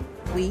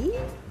 We?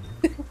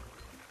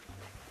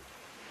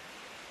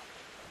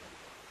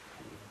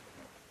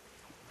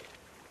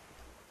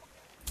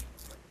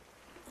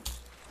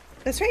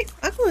 That's right,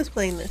 Aqua was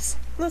playing this.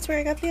 That's where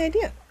I got the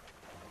idea.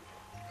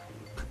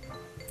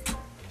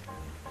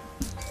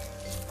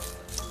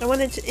 I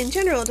wanted to, in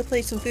general, to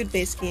play some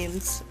food-based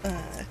games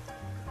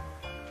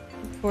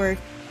for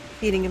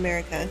feeding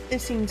America.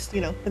 It seems,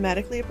 you know,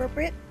 thematically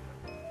appropriate.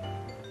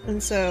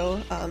 And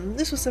so,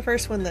 this was the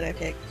first one that I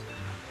picked.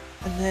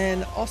 And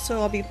then also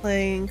I'll be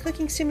playing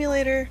Cooking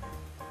Simulator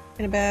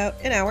in about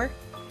an hour.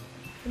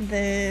 And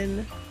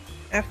then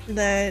after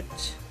that,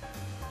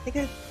 I think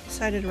I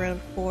decided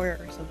around 4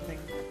 or something,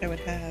 I would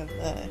have,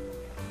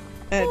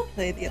 I'd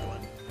play the other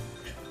one.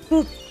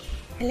 Poop.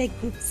 I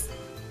like poops.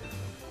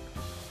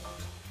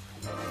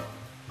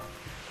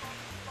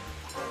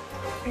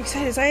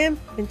 Excited as I am,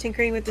 I've been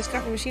tinkering with this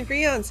coffee machine for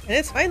eons, and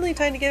it's finally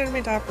time to get it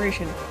into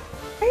operation.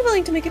 Are you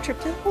willing to make a trip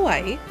to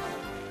Hawaii?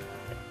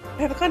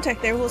 I have a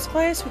contact there who will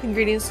supply us with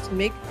ingredients to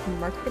make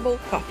marketable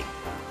coffee.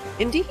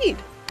 Indeed!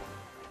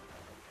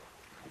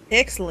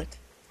 Excellent.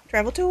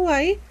 Travel to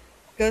Hawaii,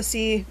 go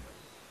see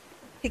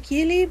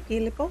Hikili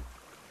Pilipo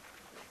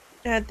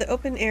at the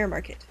open air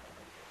market.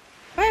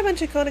 Buy a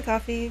bunch of Kona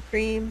coffee,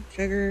 cream,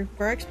 sugar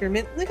for our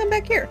experiment, and then come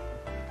back here.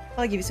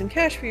 I'll give you some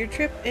cash for your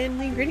trip and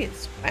the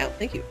ingredients. Wow,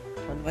 thank you.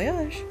 Bon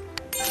voyage.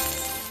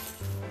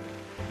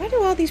 Why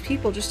do all these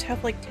people just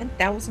have like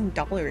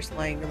 $10,000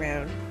 lying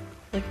around?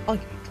 Like, I'll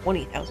give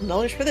you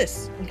 $20,000 for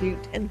this. I'll give you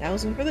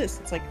 $10,000 for this.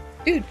 It's like,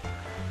 dude,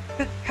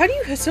 how do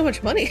you have so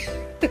much money?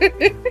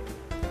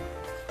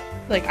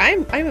 Like,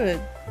 I'm a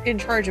in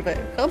charge of a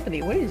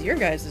company. What is your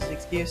guys'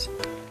 excuse?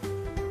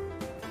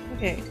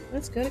 Okay,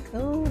 let's go to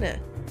Kona.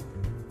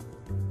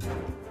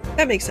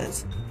 That makes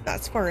sense.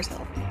 That's far as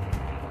hell.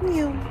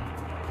 Meow.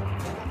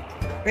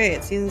 Great,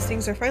 it seems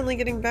things are finally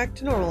getting back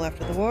to normal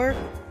after the war.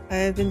 I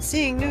have been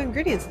seeing new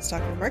ingredients in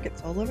stock in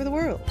markets all over the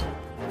world.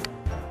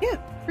 Yeah,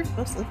 fruit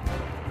mostly.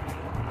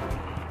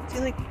 See,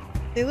 like,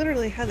 they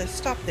literally had to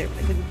stop there, but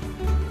I didn't.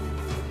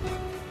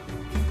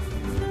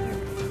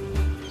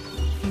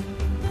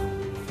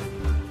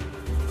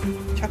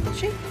 Chocolate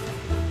shake?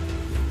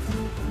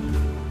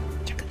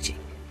 Chocolate shake.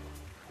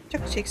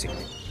 Chocolate shakes are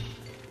good.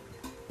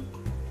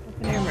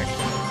 Open air market.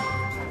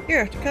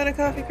 Here, Takana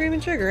coffee, cream,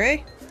 and sugar,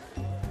 eh?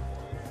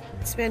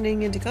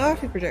 Expanding into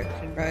coffee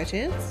production, by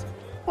chance?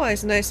 Why,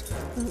 it's nice.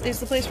 It's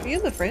the place for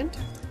you, my friend.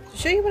 To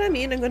show you what I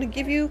mean, I'm going to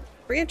give you,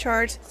 free of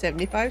charge,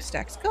 75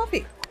 stacks of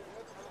coffee.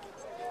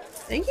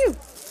 Thank you.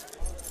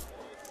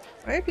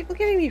 Why are people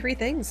giving me free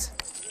things?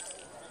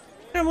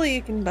 Normally,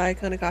 you can buy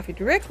Kona coffee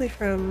directly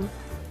from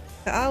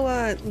the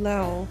Awa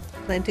Lao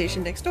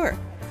plantation next door.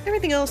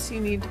 Everything else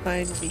you need to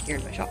find will be here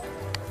in my shop.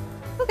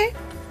 Okay.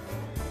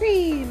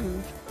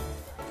 Cream.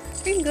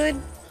 Cream good.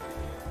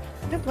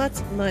 I have lots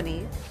of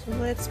money, so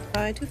let's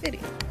buy 250.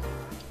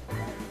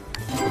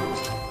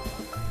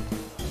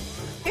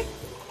 Okay.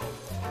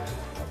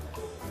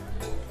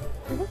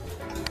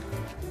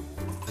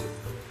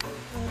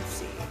 Let's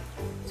see.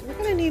 So we're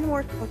gonna need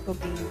more cocoa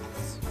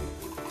beans.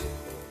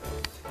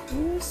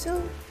 You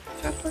sell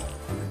chocolate?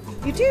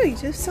 You do! You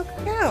just sell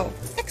cacao!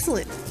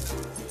 Excellent!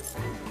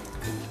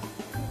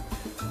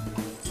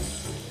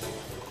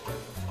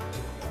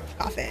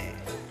 Coffee.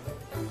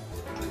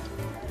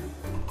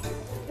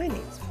 I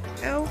need some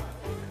cacao.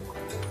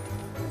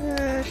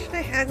 Should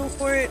I haggle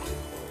for it?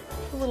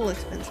 It's a little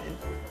expensive.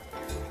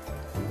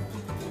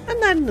 I'm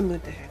not in the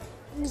mood to haggle.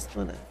 I just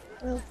wanna...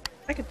 Well,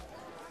 I could...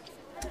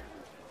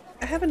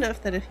 I have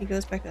enough that if he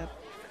goes back up...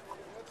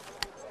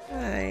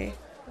 Hi.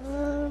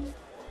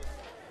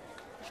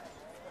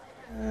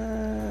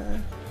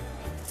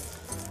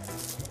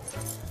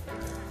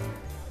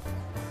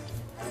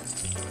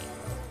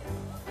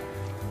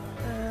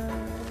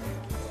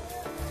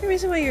 Is there a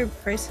reason why your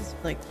price is,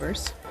 like,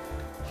 worse?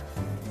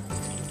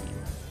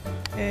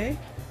 Okay.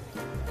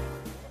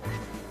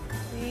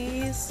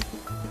 Please.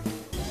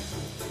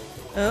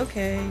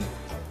 Okay.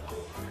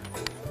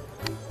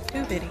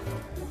 250.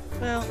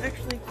 Well,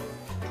 actually,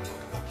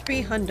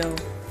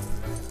 300.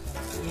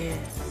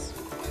 Yes.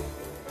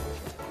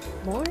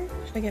 More?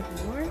 Should I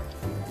get more?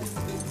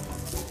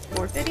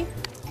 450?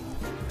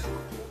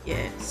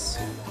 Yes.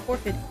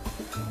 450.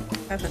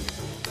 500.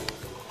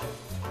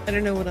 I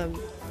don't know what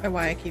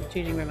why I keep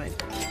changing my mind.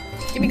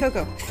 Give me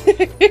cocoa.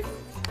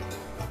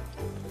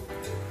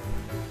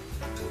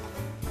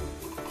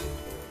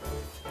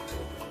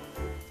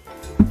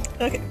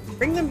 Okay,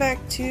 bring them back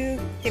to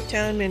Cape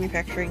Town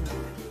Manufacturing.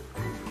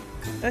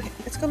 Okay,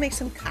 let's go make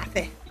some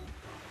coffee.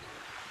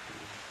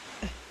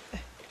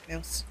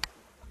 Mouse.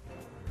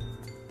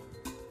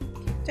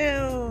 Cape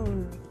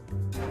Town.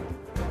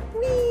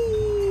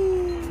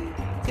 Whee!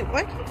 Dude,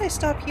 why can't I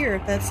stop here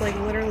if that's like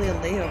literally a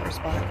layover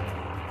spot?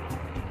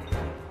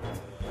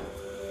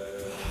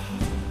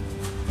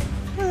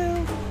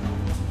 Hello.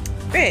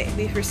 Great,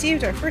 we've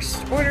received our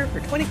first order for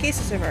 20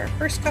 cases of our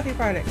first coffee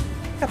product,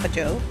 Cuppa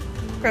Joe,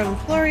 from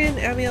Florian,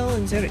 Abiel,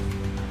 and Zurich.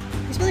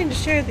 He's willing to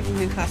share the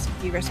new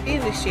coffee recipe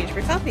in exchange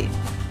for coffee.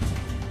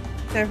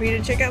 Time for you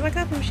to check out my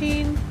coffee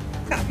machine.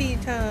 Coffee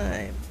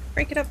time.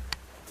 Break it up.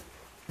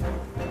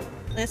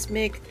 Let's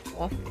make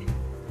coffee.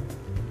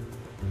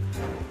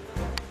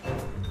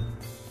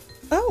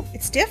 Oh,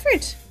 it's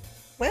different.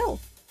 Well,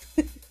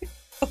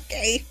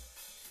 okay.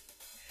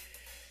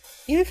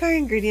 Unify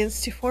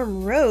ingredients to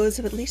form rows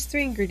of at least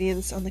 3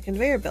 ingredients on the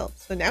conveyor belt.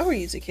 So now we're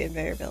using a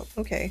conveyor belt.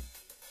 Okay.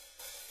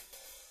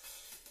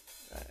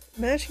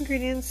 Match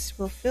ingredients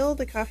will fill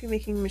the coffee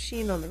making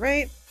machine on the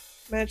right.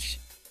 Match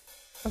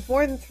of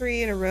more than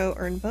 3 in a row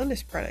earn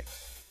bonus product.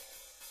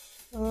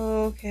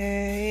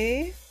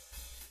 Okay.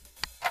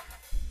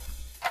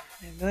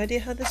 I have no idea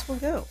how this will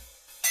go.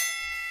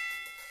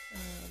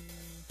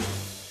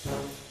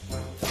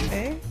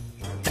 Okay.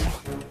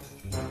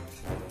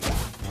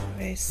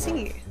 I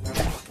see.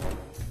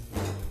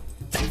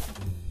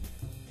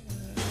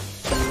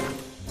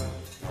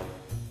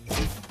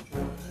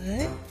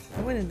 What?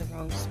 I went in the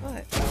wrong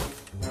spot.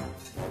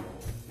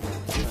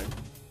 Come on.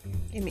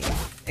 Give me.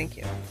 Thank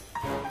you.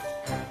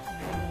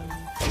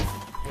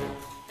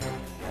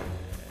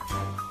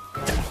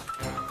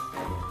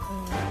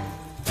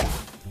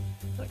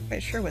 Not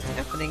quite sure what's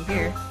happening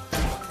here.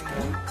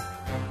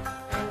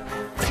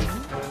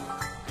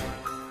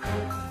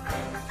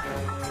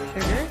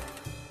 Sugar.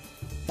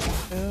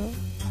 So,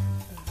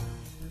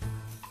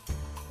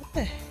 what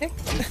the heck?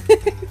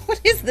 What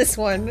is this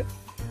one?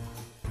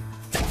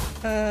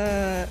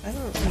 I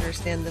don't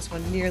understand this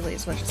one nearly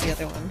as much as the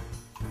other one.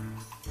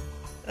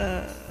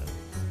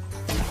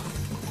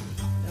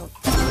 Nope.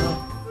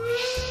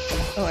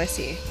 Oh, I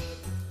see.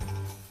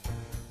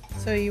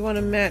 So you want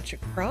to match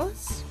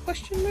across?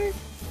 Question mark?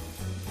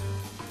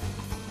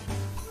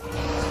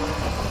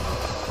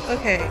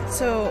 Okay,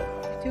 so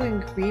do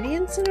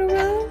ingredients in a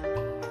row?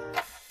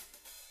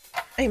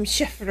 I am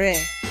Chef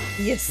Ray.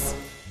 Yes.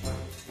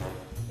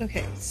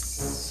 Okay,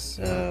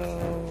 so...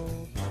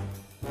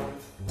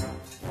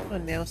 Come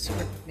on now, work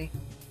with me.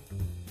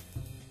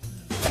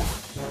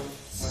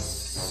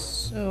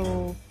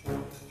 So...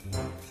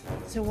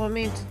 Does it want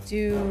me to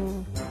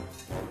do...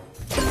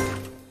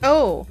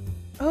 Oh!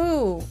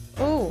 Oh!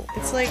 Oh!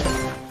 It's like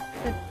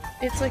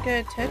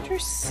a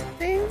Tetris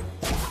thing?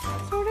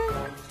 Sort of?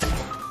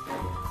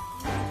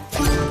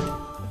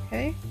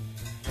 Okay.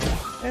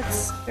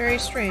 That's very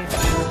strange.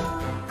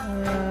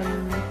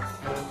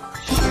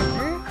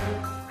 Sugar?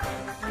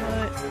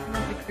 Not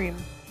the cream.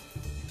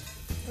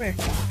 Come here.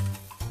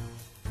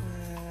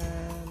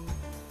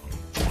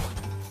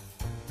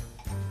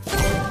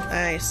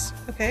 Nice.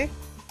 Okay.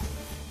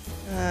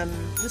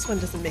 This one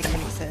doesn't make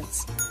any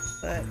sense,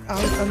 but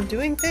I'm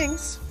doing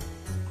things.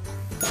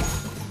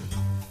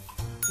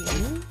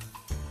 Bean.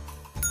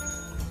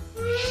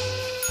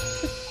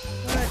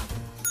 What?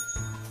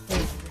 I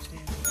don't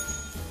understand.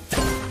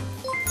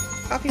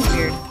 Coffee's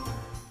weird.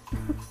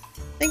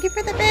 Thank you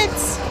for the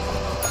bits!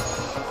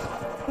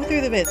 Who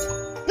threw the bits?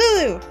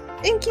 Lulu!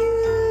 Thank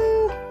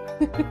you!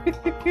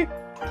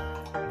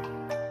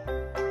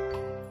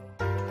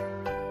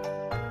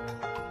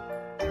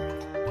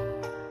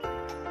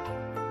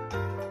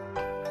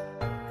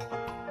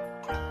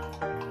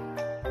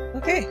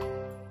 Okay.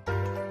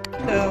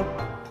 So,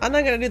 I'm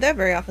not gonna do that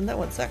very often. That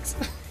one sucks.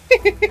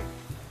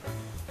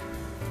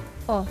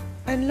 Oh,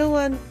 I'm low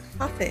on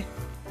coffee.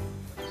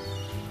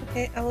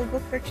 Okay, I will go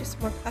purchase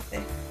more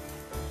coffee.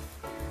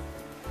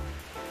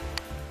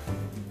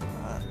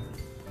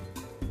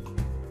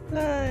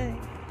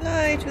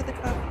 Fly to the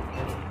coffee.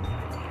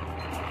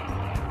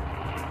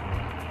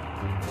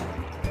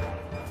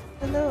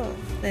 Hello,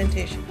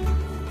 plantation.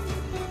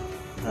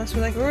 Unless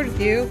we like word with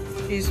you,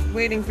 she's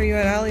waiting for you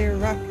at Allier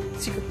Rock,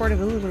 secret port of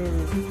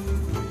Uluru.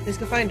 Please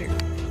go find her.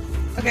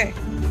 Okay.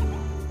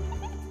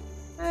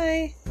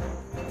 Hi.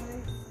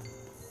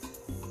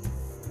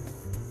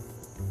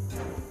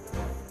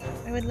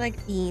 I would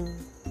like bean.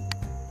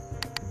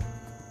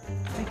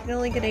 I can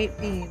only get 8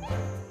 bean.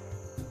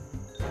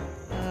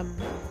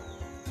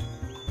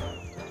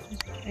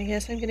 I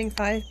guess I'm getting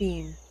 5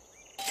 bean.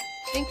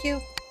 Thank you.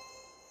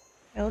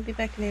 I will be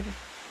back later.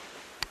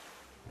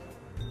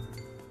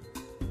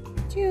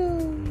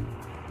 Choo.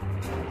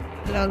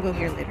 But I'll go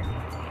here later.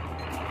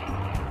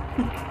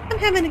 I'm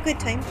having a good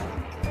time.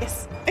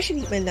 Yes, I should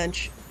eat my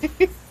lunch.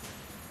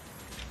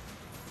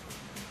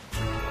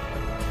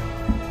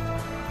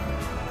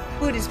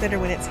 Food is better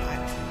when it's hot.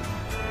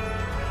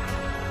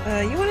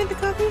 You wanted the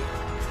coffee?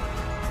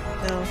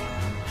 No.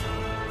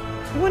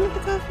 You wanted the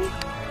coffee?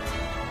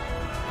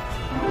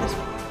 This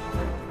one.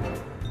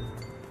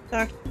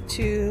 Talk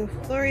to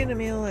Florian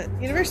Emil at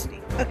university.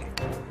 Okay.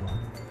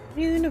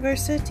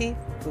 University.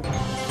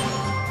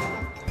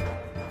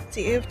 So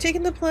you've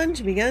taken the plunge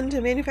and begun to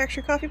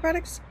manufacture coffee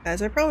products?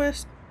 As I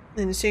promised.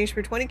 In exchange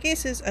for 20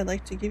 cases, I'd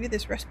like to give you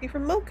this recipe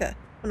from Mocha,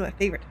 one of my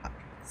favorite hot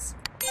drinks.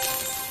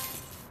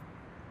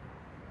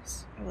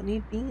 Yes, I will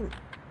need bean.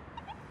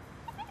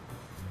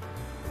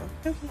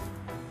 Okay.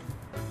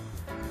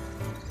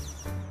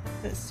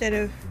 Instead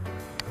of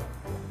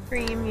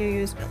cream, you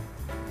use milk,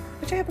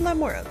 which I have a lot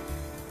more of,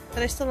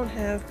 but I still don't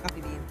have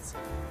coffee beans.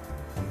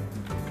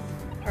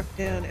 Talk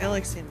down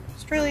Alex in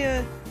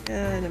Australia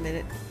in a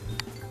minute.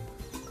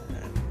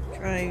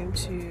 Trying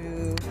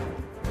to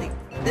make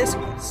this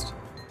quest.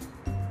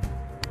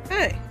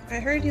 Hi, I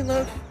heard you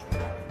love...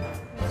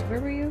 Where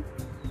were you?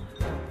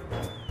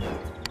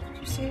 What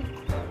did you say?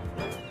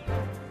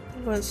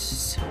 It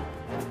was...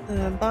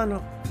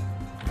 Bonhop.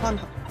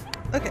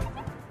 Okay.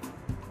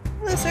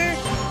 Hello, sir.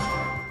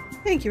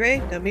 Thank you, Ray.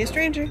 Don't be a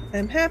stranger.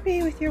 I'm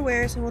happy with your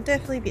wares and will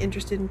definitely be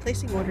interested in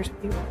placing orders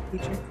with you in the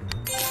future.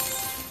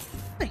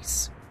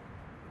 Nice.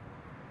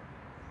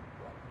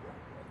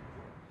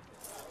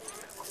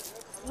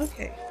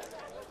 Okay.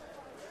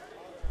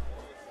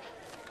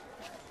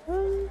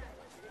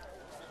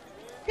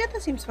 Yeah,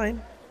 that seems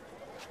fine.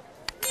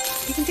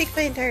 You can take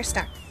my entire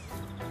stock.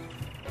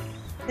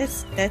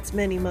 That's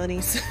many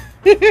monies.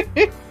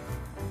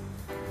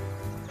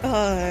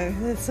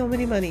 That's so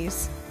many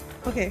monies.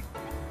 Okay,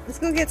 let's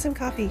go get some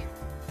coffee.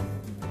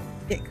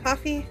 Get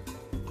coffee?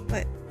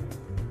 What?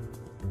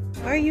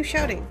 Why are you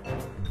shouting?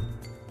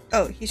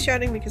 Oh, he's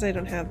shouting because I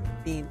don't have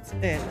beans.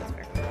 Yeah, that's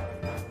fair.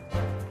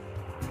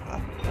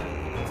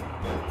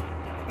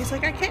 He's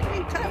like, I can't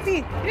make coffee!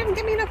 You didn't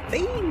give me enough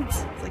beans!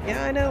 It's like,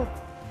 yeah, I know.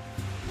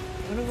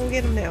 I'm gonna go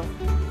get them now.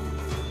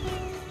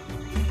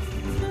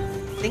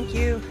 Thank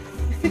you.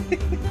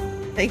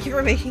 Thank you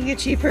for making it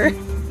cheaper.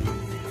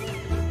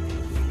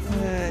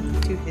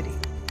 250.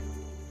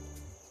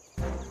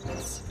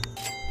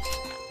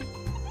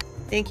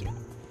 Thank you.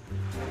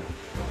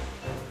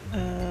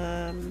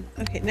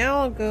 Okay, now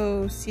I'll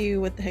go see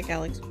what the heck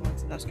Alex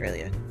wants in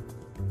Australia.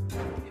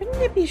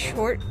 Shouldn't it be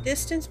short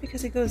distance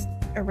because it goes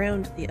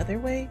around the other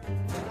way?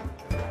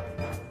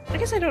 I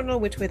guess I don't know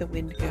which way the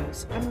wind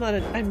goes. I'm not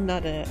a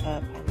pilot.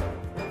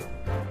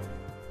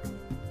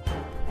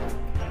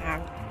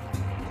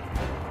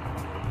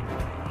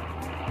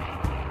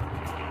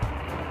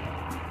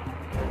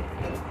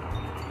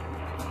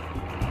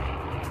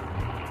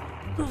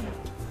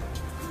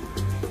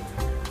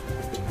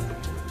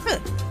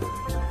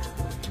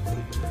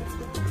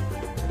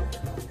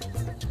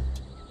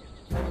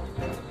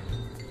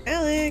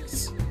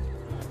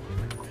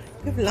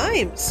 You have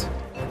limes.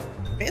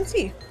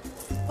 Fancy.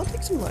 I'll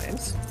take some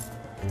limes.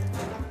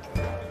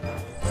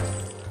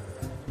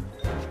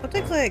 I'll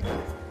take like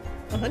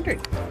 100.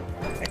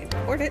 If I can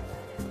afford it.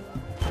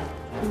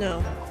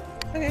 No.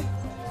 Okay.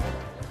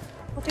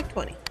 I'll take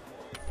 20.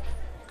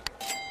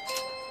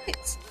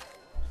 Thanks.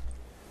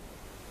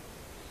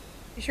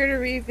 Be sure to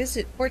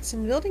revisit forts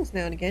and buildings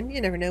now and again.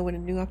 You never know when a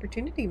new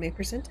opportunity may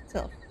present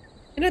itself.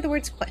 In other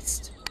words,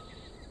 quest.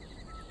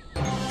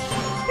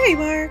 There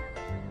you are!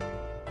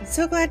 I'm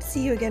so glad to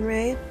see you again,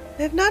 Ray.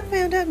 I have not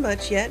found out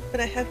much yet, but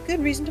I have good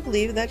reason to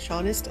believe that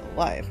Sean is still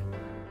alive.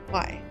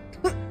 Why?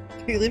 Did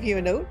he leave you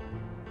a note?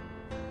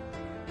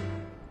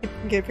 It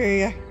can get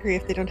very angry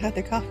if they don't have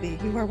their coffee.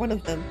 You are one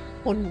of them.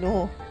 Oh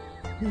no.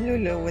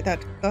 Lulu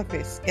without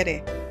coffee,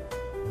 scary.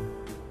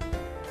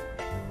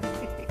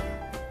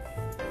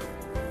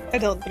 I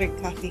don't drink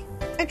coffee.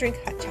 I drink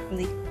hot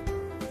chocolate.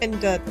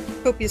 And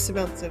copious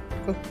amounts of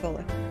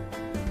Coca-Cola.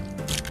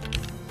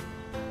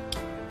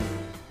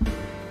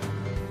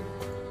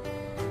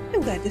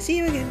 I'm glad to see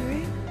you again,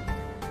 Ray.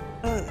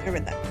 Oh, I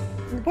read that.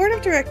 The board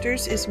of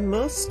directors is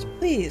most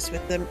pleased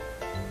with the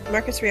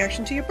market's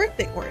reaction to your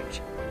birthday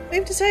orange.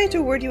 We've decided to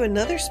award you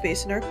another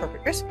space in our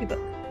corporate recipe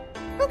book.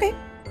 Okay.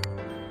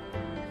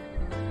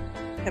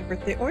 Have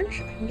birthday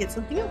orange, I can get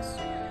something else.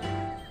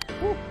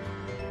 Oh.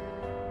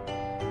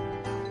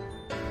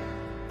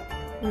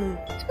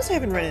 Suppose I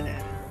haven't run an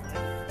ad.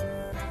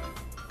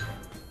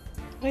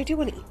 But I do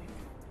want to eat.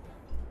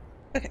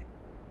 Okay.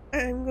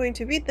 I'm going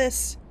to read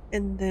this,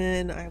 and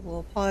then I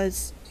will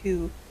pause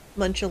to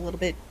munch a little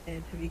bit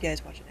and have you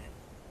guys watch an ad.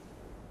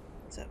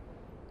 So,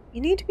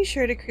 you need to be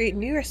sure to create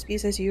new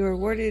recipes as you are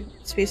awarded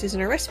spaces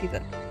in our recipe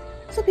book.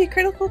 This will be a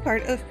critical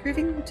part of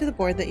proving to the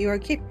board that you are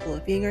capable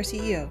of being our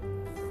CEO.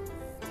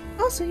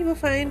 Also, you will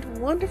find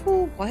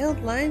wonderful wild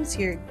limes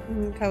here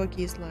in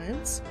Kawaki's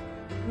Limes.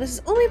 And this is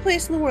the only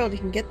place in the world you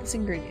can get this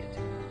ingredient.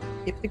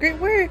 Keep up the great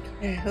work.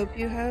 I hope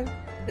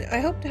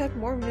to have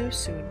more news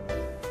soon.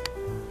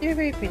 You're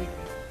very pretty.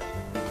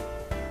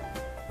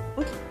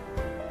 Okay.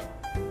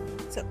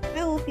 So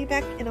I will be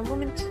back in a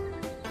moment.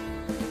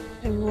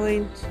 I'm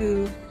going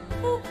to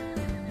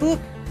boop.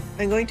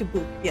 I'm going to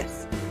boop.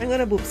 Yes, I'm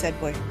gonna boop, sad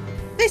boy.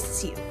 Nice to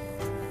see you.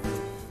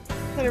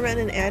 I'm gonna run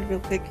an ad real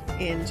quick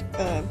and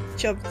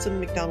shove some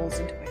McDonald's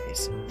into my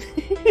face.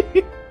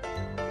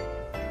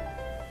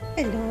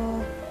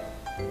 Hello.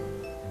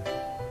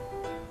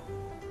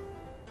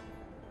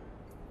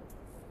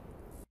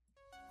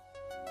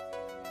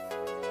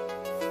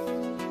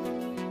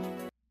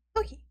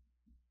 Okay.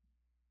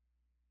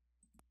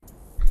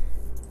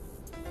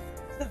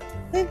 So,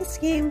 play this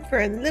game for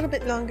a little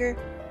bit longer,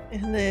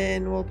 and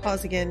then we'll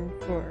pause again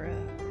for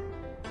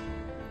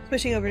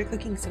switching over to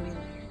Cooking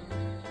Simulator.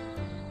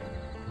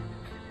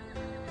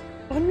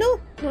 Oh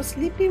no! No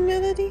sleepy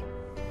melody?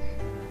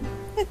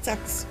 That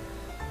sucks.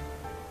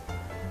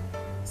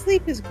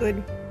 Sleep is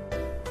good.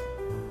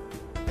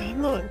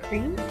 I'm low on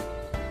cream.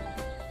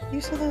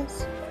 Use of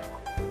those.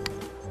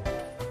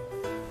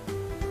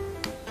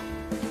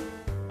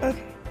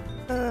 Okay.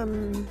 I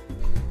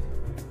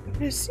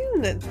would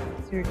assume that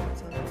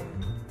cereal's on there.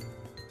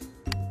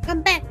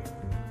 Come back!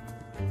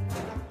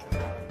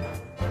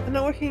 I'm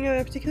not working on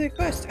a particular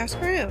quest. Ask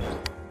around.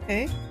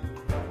 Okay.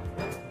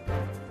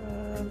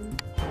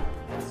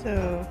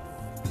 So,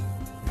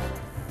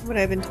 what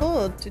I've been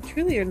told, to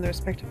truly earn the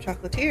respect of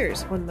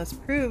chocolatiers, one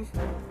must prove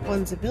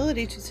one's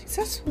ability to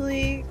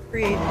successfully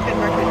create and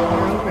market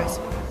their own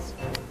recipes.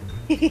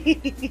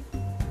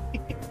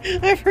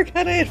 I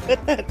forgot I had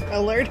put that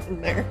alert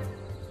in there.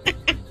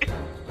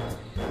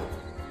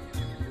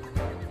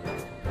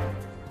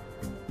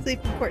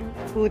 Sleep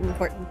important, food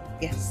important,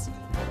 yes.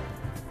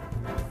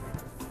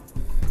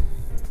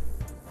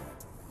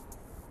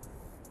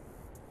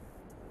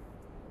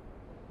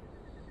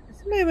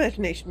 My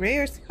imagination, Ray,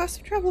 or has the cost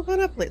of travel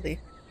gone up lately?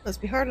 Must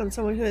be hard on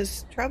someone who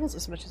travels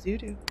as much as you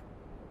do.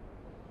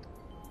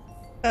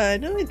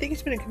 No, I think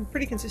it's been a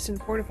pretty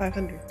consistent 400 to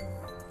 500.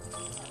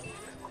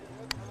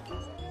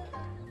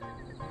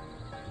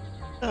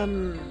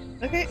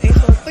 Okay, I guess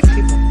I'll click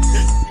people.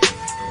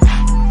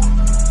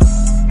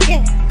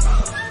 Yeah!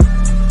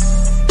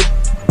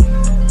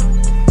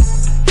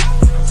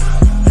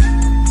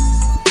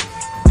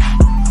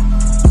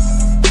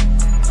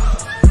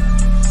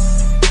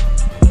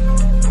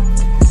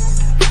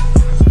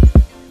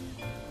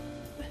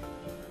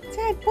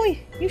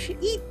 Boy, you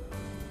should eat.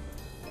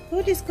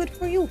 Food is good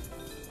for you.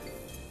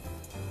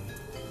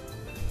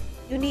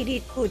 You need to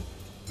eat food.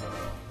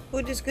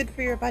 Food is good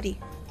for your body.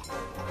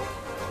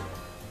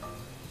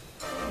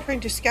 I'm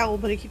trying to scowl,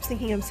 but he keeps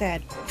thinking I'm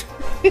sad.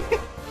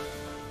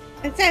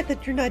 I'm sad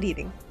that you're not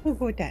eating. We'll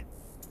go with that.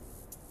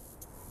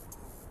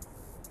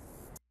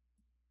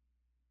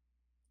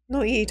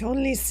 No eat,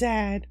 only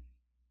sad.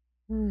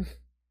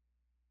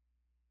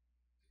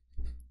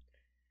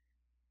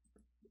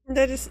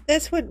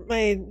 That's what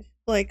my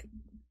like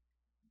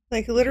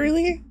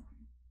literally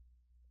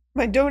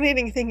my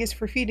donating thing is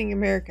for feeding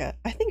America.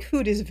 I think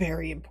food is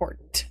very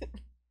important.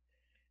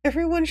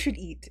 Everyone should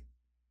eat.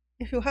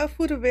 If you have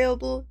food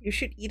available, you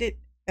should eat it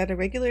at a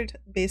regular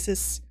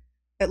basis,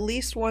 at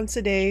least once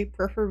a day,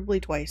 preferably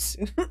twice.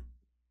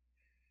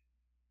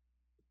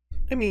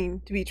 I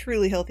mean, to be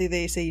truly healthy,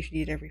 they say you should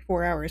eat every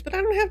 4 hours, but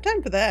I don't have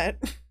time for that.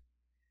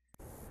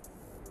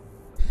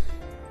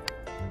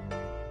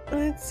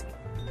 Let's see.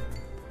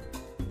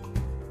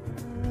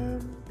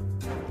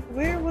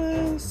 Where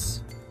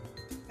was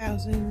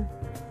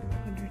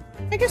 1,100?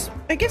 I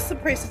guess the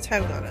prices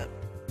have gone up.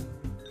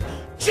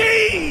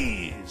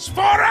 Cheese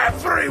for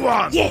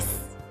everyone!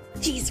 Yes!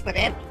 Cheese for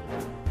everyone.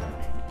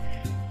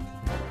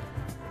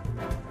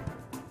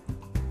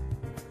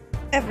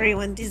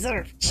 Everyone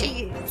deserves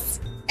cheese.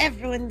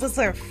 Everyone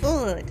deserves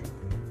food.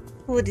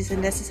 Food is a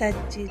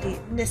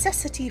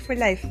necessity for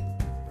life.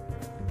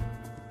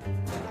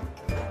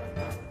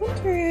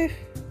 Wonder if...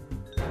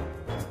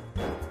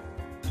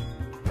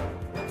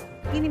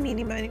 Meeny,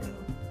 meeny, miny, mo.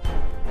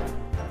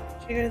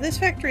 Should I go to this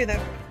factory or that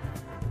factory?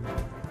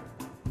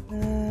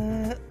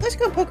 Let's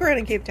go poke around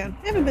in Cape Town.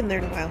 I haven't been there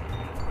in a while.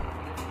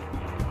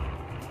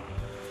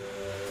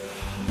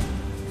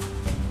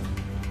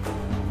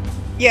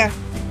 Yeah,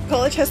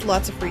 college has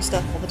lots of free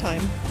stuff all the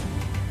time.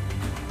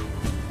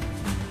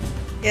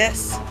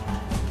 Yes,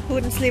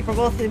 Food and sleep are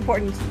both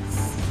important.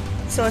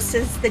 So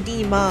says the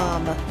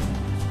D-Mom.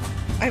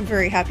 I'm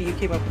very happy you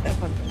came up with that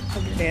fun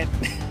from your dad.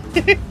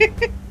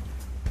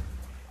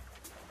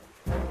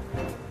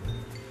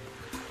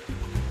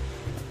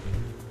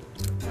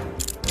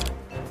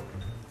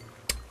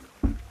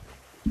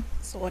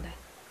 Soda.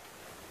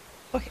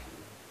 Okay.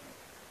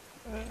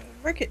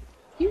 Market.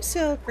 You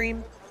sell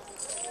cream?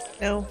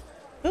 No.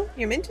 Oh,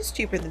 your mint is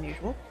cheaper than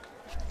usual.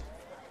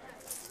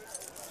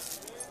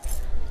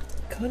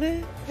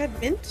 Kona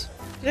had mint?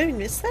 Did I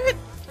miss that?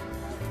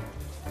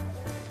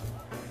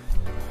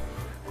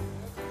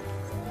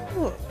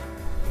 Oh.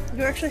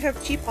 You actually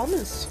have cheap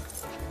almonds.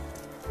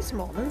 Need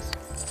some almonds.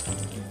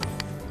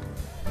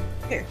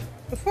 Here.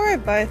 Before I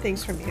buy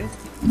things from you,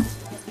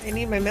 I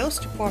need my mouse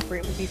to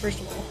cooperate with me first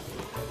of all.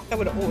 That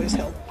would always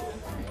help.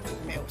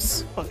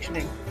 Mouse.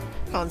 Functioning.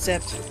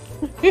 Concept.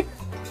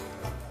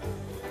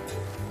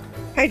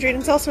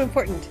 Hydrating's also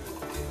important.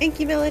 Thank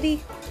you,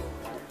 Melody.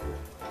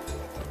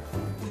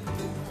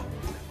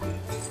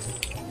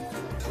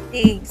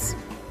 Thanks.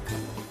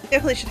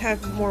 Definitely should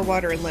have more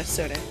water and less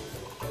soda.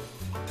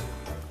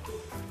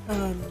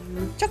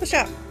 Chocolate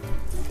shop.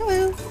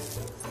 Hello.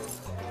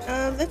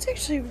 That's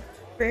actually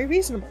very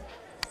reasonable.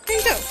 There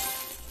you go.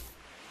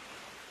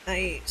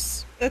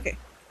 Nice. Okay.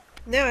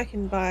 Now I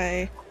can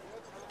buy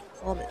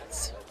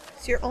almonds.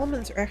 So your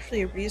almonds are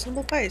actually a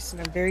reasonable price, and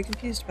I'm very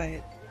confused by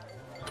it.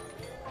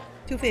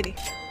 $2.50.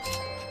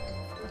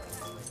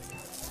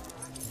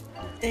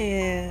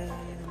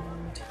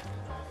 And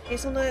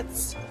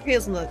hazelnuts.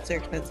 Hazelnuts are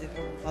expensive. I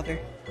won't bother.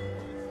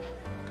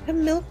 You have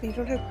milk, but you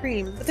don't have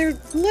cream. But they're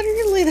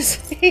literally the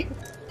same.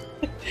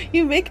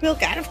 You make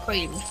milk out of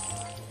cream.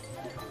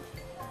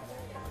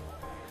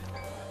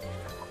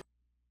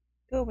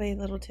 Go away,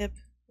 little tip.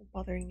 You're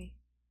bothering me.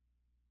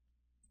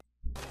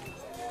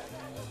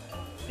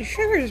 The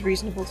sugar is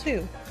reasonable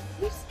too.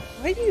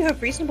 Why do you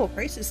have reasonable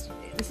prices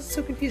today? This is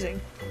so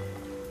confusing.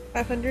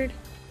 500.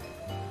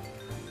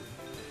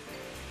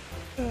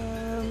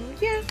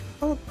 Yeah,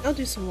 I'll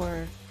do some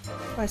more.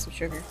 Buy some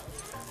sugar.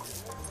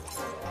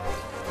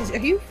 Are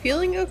you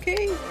feeling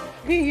okay?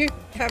 You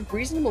have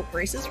reasonable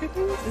prices for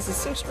things? This is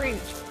so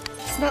strange.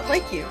 It's not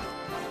like you.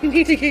 You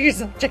need to get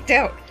yourself checked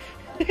out.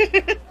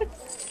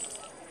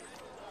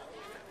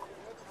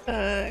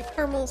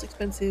 Caramel's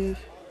expensive.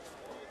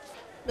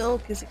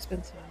 Milk is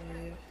expensive.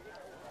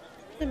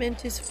 The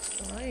mint is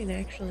fine,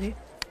 actually.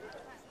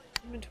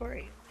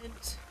 Inventory,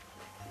 mint.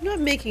 I'm not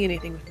making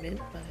anything with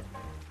mint, but...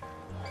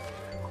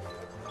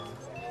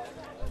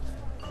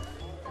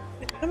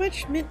 Wait, how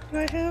much mint do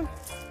I have?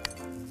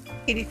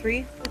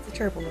 83? That's a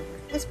terrible number.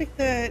 Let's make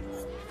that...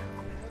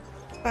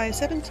 by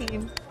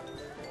 17.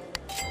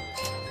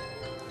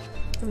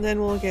 And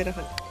then we'll get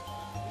 100.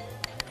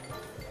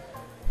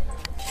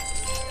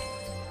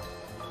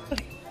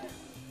 Okay.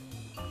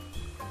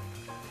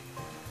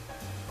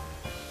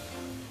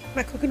 Am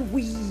I cooking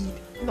weed?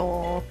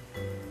 No.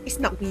 It's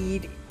not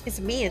weed. It's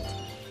mint.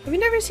 Have you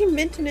never seen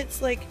mint in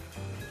its, like,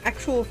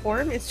 actual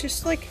form? It's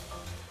just, like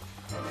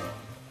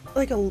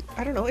a,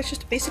 I don't know, it's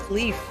just a basic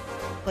leaf.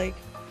 Like,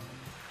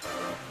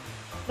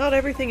 not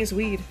everything is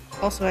weed.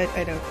 Also, I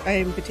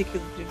in particular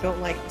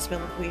don't like the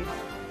smell of weed.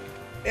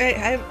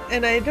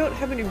 And I don't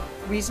have any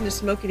reason to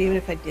smoke it even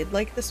if I did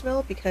like the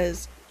smell,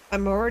 because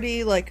I'm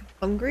already, like,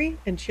 hungry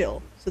and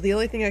chill. So the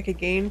only thing I could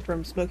gain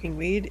from smoking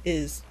weed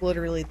is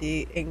literally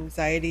the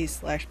anxiety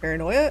 /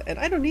 paranoia, and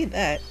I don't need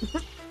that.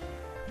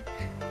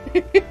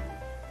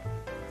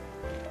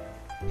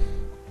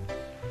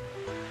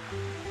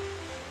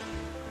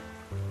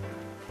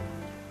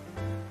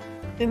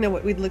 You know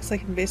what weed looks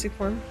like in basic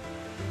form?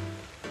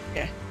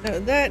 Yeah, no,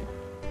 that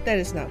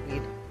is not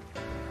weed.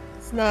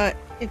 It's not,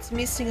 it's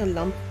missing a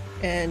lump,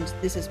 and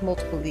this is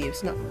multiple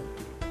leaves, not one.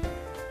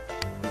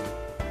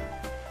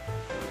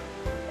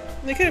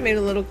 They could have made it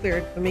a little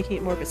clearer by making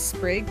it more of a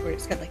sprig, where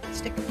it's got like a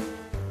stick.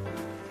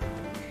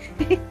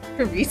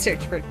 For research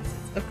purposes.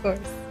 of course.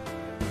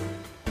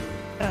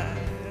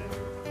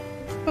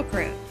 Poke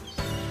around.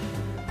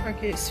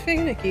 Marcus,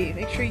 finicky.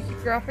 Make sure you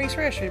keep your offerings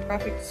fresh or your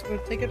profits will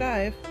take a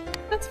dive.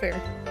 That's fair.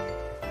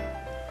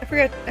 I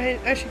forgot,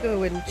 I should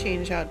go and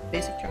change out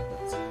basic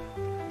chocolates.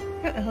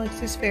 Yeah,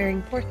 Alex is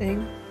faring, poor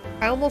thing.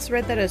 I almost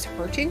read that as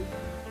hurting.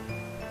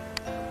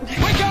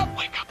 Wake up!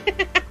 Wake up!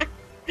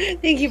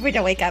 Thank you for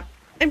the wake up.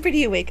 I'm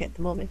pretty awake at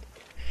the moment.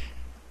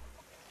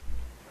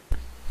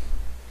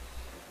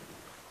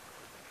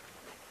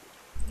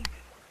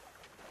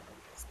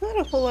 There's not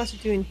a whole lot to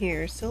do in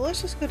here, so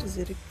let's just go to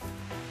Ziddick.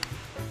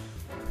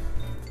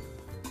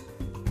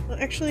 Well,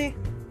 actually,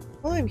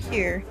 while I'm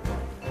here,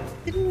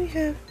 didn't we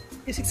have...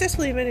 You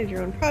successfully invented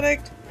your own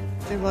product,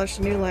 and launched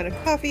a new line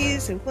of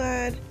coffees, I'm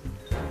glad.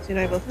 So you and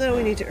I both know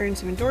we need to earn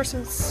some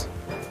endorsements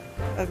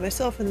of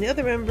myself and the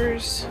other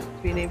members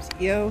to be named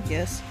CEO,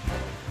 yes.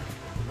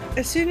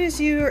 As soon as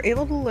you are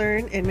able to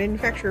learn and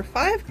manufacture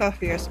 5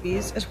 coffee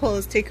recipes, as well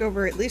as take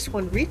over at least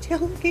 1 retail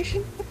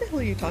location, what the hell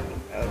are you talking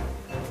about?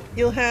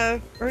 You'll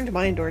have earned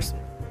my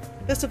endorsement.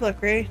 Best of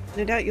luck, Ray.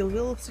 No doubt you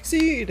will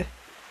succeed.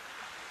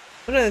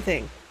 One other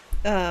thing.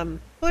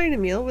 Playin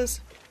Emil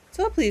was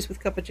so pleased with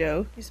Cup of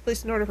Joe, he's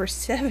placed an order for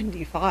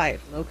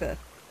 75 mocha.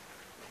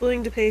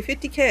 Willing to pay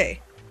 50k.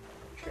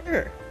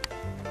 Sure.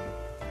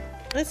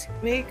 Let's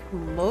make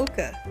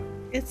mocha.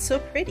 It's so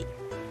pretty.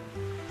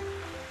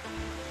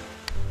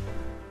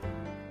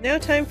 Now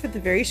time for the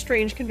very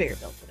strange conveyor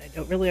belt that I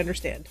don't really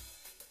understand.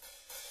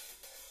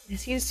 It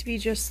seems to be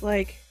just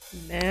like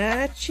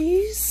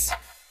matches,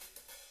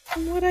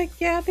 from what I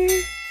gather.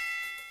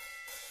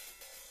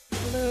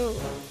 Hello.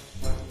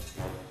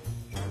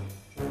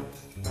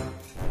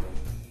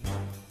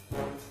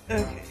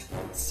 Okay,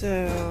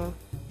 so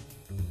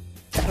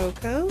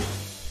cocoa,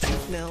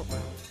 milk,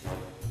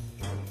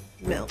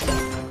 milk,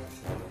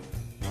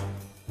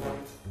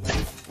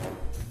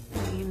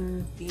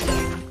 bean, bean,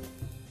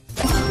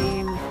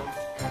 bean,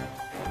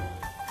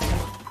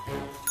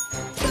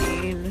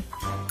 bean,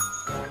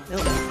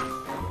 milk,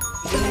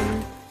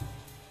 bean,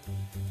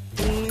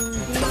 bean,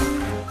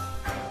 bean.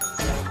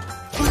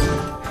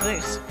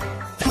 Nice.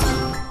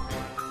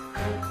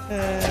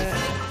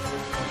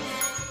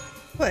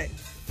 What?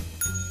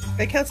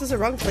 That counts as a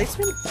wrong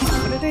placement?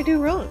 What did I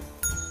do wrong?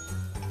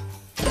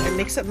 Did I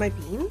mix up my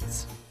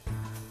beans?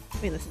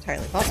 I mean, that's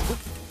entirely possible.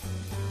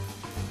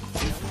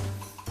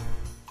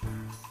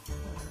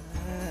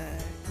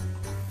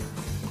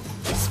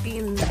 This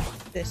bean,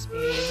 this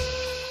bean.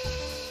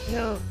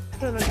 No, I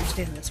don't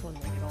understand this one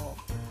like at all.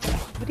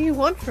 What do you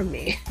want from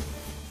me?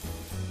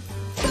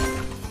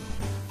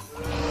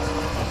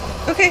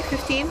 Okay,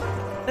 15.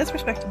 That's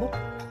respectable.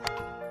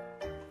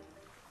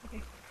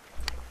 Okay.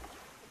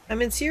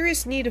 I'm in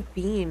serious need of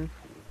bean.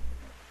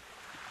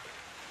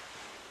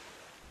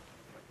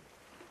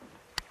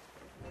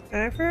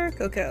 Time for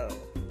cocoa.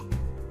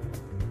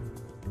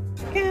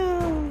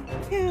 Cow,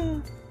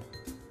 cow.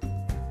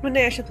 One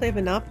day I should play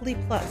Monopoly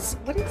Plus.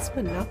 What is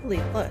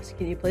Monopoly Plus?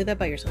 Can you play that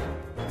by yourself?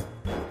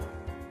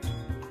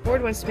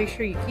 Board wants to make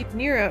sure you keep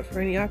an ear out for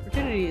any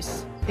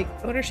opportunities to take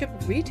ownership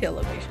of retail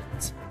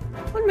locations.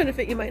 One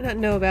benefit you might not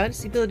know about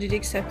is the ability to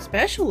accept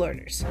special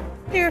orders.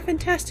 They are a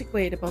fantastic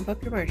way to bump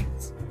up your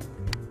margins.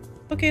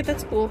 Okay,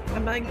 that's cool.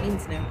 I'm buying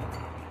beans now.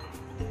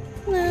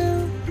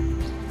 Hello.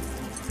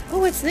 Oh,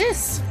 what's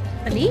this?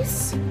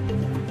 Anise?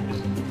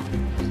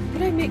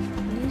 Could I make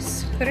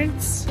anise,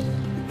 currants,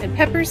 and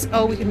peppers?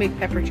 Oh, we can make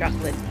pepper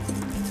chocolate.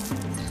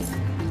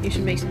 You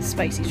should make some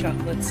spicy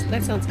chocolates.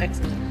 That sounds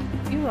excellent.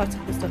 You do lots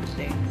of cool stuff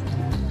today.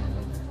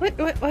 What?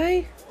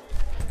 Why?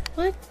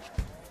 What?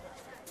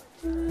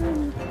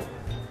 I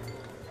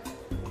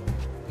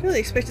really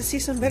expect to see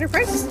some better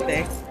prices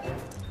today.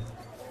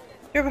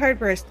 You have a hard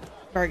price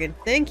bargain.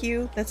 Thank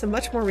you. That's a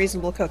much more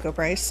reasonable cocoa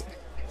price.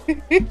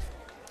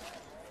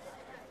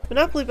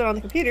 Monopoly but on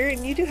the computer,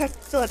 and you do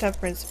still have to have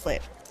friends to play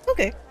it.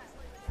 Okay.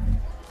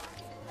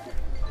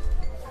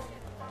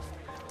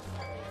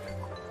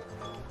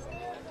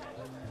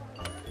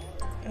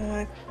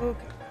 Cocoa.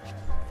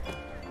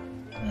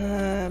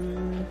 I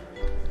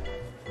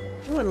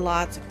want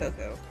lots of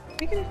cocoa. Can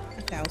we get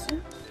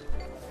 1,000?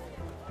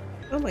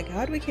 Oh my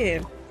god, we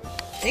can.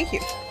 Thank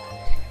you.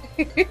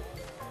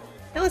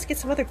 Now let's get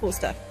some other cool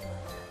stuff.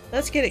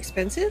 Let's get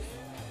expensive.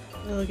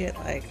 We'll get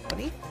like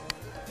 20.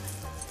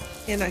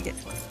 Cannot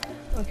get 20.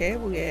 Okay,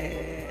 we'll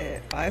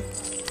get 5.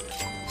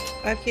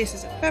 5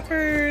 cases of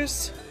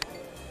peppers.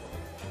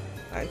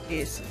 5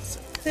 cases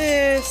of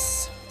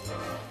this.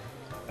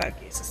 5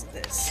 cases of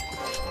this.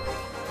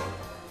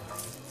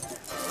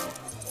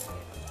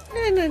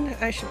 And then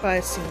I should buy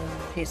some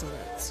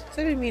hazelnuts.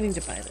 So I've been meaning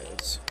to buy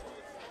those.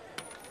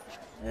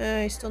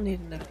 I still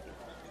need enough to get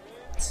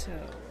them. So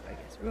I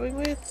guess we're going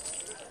with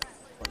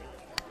 20.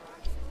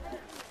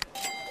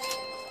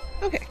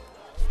 Okay.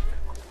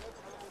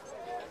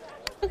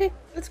 Okay,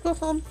 let's go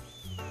home.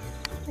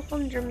 Go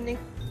home to Germany.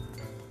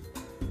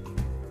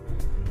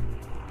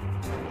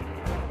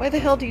 Why the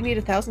hell do you need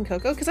 1,000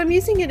 cocoa? Because I'm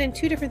using it in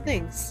 2 different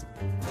things.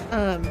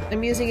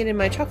 I'm using it in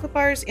my chocolate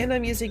bars and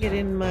I'm using it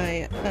in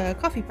my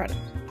coffee product.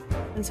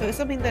 and so it's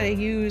something that I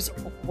use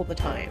all the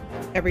time,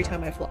 every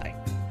time I fly.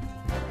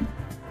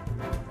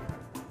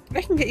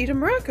 I can get you to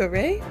Morocco,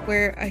 Ray,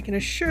 where I can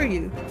assure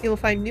you will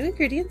find new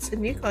ingredients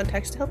and new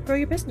contacts to help grow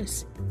your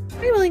business.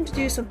 Are you willing to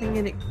do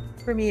something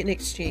for me in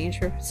exchange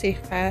for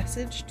safe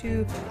passage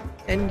to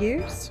 10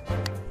 gears?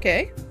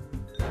 Okay.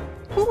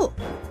 Cool.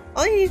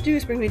 All you need to do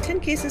is bring me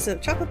 10 cases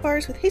of chocolate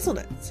bars with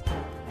hazelnuts.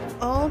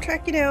 I'll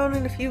track you down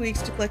in a few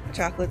weeks to collect the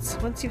chocolates.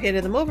 Once you've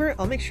handed them over,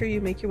 I'll make sure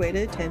you make your way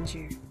to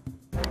Tangier.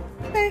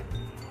 Okay.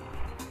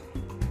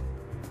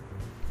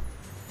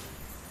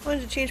 I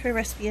wanted to change my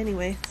recipe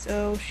anyway,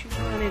 so she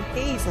wanted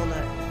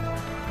hazelnut.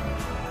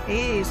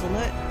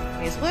 Hazelnut.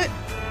 Hazelnut.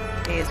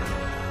 Hazelnut.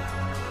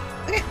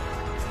 Okay.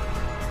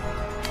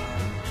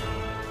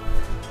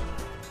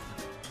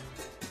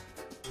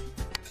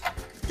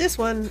 This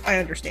one I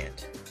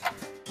understand.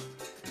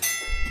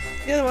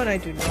 The other one I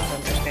do not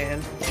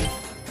understand.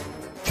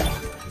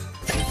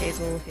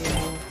 Hazel,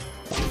 hazel.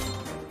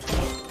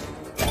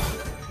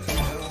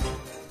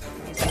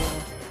 Hazel.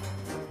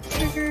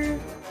 Sugar.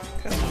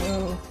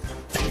 Cocoa.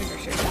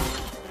 Sugar.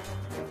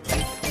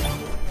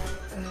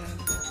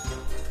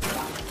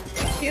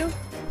 Thank you.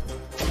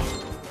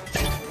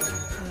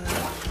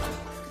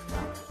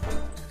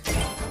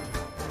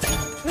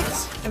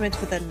 Oops, I meant to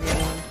put that in the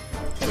other one.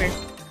 Come here.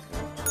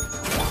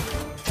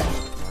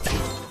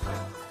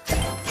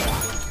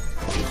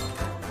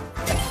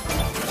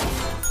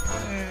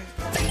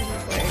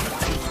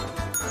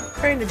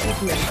 Trying to beat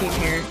the machine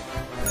here.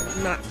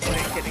 I'm not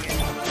quite getting it.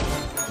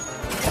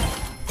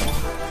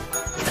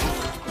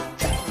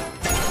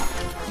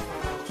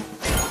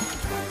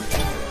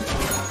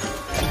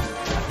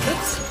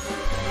 Oops.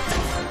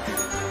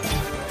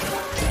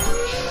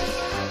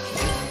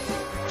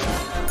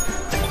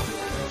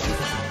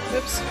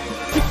 Oops.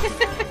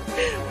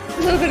 A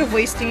little bit of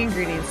wasting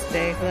ingredients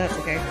today, but that's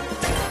okay.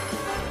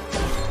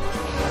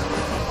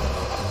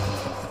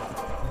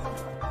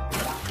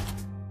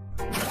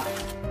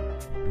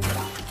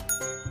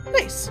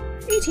 Nice.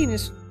 18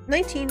 is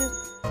 19 is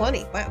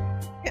 20. Wow.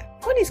 Yeah,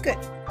 20 is good.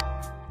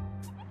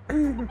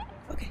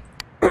 Okay.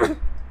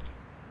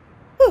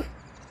 Whew.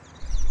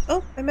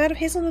 Oh, I'm out of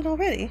hazelnut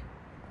already.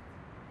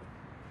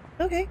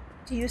 Okay.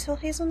 Do you sell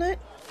hazelnut?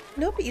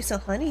 No, but you sell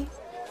honey.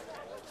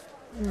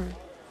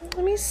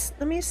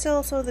 Let me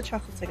sell some of the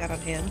chocolates I got on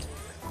hand.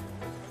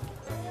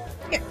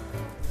 Here.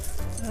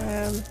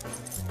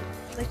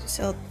 I'd like to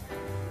sell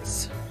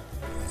these.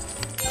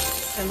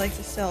 I'd like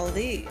to sell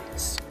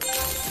these.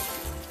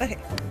 Okay,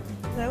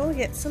 now we'll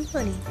get some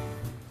honey.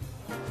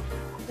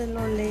 Little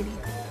old lady.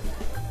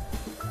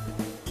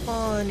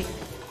 Honey.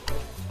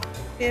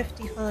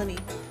 50 honey.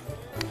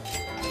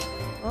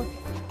 Okay.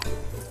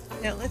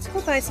 Now let's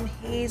go buy some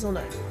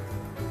hazelnut.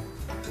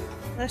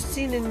 Last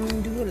seen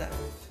in Dula.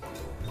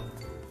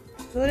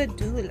 Go to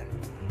Dula.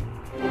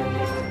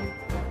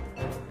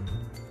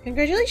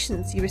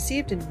 Congratulations, you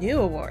received a new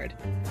award.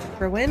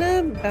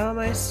 Rowena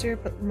Baumeister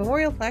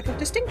Memorial Plaque of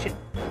Distinction.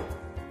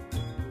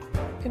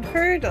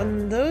 Conferred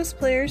on those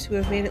players who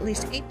have made at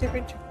least 8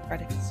 different chocolate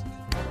products.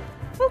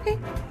 Okay.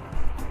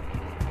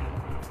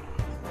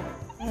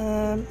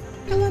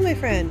 Hello my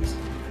friend.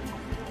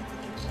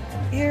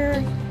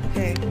 Here,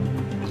 okay.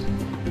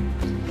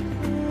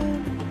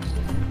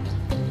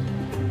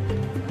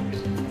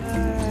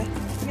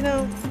 You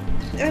know,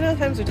 I know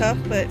times are tough,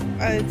 but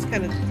it's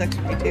kind of sucks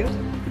for me too.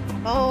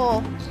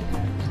 Oh,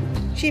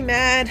 she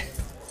mad.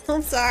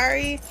 I'm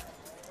sorry.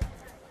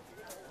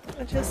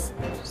 I just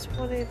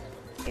wanted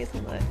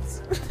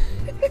hazelnuts.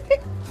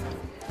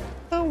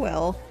 Oh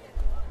well.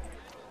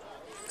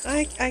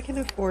 I can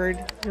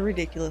afford the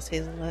ridiculous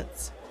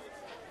hazelnuts.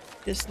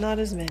 Just not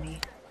as many.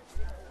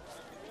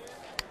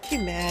 She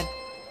mad.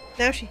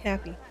 Now she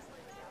happy.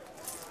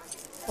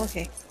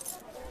 Okay.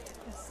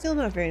 Still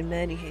not very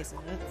many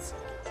hazelnuts.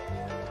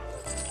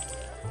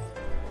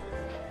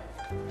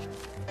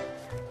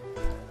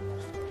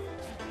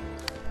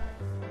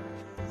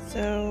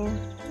 So,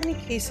 how many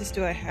cases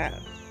do I have?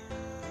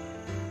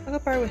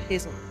 Chocolate bar with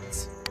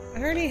hazelnuts.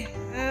 I already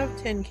have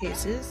 10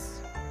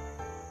 cases.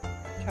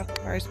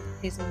 Chocolate bars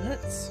with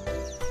hazelnuts.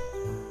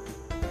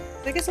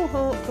 So I guess I'll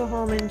go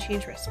home and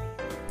change recipe.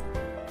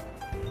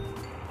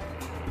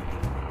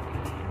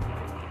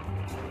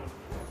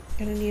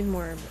 Gonna need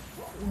more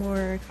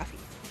coffee.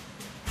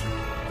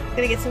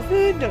 Gonna get some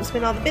food, don't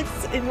spend all the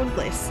bits in one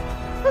place.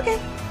 Okay,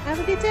 have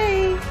a good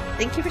day.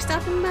 Thank you for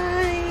stopping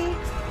by.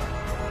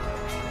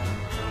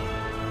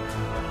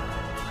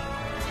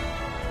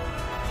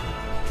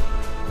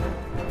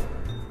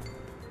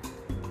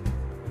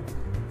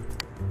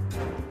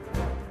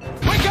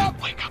 Wake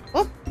up! Wake up!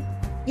 Oh,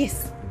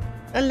 yes.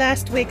 A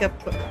last wake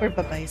up for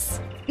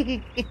Bubbies.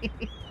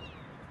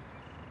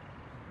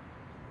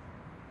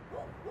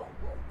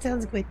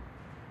 Sounds good.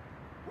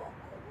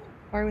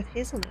 Bar with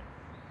hazelnut.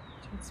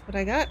 That's what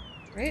I got,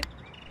 right?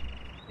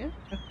 Yeah,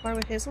 chocolate bar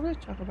with hazelnut,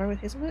 chocolate bar with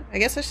hazelnut. I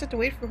guess I just have to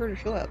wait for her to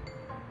show up.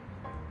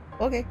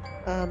 Okay.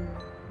 In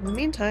the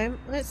meantime,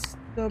 let's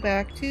go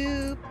back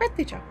to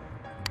birthday chocolate.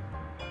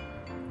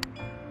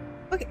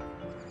 Okay.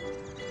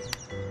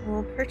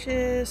 We'll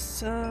purchase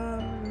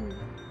some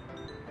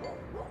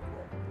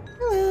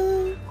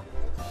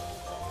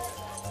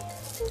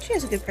think she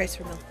has a good price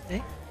for milk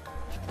today.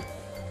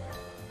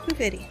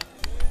 $2.50.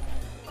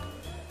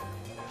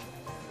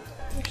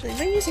 Actually,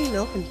 am I using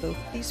milk in both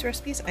these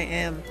recipes? I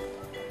am.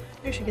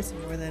 I should get some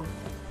more then.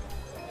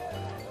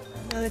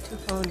 Another 2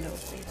 pound, no,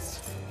 please.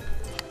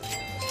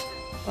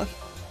 Okay.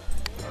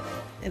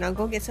 And I'll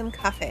go get some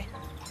coffee.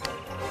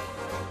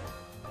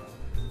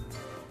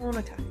 Oh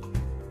my god.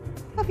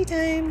 Coffee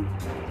time!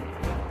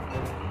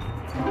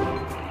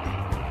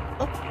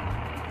 Oh.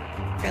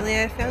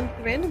 Apparently I found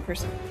the random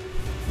person.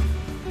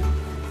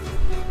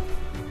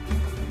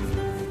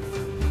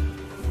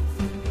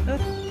 Oh.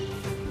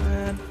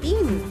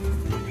 Bean!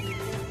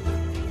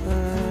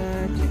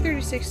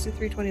 236 to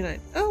 329.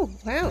 Oh,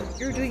 wow.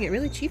 You're doing it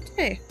really cheap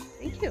today.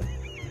 Thank you.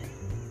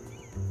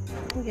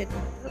 I'll get...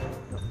 Oh,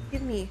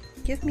 give me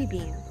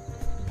bean.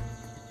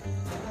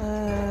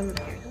 Here,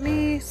 let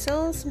me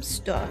sell some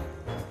stuff.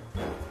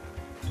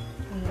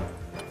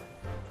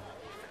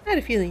 I had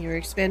a feeling you were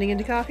expanding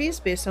into coffees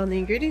based on the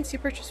ingredients you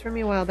purchased from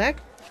me a while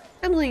back.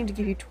 I'm willing to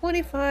give you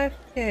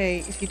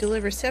 25k if you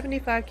deliver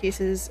 75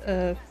 cases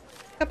of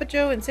Cup of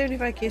Joe and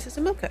 75 cases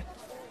of Mocha.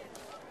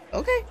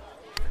 Okay.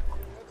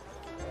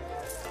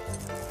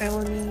 I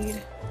will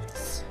need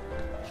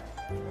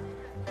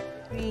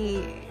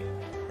 3.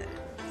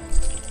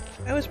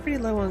 I was pretty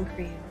low on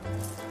cream.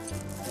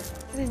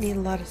 I didn't need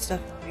a lot of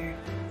stuff in here.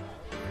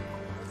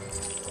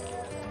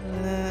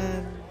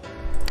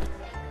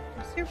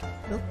 Is your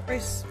milk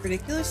price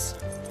ridiculous?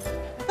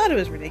 I thought it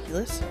was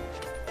ridiculous.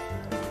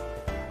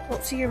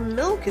 Well, see, your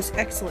milk is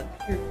excellent.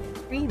 Your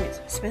cream is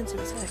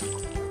expensive as heck.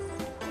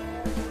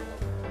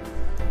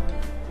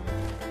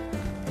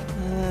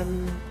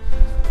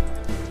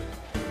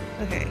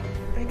 Okay.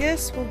 I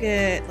guess we'll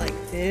get like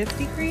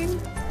 50 cream.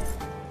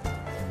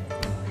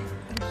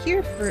 I'm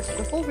here for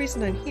the whole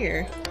reason I'm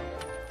here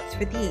is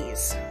for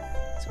these.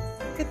 So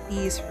look at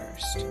these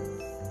first.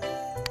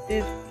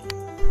 50.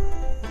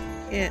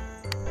 Yeah.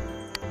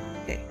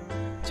 Okay.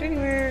 Is there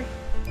anywhere?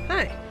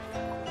 Hi.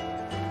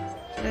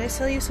 Can I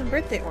sell you some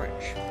birthday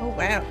orange? Oh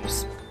wow.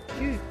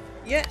 You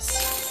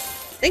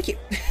yes. Thank you.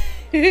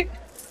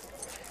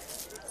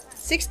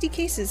 60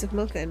 cases of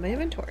mocha in my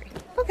inventory.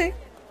 Okay.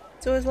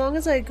 So as long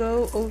as I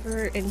go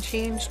over and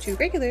change to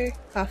regular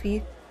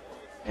coffee,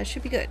 that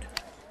should be good.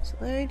 So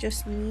I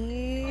just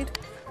need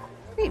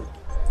cream.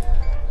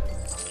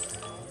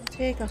 I'll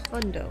take a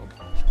hundo.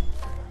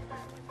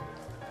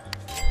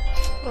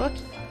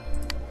 Okay.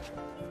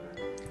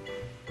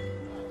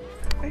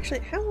 Actually,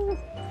 how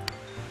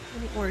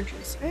many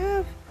oranges? I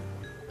have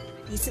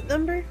a decent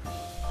number.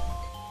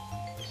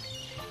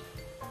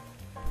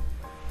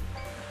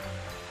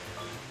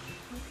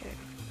 Okay.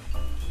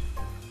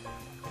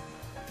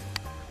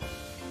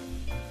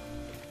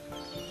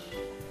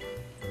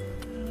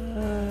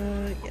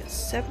 Yes,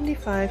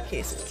 75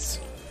 cases.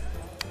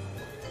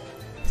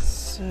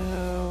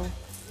 So,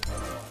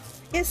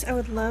 yes, I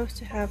would love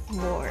to have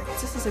more,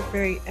 because this is a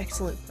very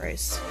excellent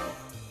price.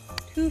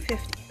 $2.50.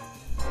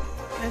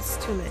 That's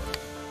too many.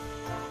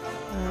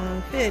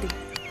 50.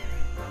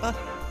 Okay.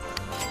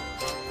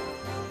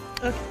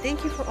 Okay,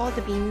 thank you for all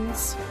the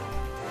beans.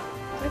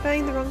 Am I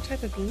buying the wrong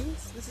type of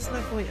beans? This is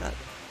not going up.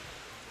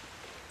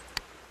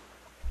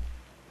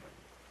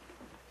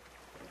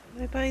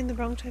 Am I buying the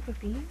wrong type of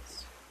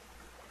beans?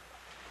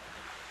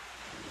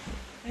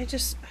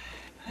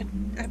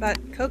 I bought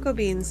cocoa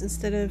beans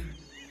instead of...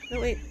 No,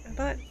 wait,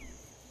 I'm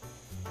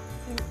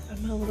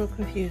a little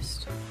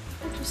confused.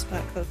 I just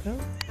bought cocoa.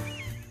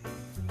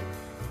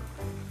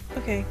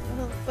 Okay,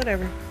 well,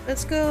 whatever.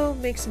 Let's go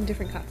make some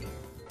different coffee.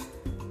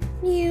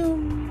 Mew.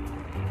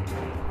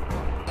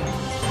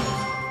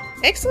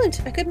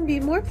 Excellent! I couldn't be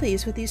more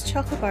pleased with these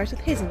chocolate bars with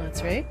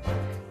hazelnuts, right?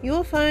 You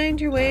will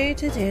find your way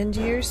to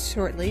Dangier's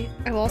shortly.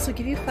 I will also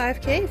give you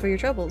 5k for your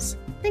troubles.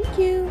 Thank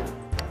you!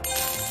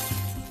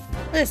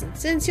 Listen,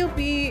 since you'll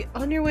be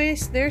on your way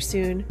there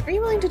soon, are you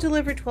willing to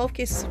deliver 12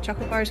 cases of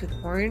chocolate bars with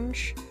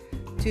orange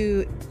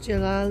to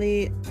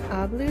Jalali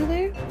Ablu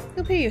there?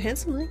 He'll pay you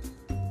handsomely.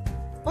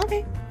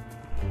 Okay.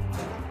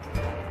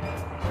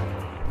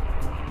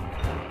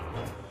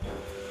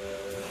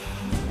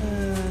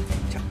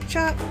 Chop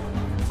chop.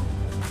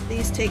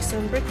 Please take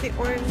some birthday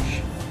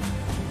orange.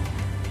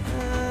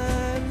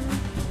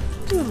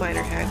 Do a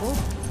minor haggle.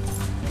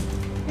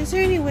 Is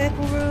there any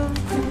wiggle room?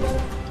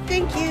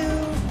 Thank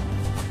you.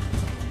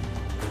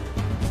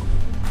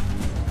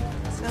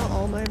 Sell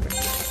all my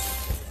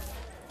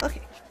birthday.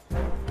 Okay.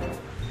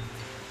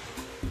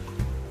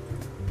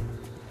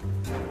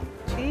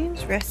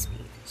 Change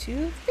recipe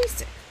to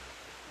basic.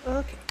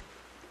 Okay.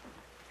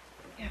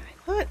 Yeah, I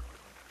thought...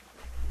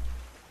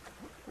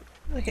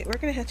 Okay, we're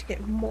gonna have to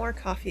get more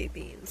coffee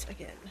beans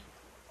again.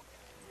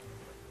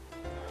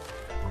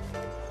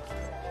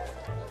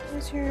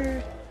 Where's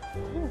your...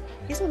 Oh,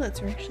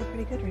 hazelnuts are actually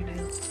pretty good right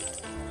now.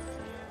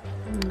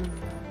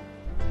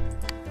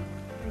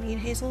 I need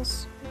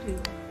hazels? I do.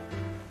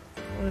 I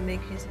want to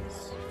make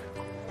hazels.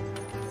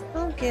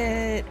 I'll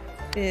get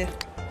 50.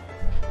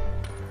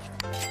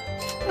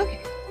 Okay.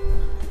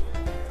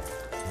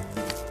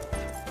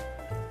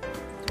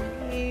 Do I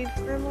need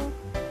caramel?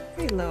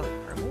 Pretty low on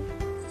caramel.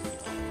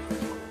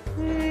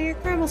 Your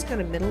caramel's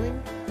kind of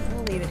middling.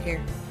 I'll leave it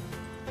here.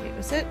 Wait,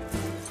 was it?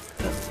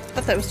 Oh,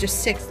 I thought it was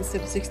just 6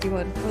 instead of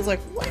 61. I was like,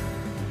 what?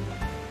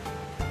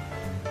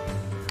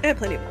 I have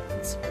plenty of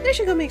almonds. I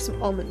should go make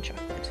some almond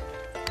chocolate.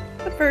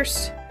 But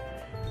first,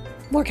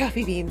 more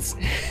coffee beans.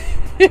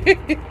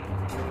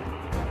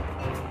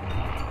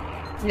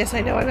 Yes,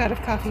 I know I'm out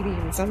of coffee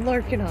beans. I'm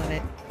lurking on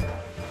it.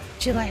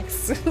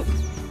 Chillax.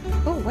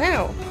 Oh,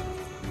 wow.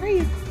 How are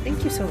you?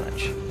 Thank you so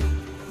much.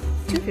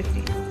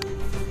 $2.50.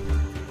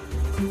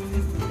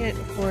 I can't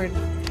afford...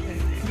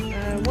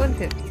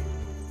 150.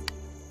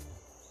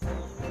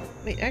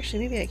 Wait,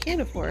 actually, maybe I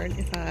can afford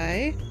if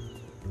I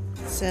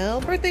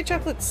sell birthday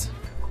chocolates.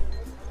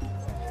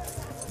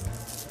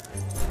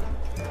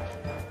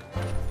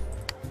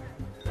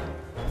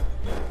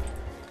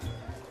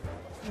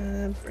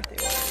 Birthday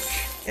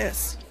orange.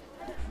 Yes.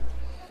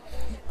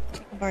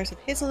 Bars with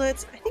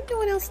hazelnuts. I think no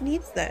one else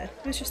needs that.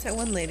 It was just that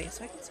one lady,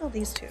 so I can sell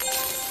these two.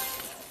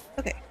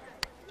 Okay.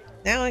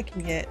 Now I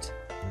can get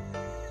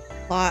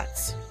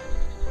lots.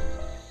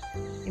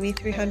 Give me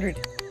 300.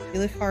 You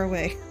live far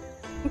away.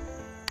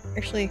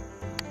 Actually,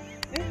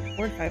 can I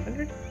afford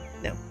 500?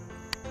 No.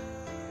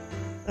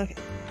 Okay.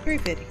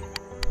 350.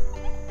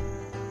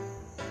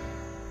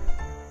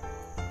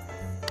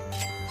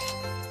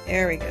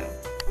 There we go.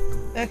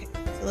 Okay,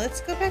 so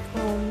let's go back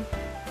home.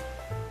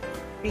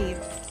 Cream.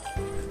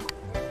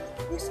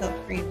 You sell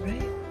cream,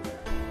 right?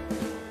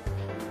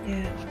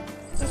 Yeah.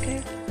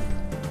 Okay.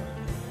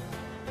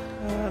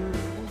 We'll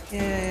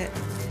get...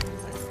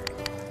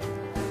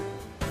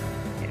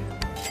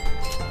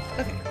 Yeah.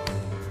 Okay.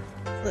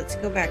 Let's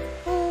go back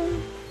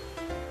home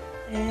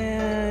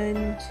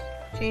and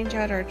change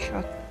out our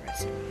chocolate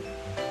recipe.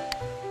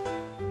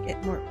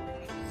 Get more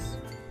oranges.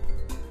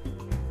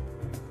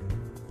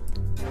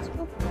 Let's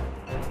go.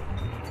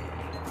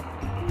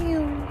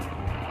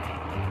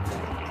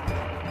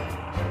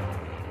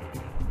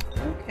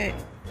 Okay,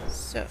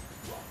 so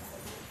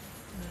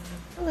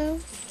hello.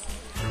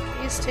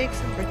 Please take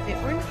some birthday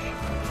orange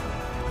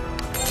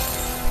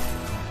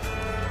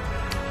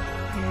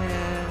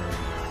and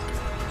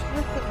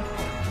chocolate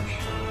orange.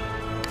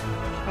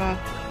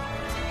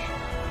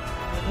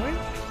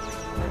 Orange?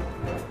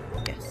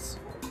 Yes.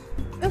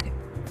 Okay.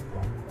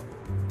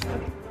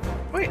 Okay.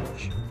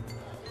 Orange.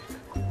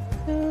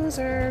 Those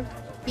are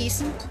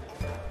decent.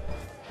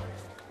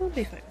 We'll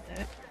be fine with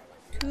that.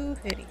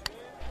 250.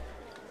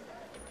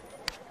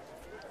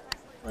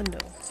 Oh no.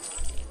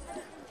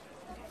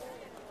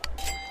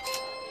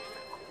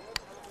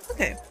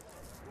 Okay.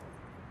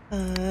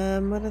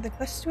 What other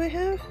quests do I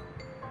have?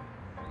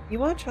 You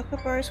want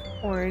chocolate bars with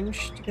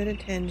orange to go to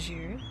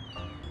Tangier.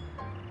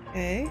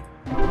 Okay.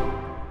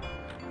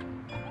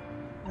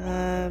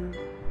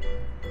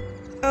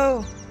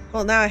 Oh!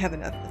 Well, now I have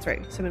enough. That's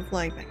right. So I've been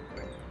flying back and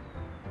forth.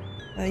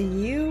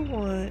 You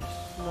want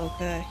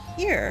mocha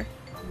here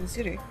in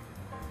Zurich.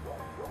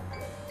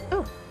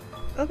 Oh.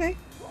 Okay.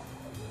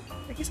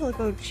 I guess I'll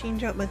go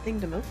change out my thing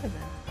to mocha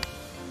then.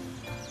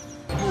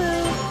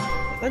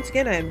 Hello! Once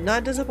again, I am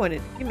not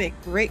disappointed. You make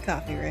great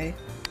coffee, Ray.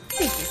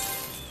 Thank you.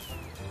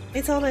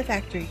 It's all my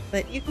factory,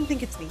 but you can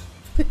think it's me.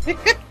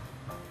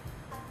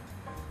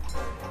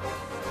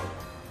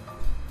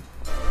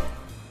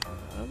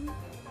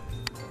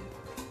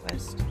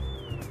 West.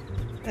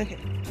 Okay.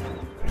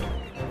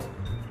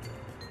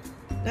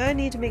 Now I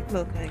need to make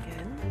mocha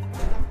again.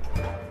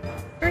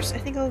 First, I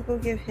think I'll go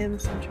give him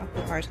some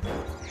chocolate bars with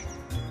orange.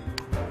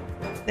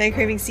 Now you're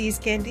craving See's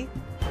candy?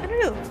 I don't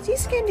know.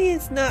 See's candy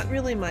is not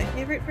really my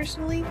favorite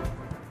personally.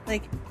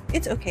 Like,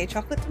 it's okay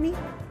chocolate to me.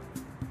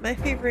 My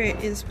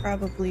favorite is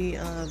probably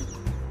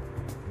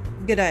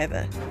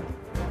Godiva.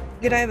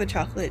 Godiva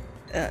chocolate,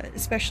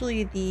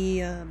 especially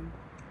the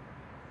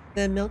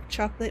milk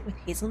chocolate with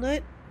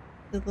hazelnut,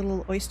 the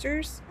little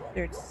oysters.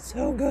 They're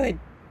so good.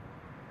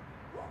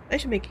 I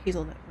should make a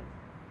hazelnut one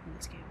in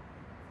this game.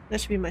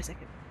 That should be my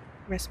second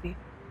recipe.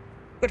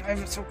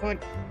 Godiva is so good.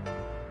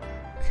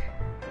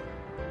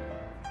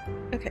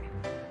 Okay.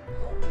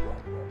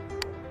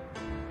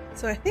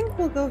 So I think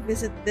we'll go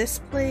visit this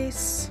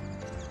place,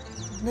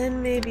 and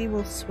then maybe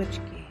we'll switch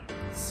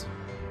games.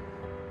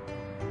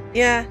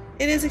 Yeah,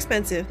 it is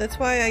expensive. That's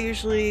why I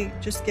usually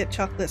just get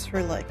chocolates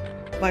for, like,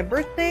 my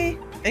birthday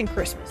and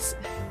Christmas.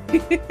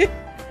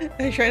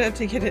 I try not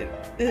to get it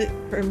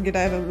from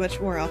Godiva much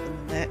more often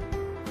than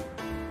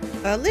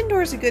that.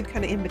 Lindor is a good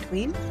kind of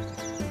in-between.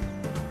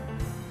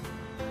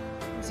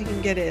 Because you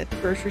can get it at the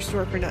grocery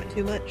store for not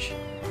too much.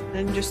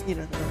 And just, you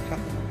know, the milk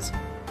chocolate ones.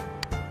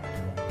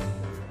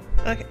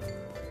 Okay.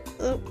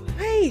 Oh,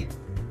 hey!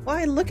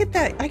 Why, look at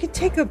that! I could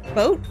take a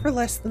boat for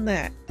less than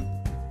that!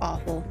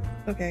 Awful.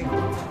 Okay.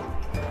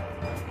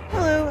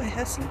 Hello, I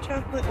have some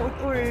chocolate with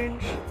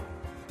orange.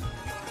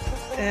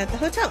 At the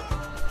hotel.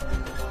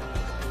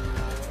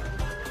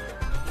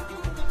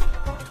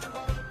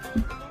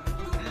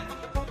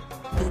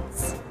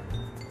 Beets.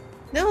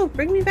 No,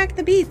 bring me back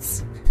the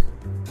beets!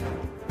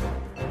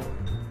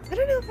 I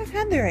don't know if I've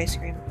had their ice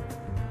cream.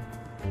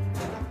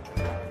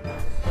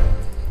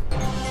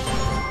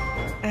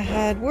 I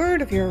had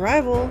word of your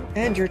arrival,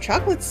 and your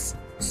chocolates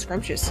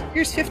Scrumptious.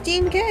 Here's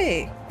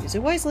 15K. Use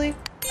it wisely.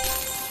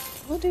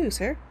 Will do,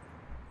 sir.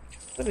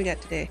 What do we got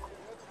today?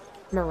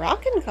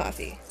 Moroccan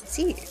coffee. I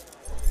see.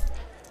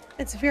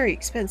 It's very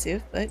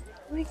expensive, but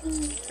we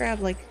can grab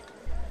like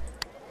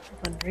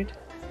 100.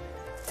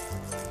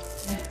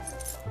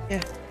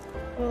 Yeah.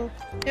 Well,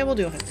 yeah, we'll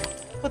do 100.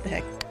 What the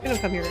heck? We don't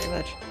come here very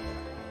much.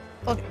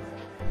 Okay.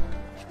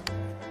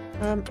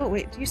 Oh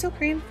wait, do you sell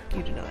cream?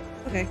 You do not.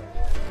 Okay.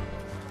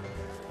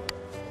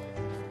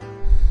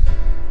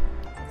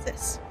 What's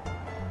this?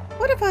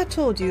 What if I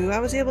told you I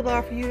was able to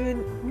offer you a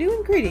new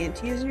ingredient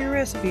to use in your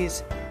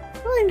recipes?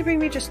 Willing to bring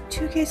me just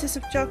 2 cases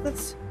of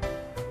chocolates?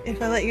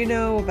 If I let you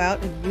know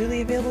about a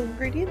newly available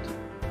ingredient?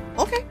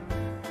 Okay.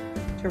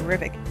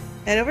 Terrific.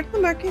 Head over to the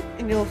market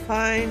and you'll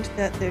find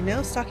that they're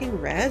now stocking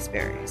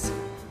raspberries.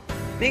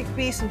 Make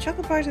me some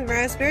chocolate bars with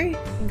raspberry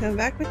and come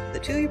back with the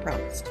 2 you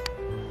promised.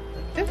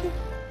 Okay.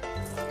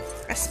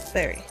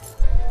 Raspberry.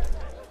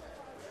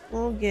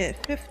 We'll get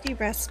 50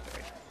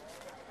 raspberry.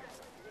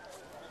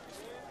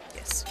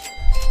 Yes.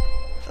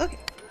 Okay.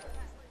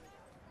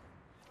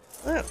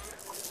 Hello.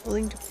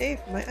 Willing to pay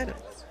for my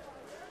items.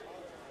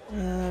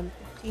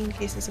 15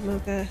 cases of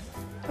mocha.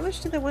 How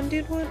much did that one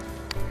dude want?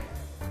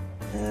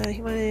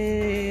 He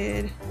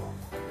wanted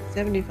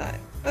 75.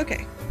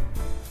 Okay.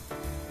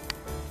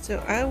 So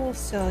I will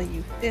sell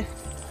you 50.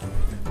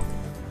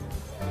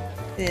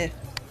 50.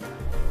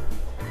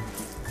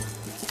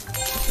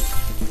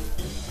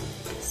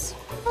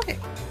 Okay.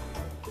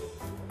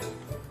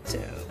 So,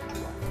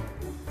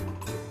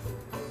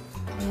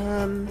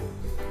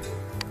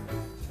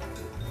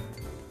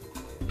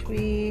 should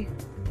we,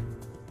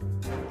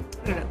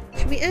 I don't know.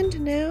 Should we end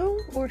now,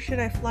 or should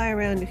I fly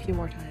around a few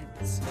more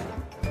times?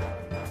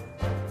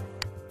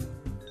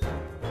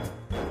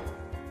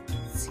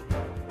 Let's see.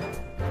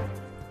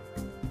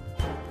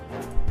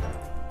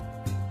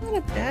 Not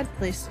a bad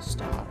place to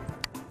stop.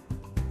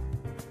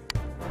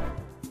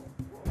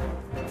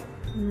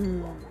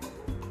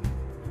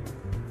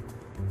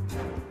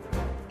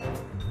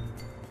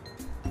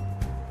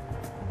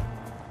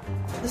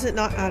 Does it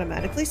not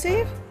automatically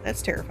save?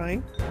 That's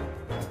terrifying.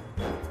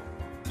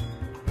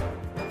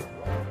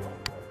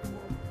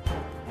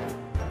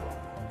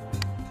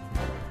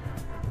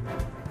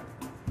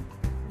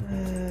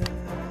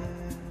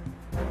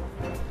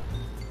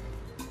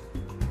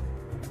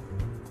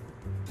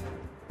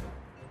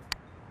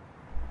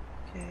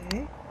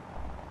 Okay.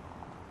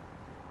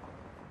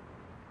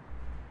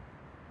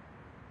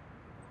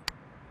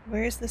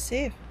 Where's the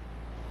save?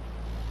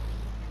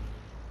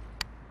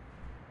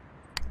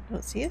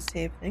 Don't see a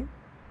save thing.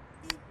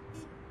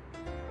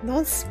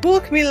 Don't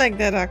spook me like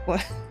that, Aqua.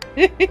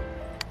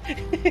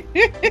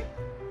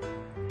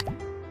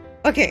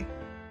 Okay.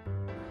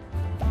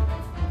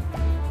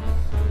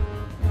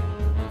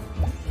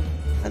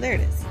 Oh, there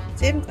it is.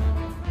 Save and click.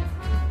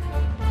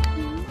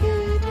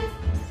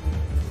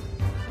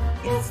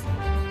 Yes.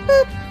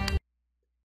 Boop.